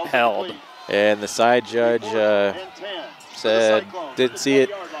got held. And the side judge said didn't see it.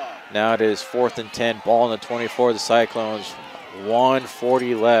 Now it is 4th and 10, ball on the 24 of the Cyclones.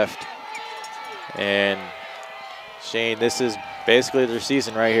 1:40 left. And Shane, this is basically their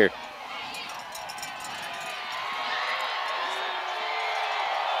season right here.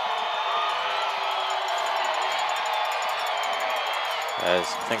 As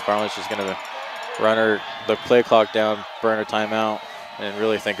I think Harlan's just going to run the play clock down, burn her timeout, and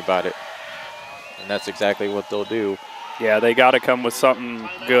really think about it. And that's exactly what they'll do. Yeah, they got to come with something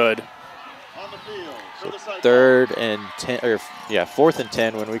good. So 3rd and 10, or yeah, 4th and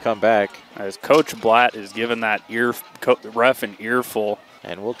 10 when we come back. As Coach Blatt is giving that ref an earful.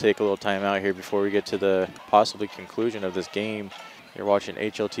 And we'll take a little time out here before we get to the possibly conclusion of this game. You're watching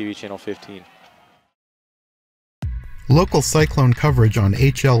HLTV Channel 15. Local Cyclone coverage on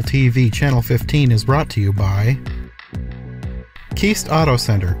HLTV Channel 15 is brought to you by Keast Auto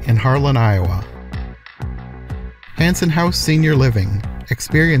Center in Harlan, Iowa. Hanson House Senior Living.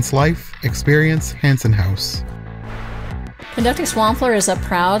 Experience life, experience Hanson House. Conducting Swampler is a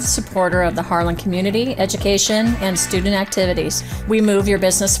proud supporter of the Harlan community, education, and student activities. We move your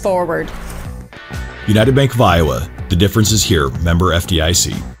business forward. United Bank of Iowa. The difference is here. Member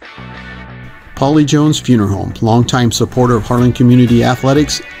FDIC. Polly Jones Funeral Home, longtime supporter of Harlan Community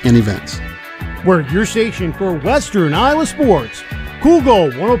Athletics and events. We're your station for Western Iowa sports. Cool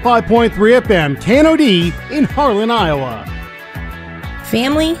Gold 105.3 FM, KNOD in Harlan, Iowa.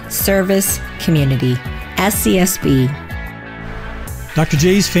 Family, service, community. SCSB. Dr.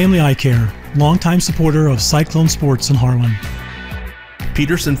 J's Family Eye Care, longtime supporter of Cyclone Sports in Harlan.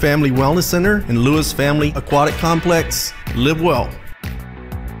 Peterson Family Wellness Center and Lewis Family Aquatic Complex. Live well.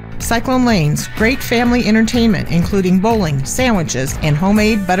 Cyclone Lanes, great family entertainment, including bowling, sandwiches, and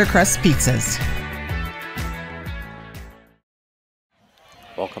homemade buttercrust pizzas.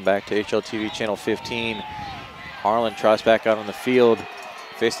 Welcome back to HLTV Channel 15. Harlan trots back out on the field,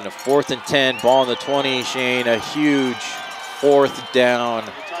 facing a 4th and 10, ball on the 20. Shane, a huge 4th down.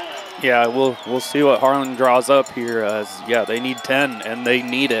 Yeah, we'll see what Harlan draws up here. As yeah, they need 10, and they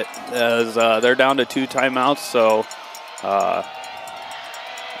need it as they're down to 2 timeouts. So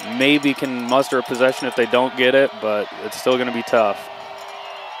maybe can muster a possession if they don't get it, but it's still going to be tough.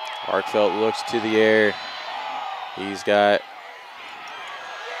 Arkfeld looks to the air. He's got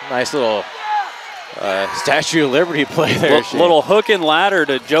a nice little Statue of Liberty play there. Little hook and ladder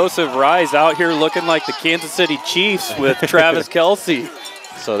to Joseph Rise out here looking like the Kansas City Chiefs with Travis Kelsey.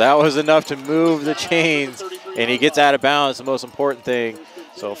 So that was enough to move the chains, and he gets out of bounds, the most important thing.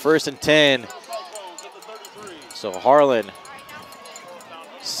 So 1st and 10. So Harlan,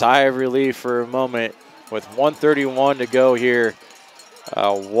 sigh of relief for a moment with 1:31 to go here.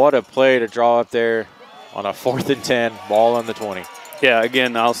 What a play to draw up there on a 4th and 10, ball on the 20. Yeah,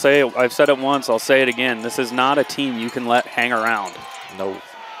 again, I've said it once, I'll say it again. This is not a team you can let hang around. No.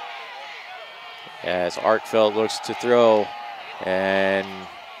 As Arkfeld looks to throw, and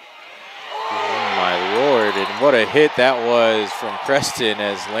oh my Lord, and what a hit that was from Creston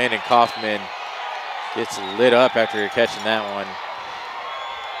as Landon Kaufman gets lit up after catching that one.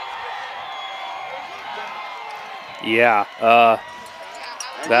 Yeah,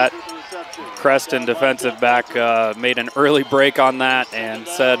 that Creston defensive back made an early break on that and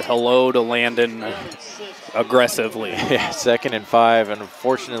said hello to Landon aggressively. Yeah, 2nd and 5, and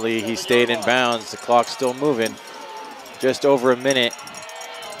unfortunately he stayed in bounds. The clock's still moving. Just over a minute.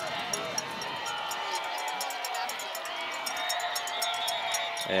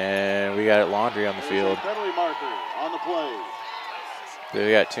 And we got Laundry on the field. Penalty marker on the play.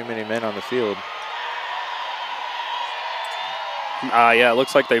 We got too many men on the field. Yeah, it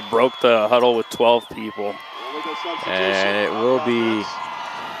looks like they broke the huddle with 12 people. And it will be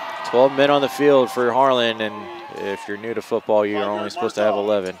 12 men on the field for Harlan, and if you're new to football, you're only supposed to have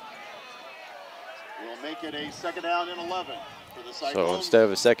 11. We'll make it a 2nd down and 11 for the Cyclones. So instead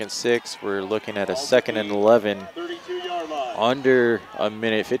of a 2nd 6, we're looking at a 2nd and 11. 32-yard line. Under a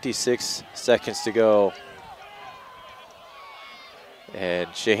minute, 56 seconds to go.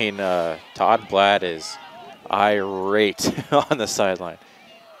 And Shane, Todd Blatt is irate on the sideline.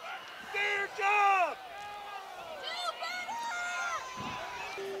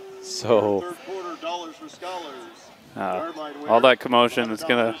 So all that commotion is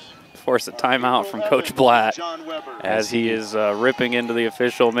going to force a timeout from Coach Blatt as he is ripping into the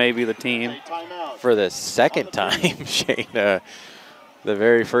official, maybe the team. For the 2nd time, Shane, the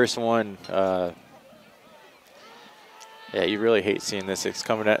very first one. Yeah, you really hate seeing this. It's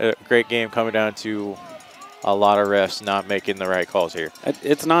coming a great game coming down to a lot of refs not making the right calls here.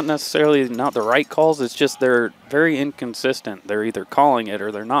 It's not necessarily not the right calls. It's just they're very inconsistent. They're either calling it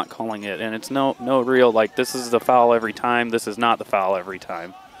or they're not calling it, and it's no real like this is the foul every time. This is not the foul every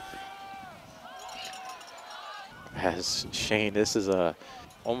time. As Shane, this is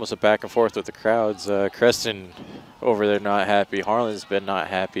almost a back and forth with the crowds. Creston over there not happy. Harlan's been not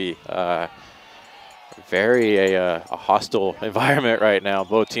happy. Very a hostile environment right now.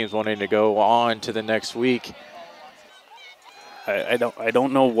 Both teams wanting to go on to the next week. I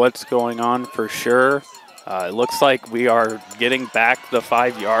don't know what's going on for sure. It looks like we are getting back the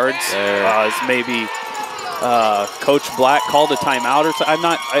 5 yards. As maybe Coach Black called a timeout or something.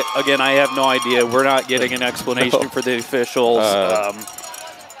 Again, I have no idea. We're not getting an explanation for the officials.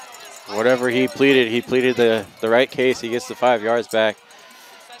 Whatever he pleaded the right case. He gets the 5 yards back.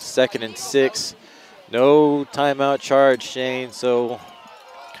 2nd and 6. No timeout charge, Shane, so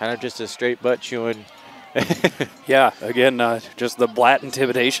kind of just a straight butt chewing. Yeah, again, just the Blatt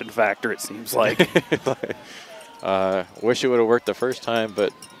intimidation factor, it seems like. Wish it would have worked the first time,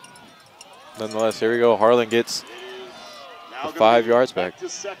 but nonetheless, here we go. Harlan gets the 5 yards back.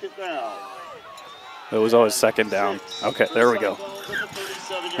 It was always 2nd down. Okay, there we go.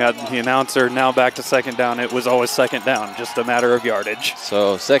 Yeah, the announcer now back to 2nd down. It was always 2nd down, just a matter of yardage.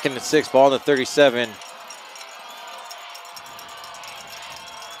 So 2nd and 6, ball in the 37.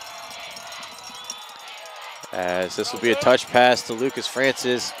 As this will be a touch pass to Lucas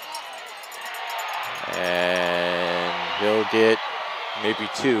Francis. And he'll get maybe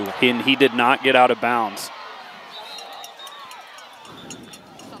 2. And he did not get out of bounds.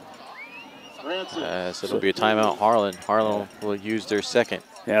 So it'll be a timeout. Harlan will use their 2nd.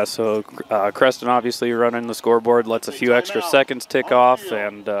 Yeah, so Creston obviously running the scoreboard, lets a few extra seconds tick off,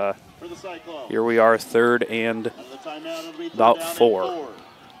 and here we are, 3rd and about 4.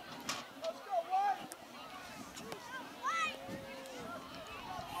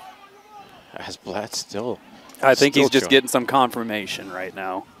 As Blatt still. I think he's just getting some confirmation right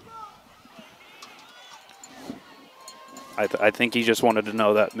now. I think he just wanted to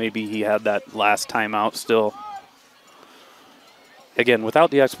know that maybe he had that last timeout still. Again,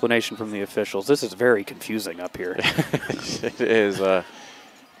 without the explanation from the officials, this is very confusing up here. It is. It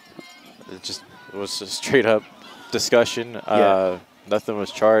was a straight up discussion. Yeah. Nothing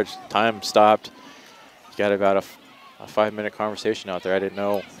was charged. Time stopped. You got about a 5-minute conversation out there. I didn't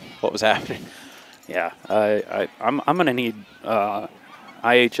know what was happening. Yeah, I'm going to need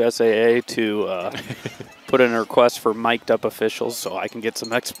IHSAA to put in a request for mic'd up officials so I can get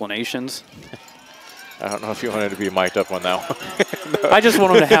some explanations. I don't know if you wanted to be mic'd up on that one. No. I just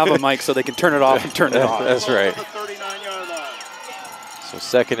want them to have a mic so they can turn it off and turn it on. That's right. So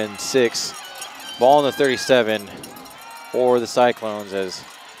 2nd and 6, ball in the 37 for the Cyclones as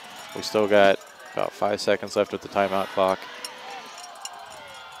we still got about 5 seconds left with the timeout clock.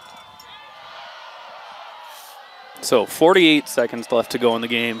 So 48 seconds left to go in the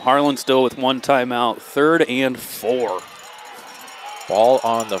game. Harlan still with 1 timeout, 3rd and 4. Ball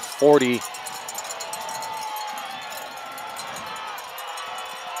on the 40.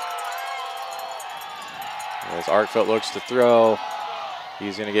 As Arkfeld looks to throw,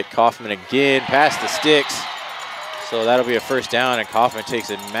 he's going to get Kaufman again past the sticks. So that'll be a 1st down, and Kaufman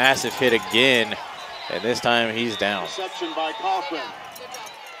takes a massive hit again, and this time he's down. Reception by Kaufman.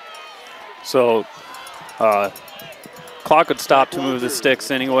 So clock would stop to move the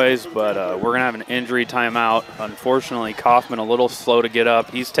sticks anyways, but we're going to have an injury timeout. Unfortunately, Kaufman a little slow to get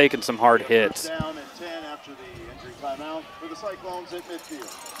up. He's taken some hard hits. Down and 10 after the injury timeout for the Cyclones at midfield.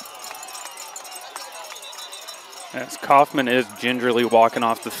 As Kaufman is gingerly walking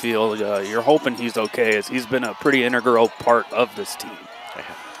off the field, you're hoping he's okay, as he's been a pretty integral part of this team.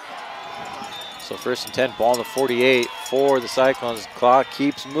 So 1st and 10, ball in the 48 for the Cyclones. Clock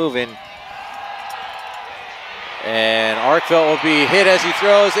keeps moving. And Arkfeld will be hit as he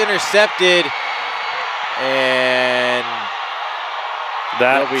throws, intercepted. And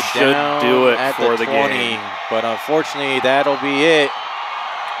that should do it for the 20, game. But unfortunately, that'll be it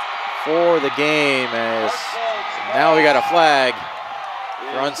for the game, as now we got a flag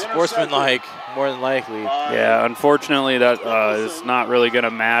for unsportsmanlike, more than likely. Yeah, unfortunately, that is not really going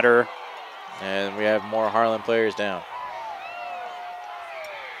to matter. And we have more Harlan players down.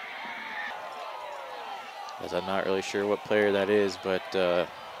 As I'm not really sure what player that is, but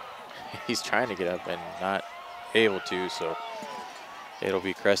he's trying to get up and not able to, so it'll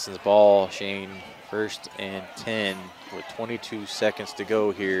be Creston's ball. Shane, 1st and 10 with 22 seconds to go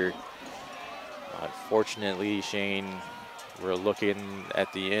here. Unfortunately, Shane, we're looking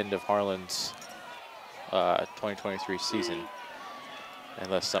at the end of Harlan's 2023 season,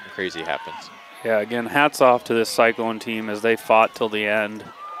 unless something crazy happens. Yeah, again, hats off to this Cyclone team as they fought till the end.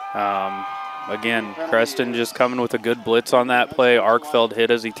 Again, Creston just coming with a good blitz on that play. Arkfeld hit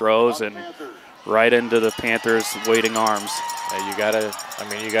as he throws and right into the Panthers' waiting arms. You gotta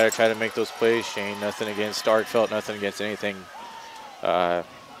try to make those plays, Shane. Nothing against Arkfeld, nothing against anything.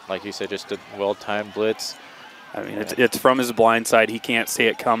 Like you said, just a well-timed blitz. I mean, it's from his blind side. He can't see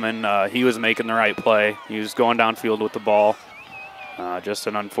it coming. He was making the right play. He was going downfield with the ball. Just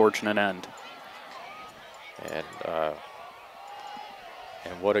an unfortunate end.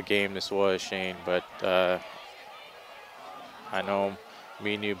 And what a game this was, Shane. But I know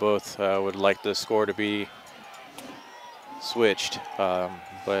me and you both would like the score to be switched.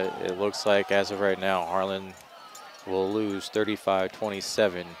 But it looks like, as of right now, Harlan will lose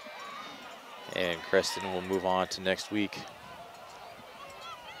 35-27. And Creston will move on to next week.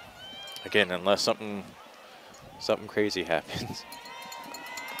 Again, unless something crazy happens.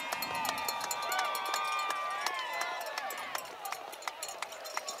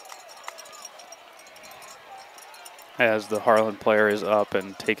 As the Harlan player is up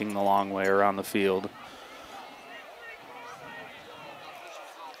and taking the long way around the field.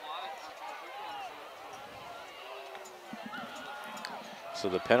 So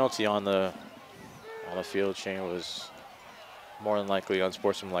the penalty on the field, Shane, was more than likely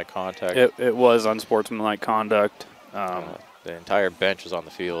unsportsmanlike contact. It was unsportsmanlike conduct. The entire bench was on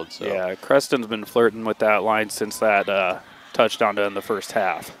the field. So yeah, Creston's been flirting with that line since that touchdown to end the first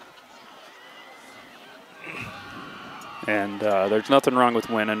half. And there's nothing wrong with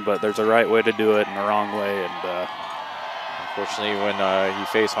winning, but there's a right way to do it and a wrong way. And unfortunately, when you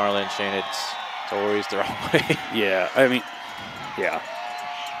face Harlan, Shane, it's always the wrong way. Yeah, I mean, yeah.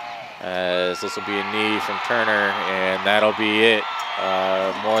 As this will be a knee from Turner, and that'll be it.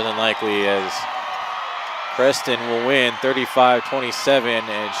 More than likely, as Creston will win 35-27.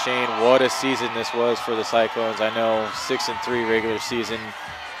 And Shane, what a season this was for the Cyclones. I know 6-3 regular season.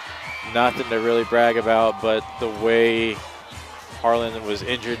 Nothing to really brag about, but the way Harlan was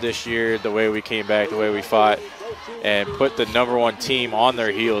injured this year, the way we came back, the way we fought, and put the #1 team on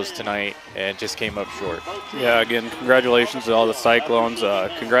their heels tonight and just came up short. Yeah, again, congratulations to all the Cyclones.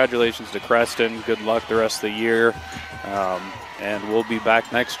 Congratulations to Creston. Good luck the rest of the year. And we'll be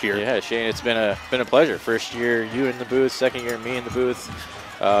back next year. Yeah, Shane, it's been a pleasure. First year you in the booth, second year me in the booth.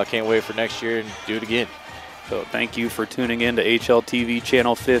 Can't wait for next year and do it again. So thank you for tuning in to HLTV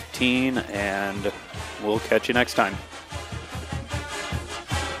Channel 15, and we'll catch you next time.